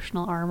an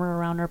emotional armor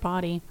around our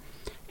body.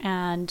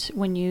 And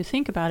when you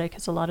think about it,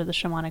 because a lot of the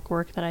shamanic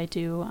work that I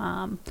do,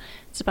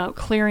 it's about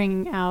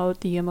clearing out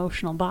the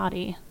emotional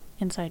body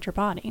inside your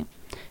body.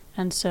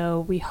 And so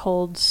we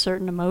hold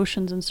certain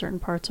emotions in certain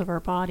parts of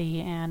our body,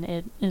 and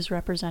it is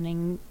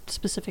representing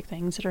specific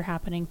things that are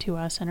happening to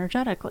us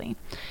energetically.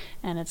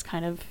 And it's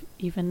kind of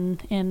even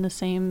in the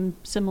same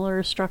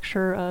similar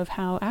structure of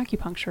how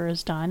acupuncture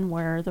is done,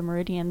 where the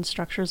meridian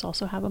structures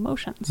also have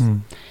emotions.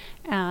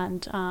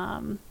 And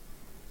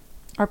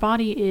our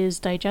body is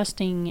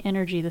digesting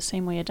energy the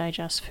same way it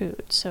digests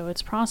food. So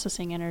it's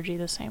processing energy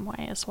the same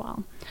way as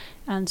well.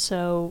 And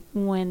so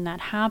when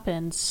that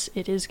happens,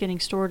 it is getting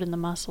stored in the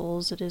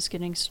muscles, it is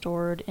getting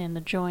stored in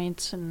the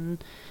joints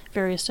and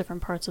various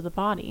different parts of the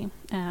body.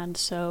 And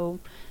so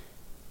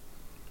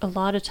a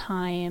lot of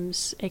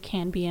times it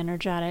can be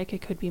energetic,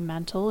 it could be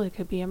mental, it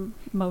could be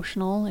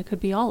emotional, it could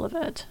be all of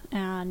it.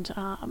 And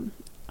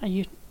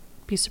you'd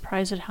be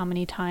surprised at how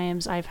many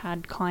times I've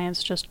had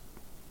clients just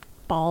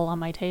ball on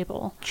my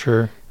table.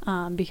 Sure.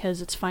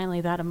 Because it's finally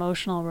that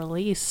emotional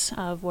release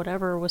of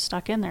whatever was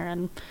stuck in there.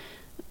 And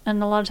a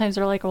lot of times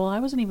they're like, well,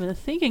 I wasn't even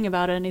thinking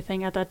about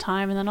anything at that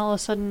time, and then all of a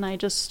sudden I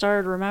just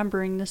started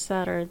remembering this,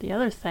 that, or the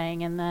other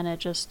thing, and then it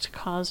just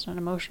caused an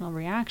emotional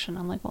reaction.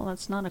 I'm like, well,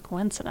 that's not a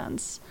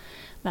coincidence.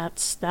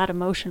 That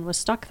emotion was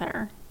stuck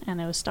there,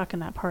 and it was stuck in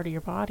that part of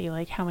your body.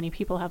 Like, how many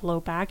people have low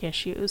back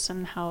issues,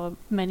 and how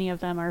many of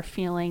them are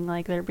feeling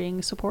like they're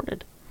being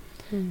supported.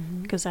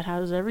 Because that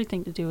has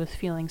everything to do with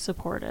feeling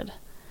supported,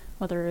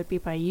 whether it be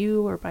by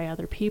you or by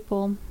other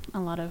people.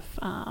 A lot of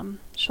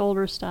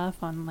shoulder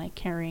stuff on like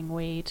carrying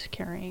weight,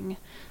 carrying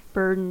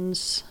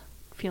burdens,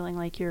 feeling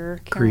like you're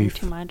carrying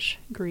too much.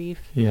 Grief.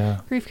 Yeah.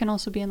 Grief can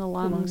also be in the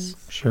lungs.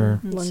 Sure.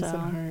 Lungs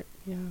and heart.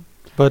 Yeah.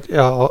 But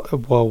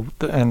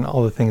and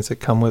all the things that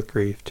come with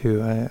grief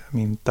too. I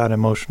mean, that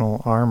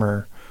emotional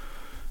armor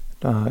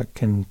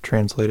can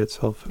translate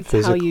itself It's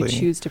physically. how you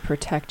choose to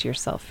protect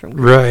yourself from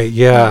grief. Right,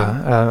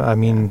 yeah. I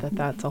mean...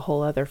 That's a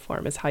whole other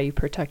form, is how you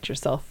protect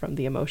yourself from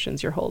the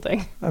emotions you're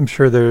holding. I'm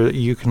sure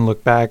you can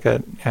look back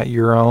at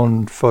your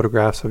own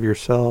photographs of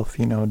yourself,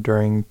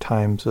 during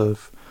times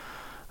of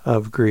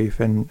grief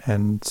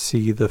and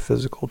see the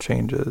physical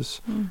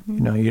changes.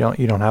 You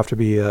don't have to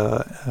be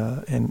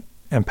an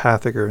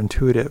empathic or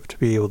intuitive to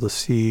be able to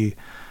see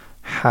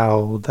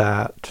how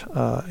that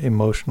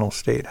emotional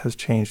state has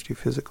changed you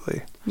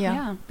physically.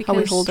 Yeah, because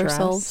how we hold stress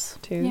ourselves.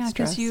 Too, yeah,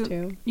 because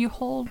you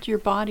hold your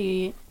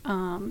body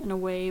in a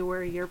way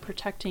where you're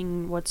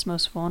protecting what's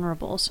most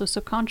vulnerable. So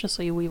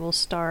subconsciously we will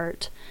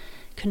start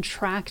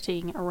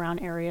contracting around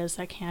areas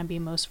that can be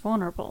most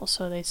vulnerable.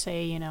 So they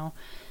say, a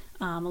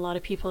lot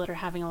of people that are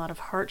having a lot of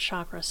heart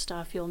chakra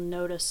stuff, you'll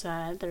notice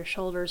that their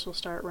shoulders will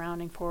start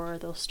rounding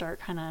forward. They'll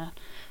start kind of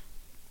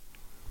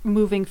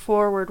moving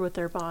forward with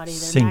their body. Their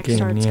Sinking, neck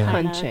starts yeah.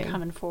 kind Punching. of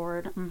coming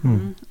forward.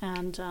 Hmm.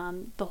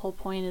 And the whole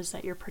point is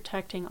that you're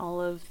protecting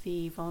all of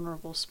the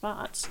vulnerable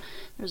spots.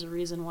 There's a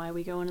reason why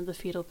we go into the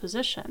fetal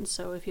position.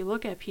 So if you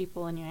look at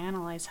people and you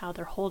analyze how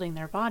they're holding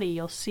their body,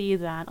 you'll see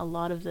that a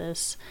lot of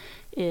this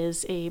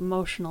is a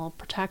emotional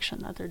protection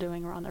that they're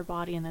doing around their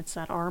body, and it's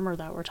that armor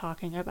that we're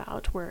talking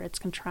about where it's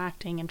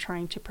contracting and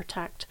trying to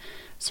protect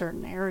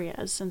certain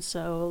areas. And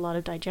so a lot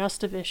of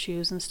digestive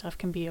issues and stuff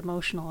can be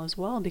emotional as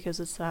well, because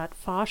it's that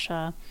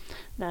fascia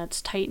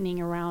that's tightening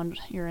around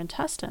your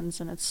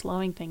intestines and it's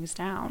slowing things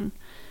down.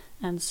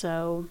 And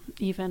so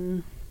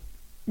even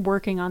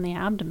working on the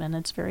abdomen,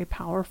 it's very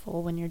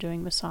powerful when you're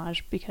doing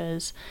massage,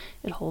 because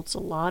it holds a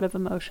lot of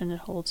emotion, it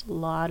holds a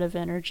lot of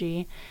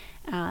energy,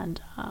 and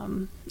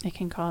it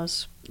can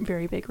cause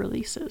very big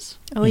releases.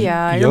 Oh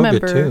yeah, I Yoga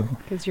remember. too.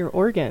 Because your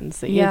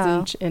organs,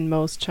 Yeah. in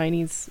most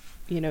Chinese,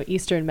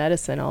 Eastern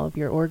medicine, all of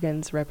your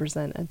organs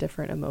represent a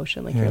different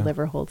emotion. Like your Yeah.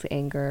 liver holds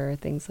anger,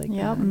 things like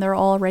Yeah, that. and they're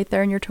all right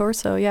there in your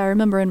torso. Yeah, I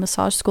remember in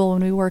massage school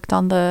when we worked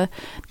on the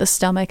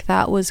stomach,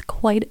 that was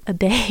quite a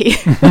day.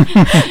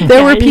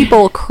 There were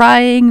people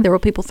crying, there were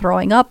people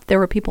throwing up, there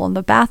were people in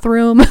the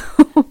bathroom.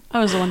 I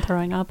was the one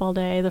throwing up all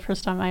day the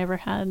first time I ever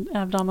had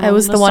abdominal I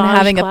was the one massage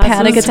having a classes.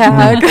 panic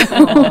attack.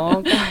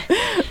 Oh,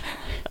 God.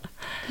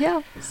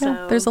 Yeah,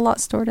 So- there's a lot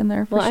stored in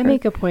there. For Well, sure. I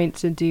make a point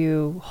to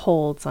do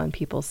holds on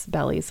people's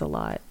bellies a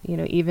lot.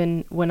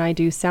 Even when I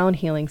do sound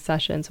healing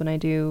sessions, when I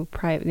do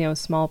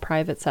small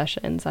private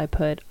sessions, I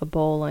put a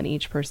bowl on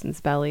each person's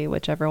belly,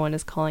 which everyone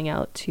is calling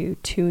out to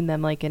tune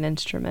them like an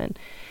instrument.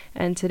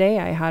 And today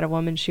I had a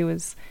woman,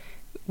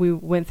 we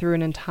went through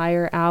an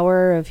entire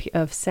hour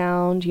of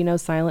sound,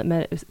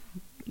 silent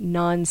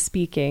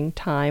non-speaking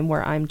time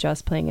where I'm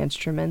just playing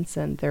instruments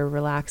and they're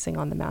relaxing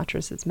on the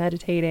mattresses,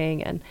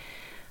 meditating, and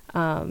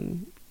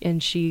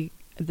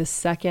the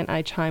second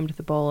I chimed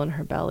the bowl in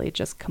her belly,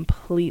 just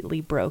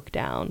completely broke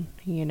down,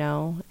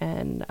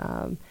 and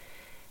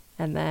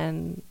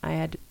then I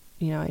had,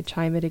 I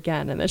chime it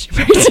again, and then she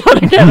breaks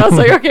down again. I was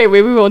like, okay,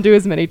 maybe we won't do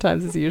as many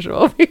times as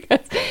usual,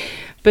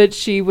 but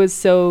she was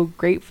so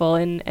grateful,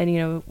 and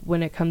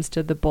when it comes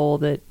to the bowl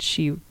that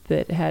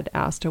had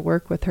asked to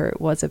work with her, it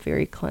was a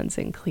very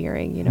cleansing,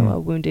 clearing, a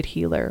wounded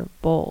healer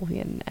bowl,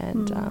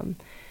 and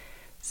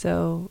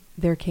so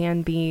there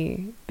can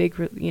be big,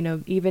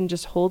 even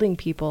just holding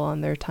people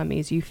on their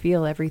tummies, you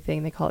feel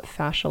everything. They call it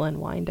fascial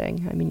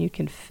unwinding. I mean, you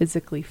can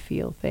physically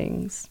feel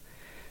things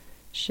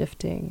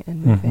shifting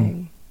and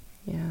moving.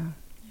 Yeah.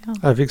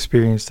 I've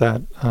experienced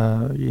that,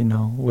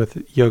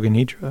 with Yoga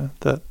Nidra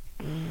that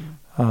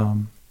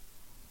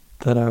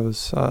I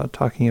was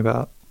talking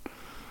about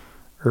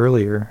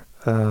earlier.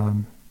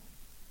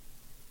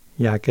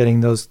 Getting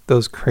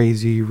those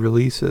crazy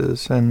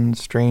releases and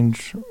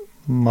strange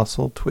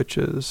muscle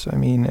twitches. I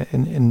mean,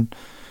 in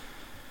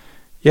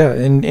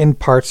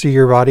parts of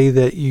your body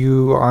that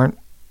you aren't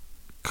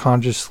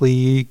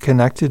consciously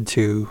connected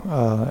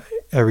to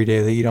every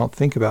day, that you don't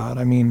think about.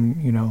 I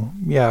mean,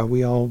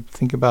 we all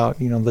think about,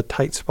 the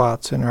tight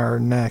spots in our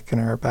neck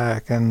and our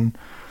back and,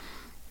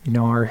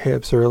 our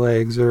hips or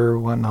legs or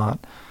whatnot.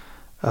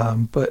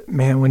 But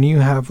man, when you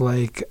have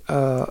like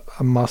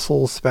a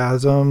muscle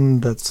spasm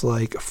that's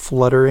like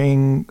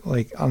fluttering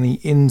like on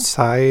the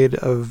inside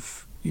of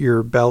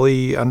your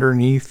belly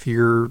underneath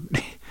your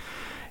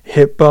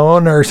hip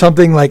bone or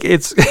something, like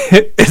it's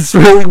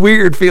really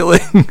weird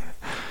feeling,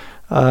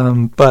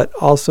 but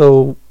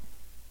also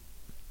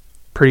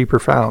pretty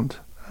profound.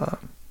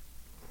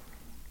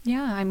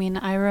 Yeah, I mean,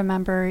 I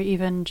remember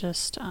even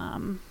just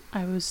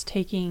I was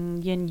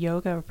taking yin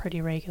yoga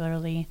pretty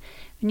regularly.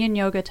 And yin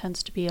yoga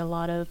tends to be a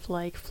lot of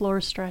like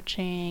floor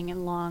stretching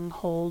and long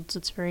holds.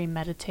 It's very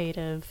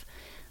meditative,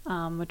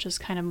 which is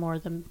kind of more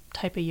the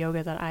type of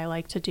yoga that I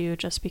like to do,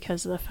 just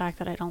because of the fact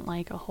that I don't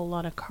like a whole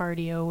lot of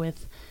cardio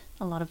with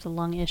a lot of the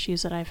lung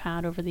issues that I've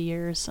had over the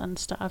years and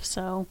stuff.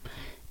 So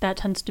that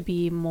tends to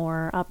be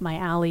more up my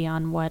alley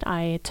on what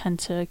I tend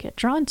to get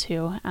drawn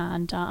to.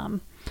 And I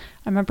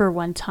remember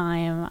one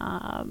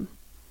time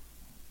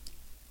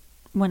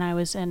when I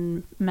was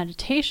in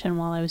meditation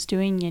while I was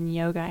doing yin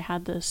yoga, I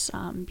had this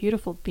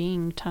beautiful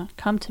being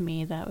come to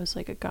me that was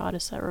like a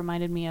goddess that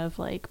reminded me of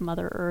like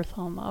Mother Earth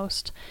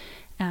almost.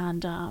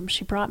 And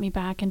she brought me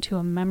back into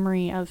a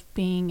memory of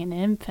being an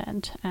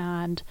infant,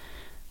 and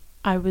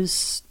it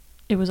was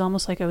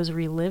almost like I was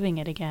reliving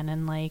it again,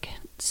 and like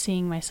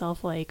seeing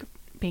myself like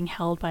being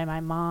held by my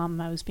mom.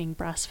 I was being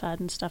breastfed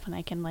and stuff, and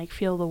I can like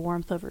feel the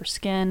warmth of her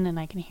skin, and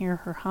I can hear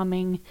her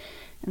humming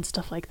and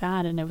stuff like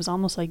that. And it was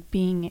almost like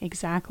being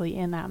exactly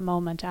in that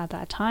moment at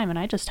that time, and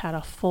I just had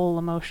a full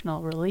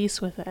emotional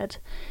release with it.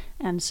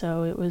 And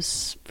so it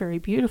was very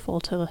beautiful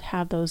to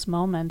have those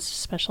moments,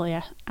 especially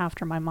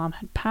after my mom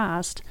had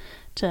passed,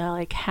 to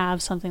like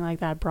have something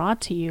like that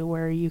brought to you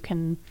where you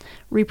can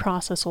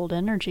reprocess old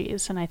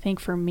energies. And I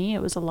think for me,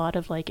 it was a lot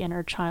of like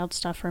inner child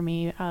stuff for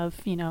me of,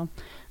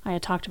 I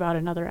had talked about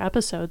in other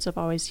episodes of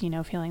always,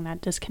 feeling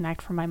that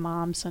disconnect from my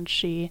mom since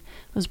she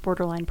was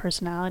borderline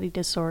personality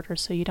disorder.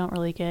 So you don't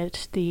really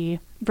get the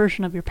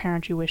version of your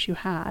parent you wish you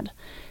had.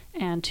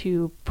 and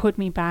to put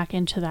me back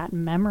into that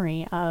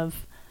memory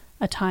of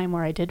a time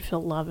where I did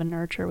feel love and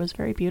nurture was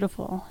very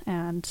beautiful.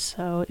 And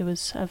so it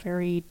was a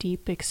very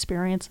deep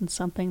experience, and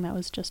something that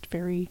was just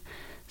very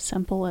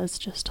simple as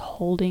just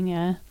holding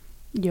a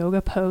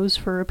yoga pose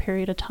for a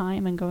period of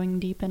time and going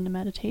deep into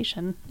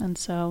meditation. And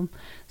so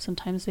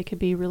sometimes they could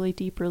be really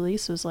deep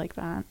releases like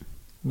that.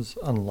 It was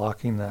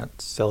unlocking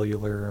that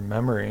cellular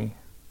memory,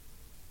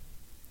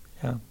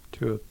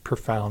 to a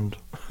profound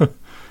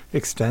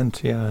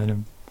extent.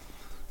 And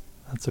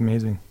that's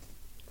amazing.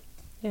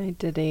 Yeah, I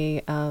did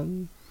a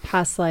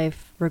past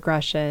life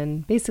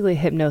regression, basically a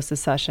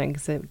hypnosis session,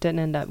 because it didn't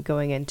end up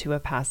going into a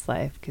past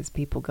life because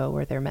people go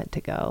where they're meant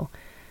to go.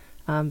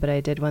 But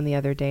I did one the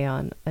other day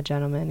on a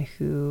gentleman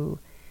who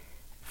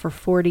for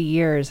 40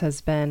 years has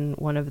been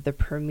one of the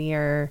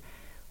premier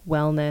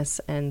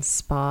wellness and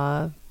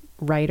spa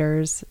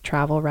writers,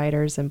 travel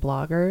writers and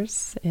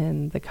bloggers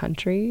in the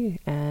country.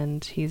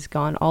 And he's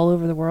gone all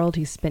over the world.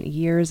 He's spent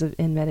years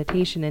in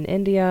meditation in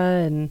India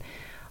and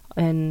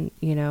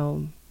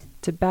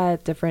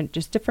Tibet,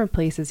 different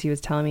places he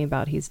was telling me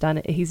about. He's done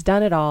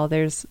it all.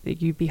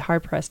 You'd be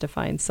hard pressed to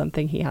find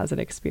something he hasn't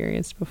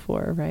experienced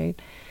before, right?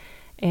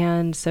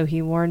 And so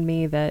he warned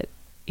me that,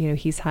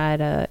 he's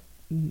had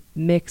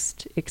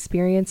mixed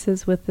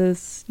experiences with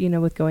this,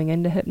 with going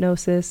into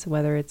hypnosis,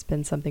 whether it's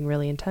been something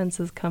really intense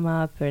has come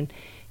up and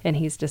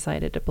he's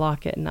decided to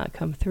block it and not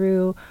come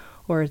through,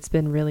 or it's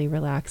been really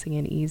relaxing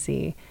and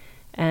easy.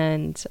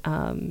 And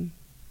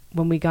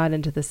when we got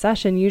into the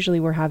session, usually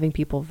we're having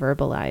people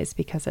verbalize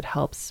because it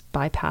helps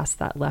bypass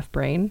that left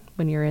brain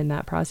when you're in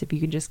that process. If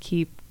you can just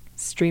keep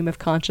stream of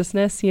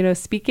consciousness,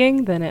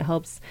 speaking, then it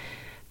helps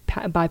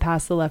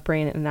bypass the left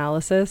brain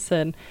analysis.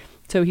 And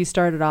so he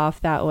started off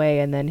that way,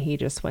 and then he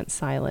just went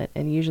silent.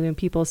 And usually when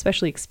people,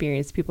 especially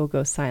experienced people,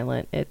 go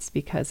silent, it's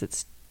because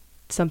it's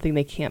something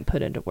they can't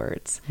put into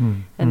words.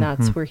 And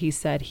that's where he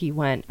said he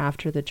went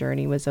after the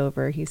journey was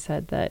over. He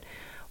said that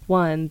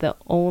the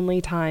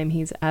only time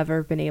he's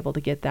ever been able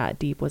to get that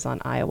deep was on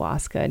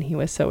ayahuasca, and he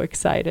was so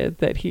excited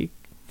that he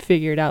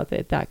figured out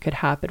that could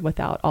happen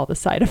without all the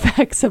side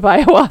effects of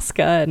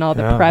ayahuasca and all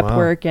the prep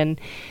work. And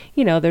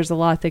there's a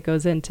lot that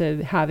goes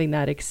into having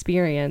that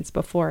experience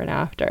before and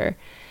after.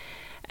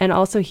 And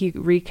also he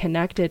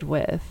reconnected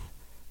with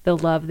the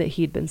love that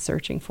he'd been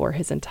searching for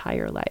his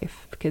entire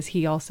life, because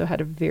he also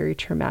had a very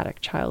traumatic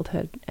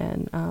childhood,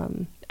 and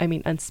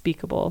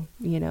unspeakable,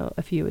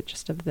 a few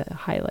just of the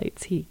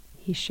highlights he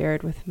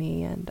shared with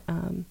me.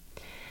 And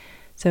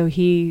so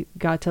he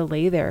got to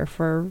lay there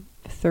for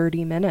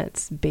 30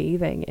 minutes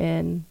bathing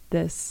in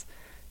this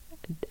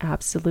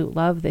absolute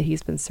love that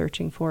he's been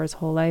searching for his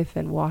whole life,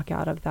 and walk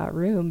out of that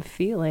room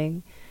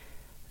feeling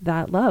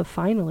that love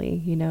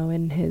finally,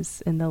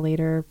 in the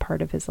later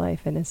part of his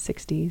life, in his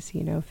 60s,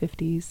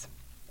 50s.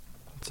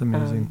 It's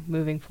amazing.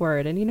 Moving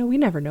forward. And, we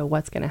never know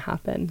what's going to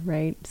happen,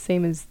 right?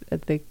 Same as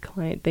the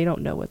client, they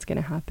don't know what's going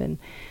to happen.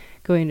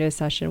 Going into a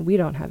session, we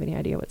don't have any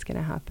idea what's going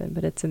to happen,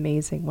 but it's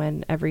amazing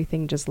when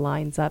everything just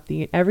lines up.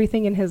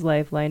 Everything in his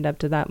life lined up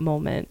to that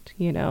moment,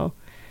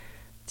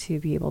 to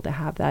be able to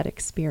have that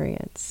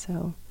experience.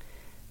 So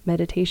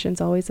meditation's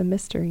always a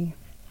mystery.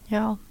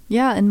 Yeah.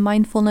 And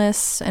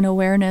mindfulness and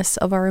awareness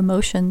of our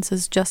emotions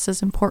is just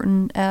as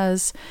important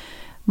as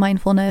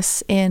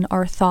mindfulness in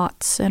our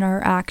thoughts and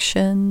our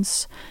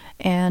actions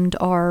and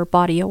our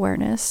body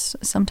awareness.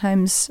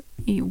 Sometimes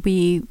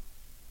we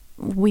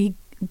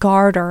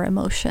guard our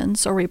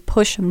emotions, or we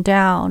push them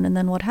down, and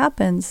then what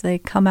happens? They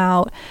come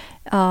out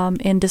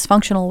in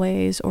dysfunctional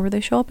ways, or they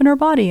show up in our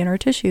body, in our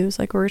tissues,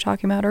 like we were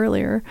talking about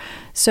earlier.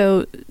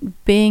 So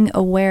being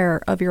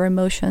aware of your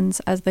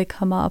emotions as they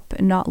come up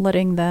and not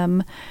letting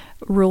them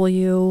rule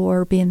you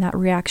or be in that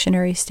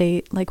reactionary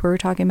state like we were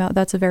talking about,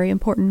 that's a very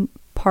important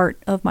part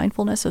of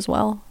mindfulness as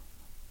well.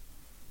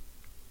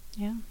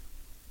 Yeah.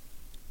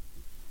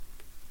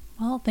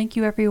 Well, thank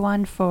you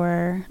everyone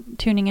for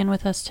tuning in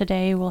with us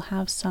today. We'll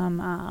have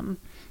some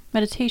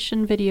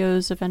meditation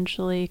videos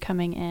eventually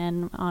coming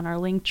in on our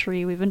link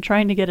tree. We've been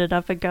trying to get it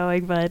up and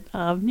going, but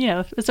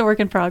it's a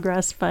work in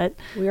progress. But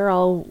we are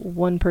all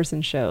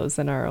one-person shows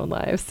in our own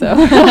lives, so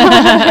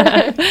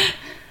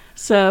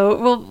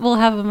so we'll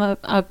have them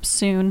up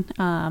soon,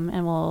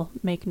 and we'll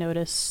make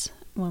notice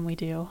when we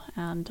do.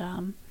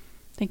 And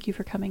thank you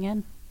for coming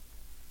in.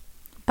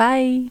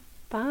 Bye.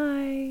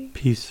 Bye.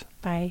 Peace.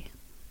 Bye.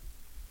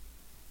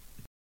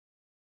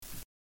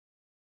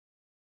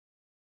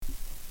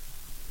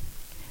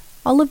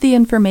 All of the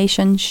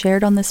information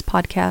shared on this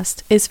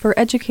podcast is for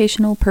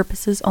educational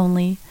purposes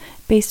only,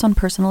 based on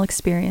personal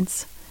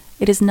experience.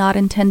 It is not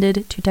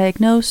intended to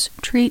diagnose,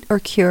 treat, or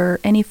cure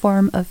any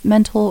form of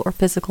mental or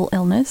physical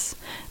illness.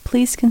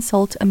 Please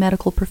consult a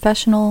medical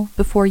professional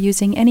before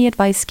using any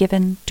advice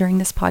given during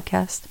this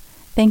podcast.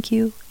 Thank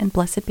you, and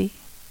blessed be.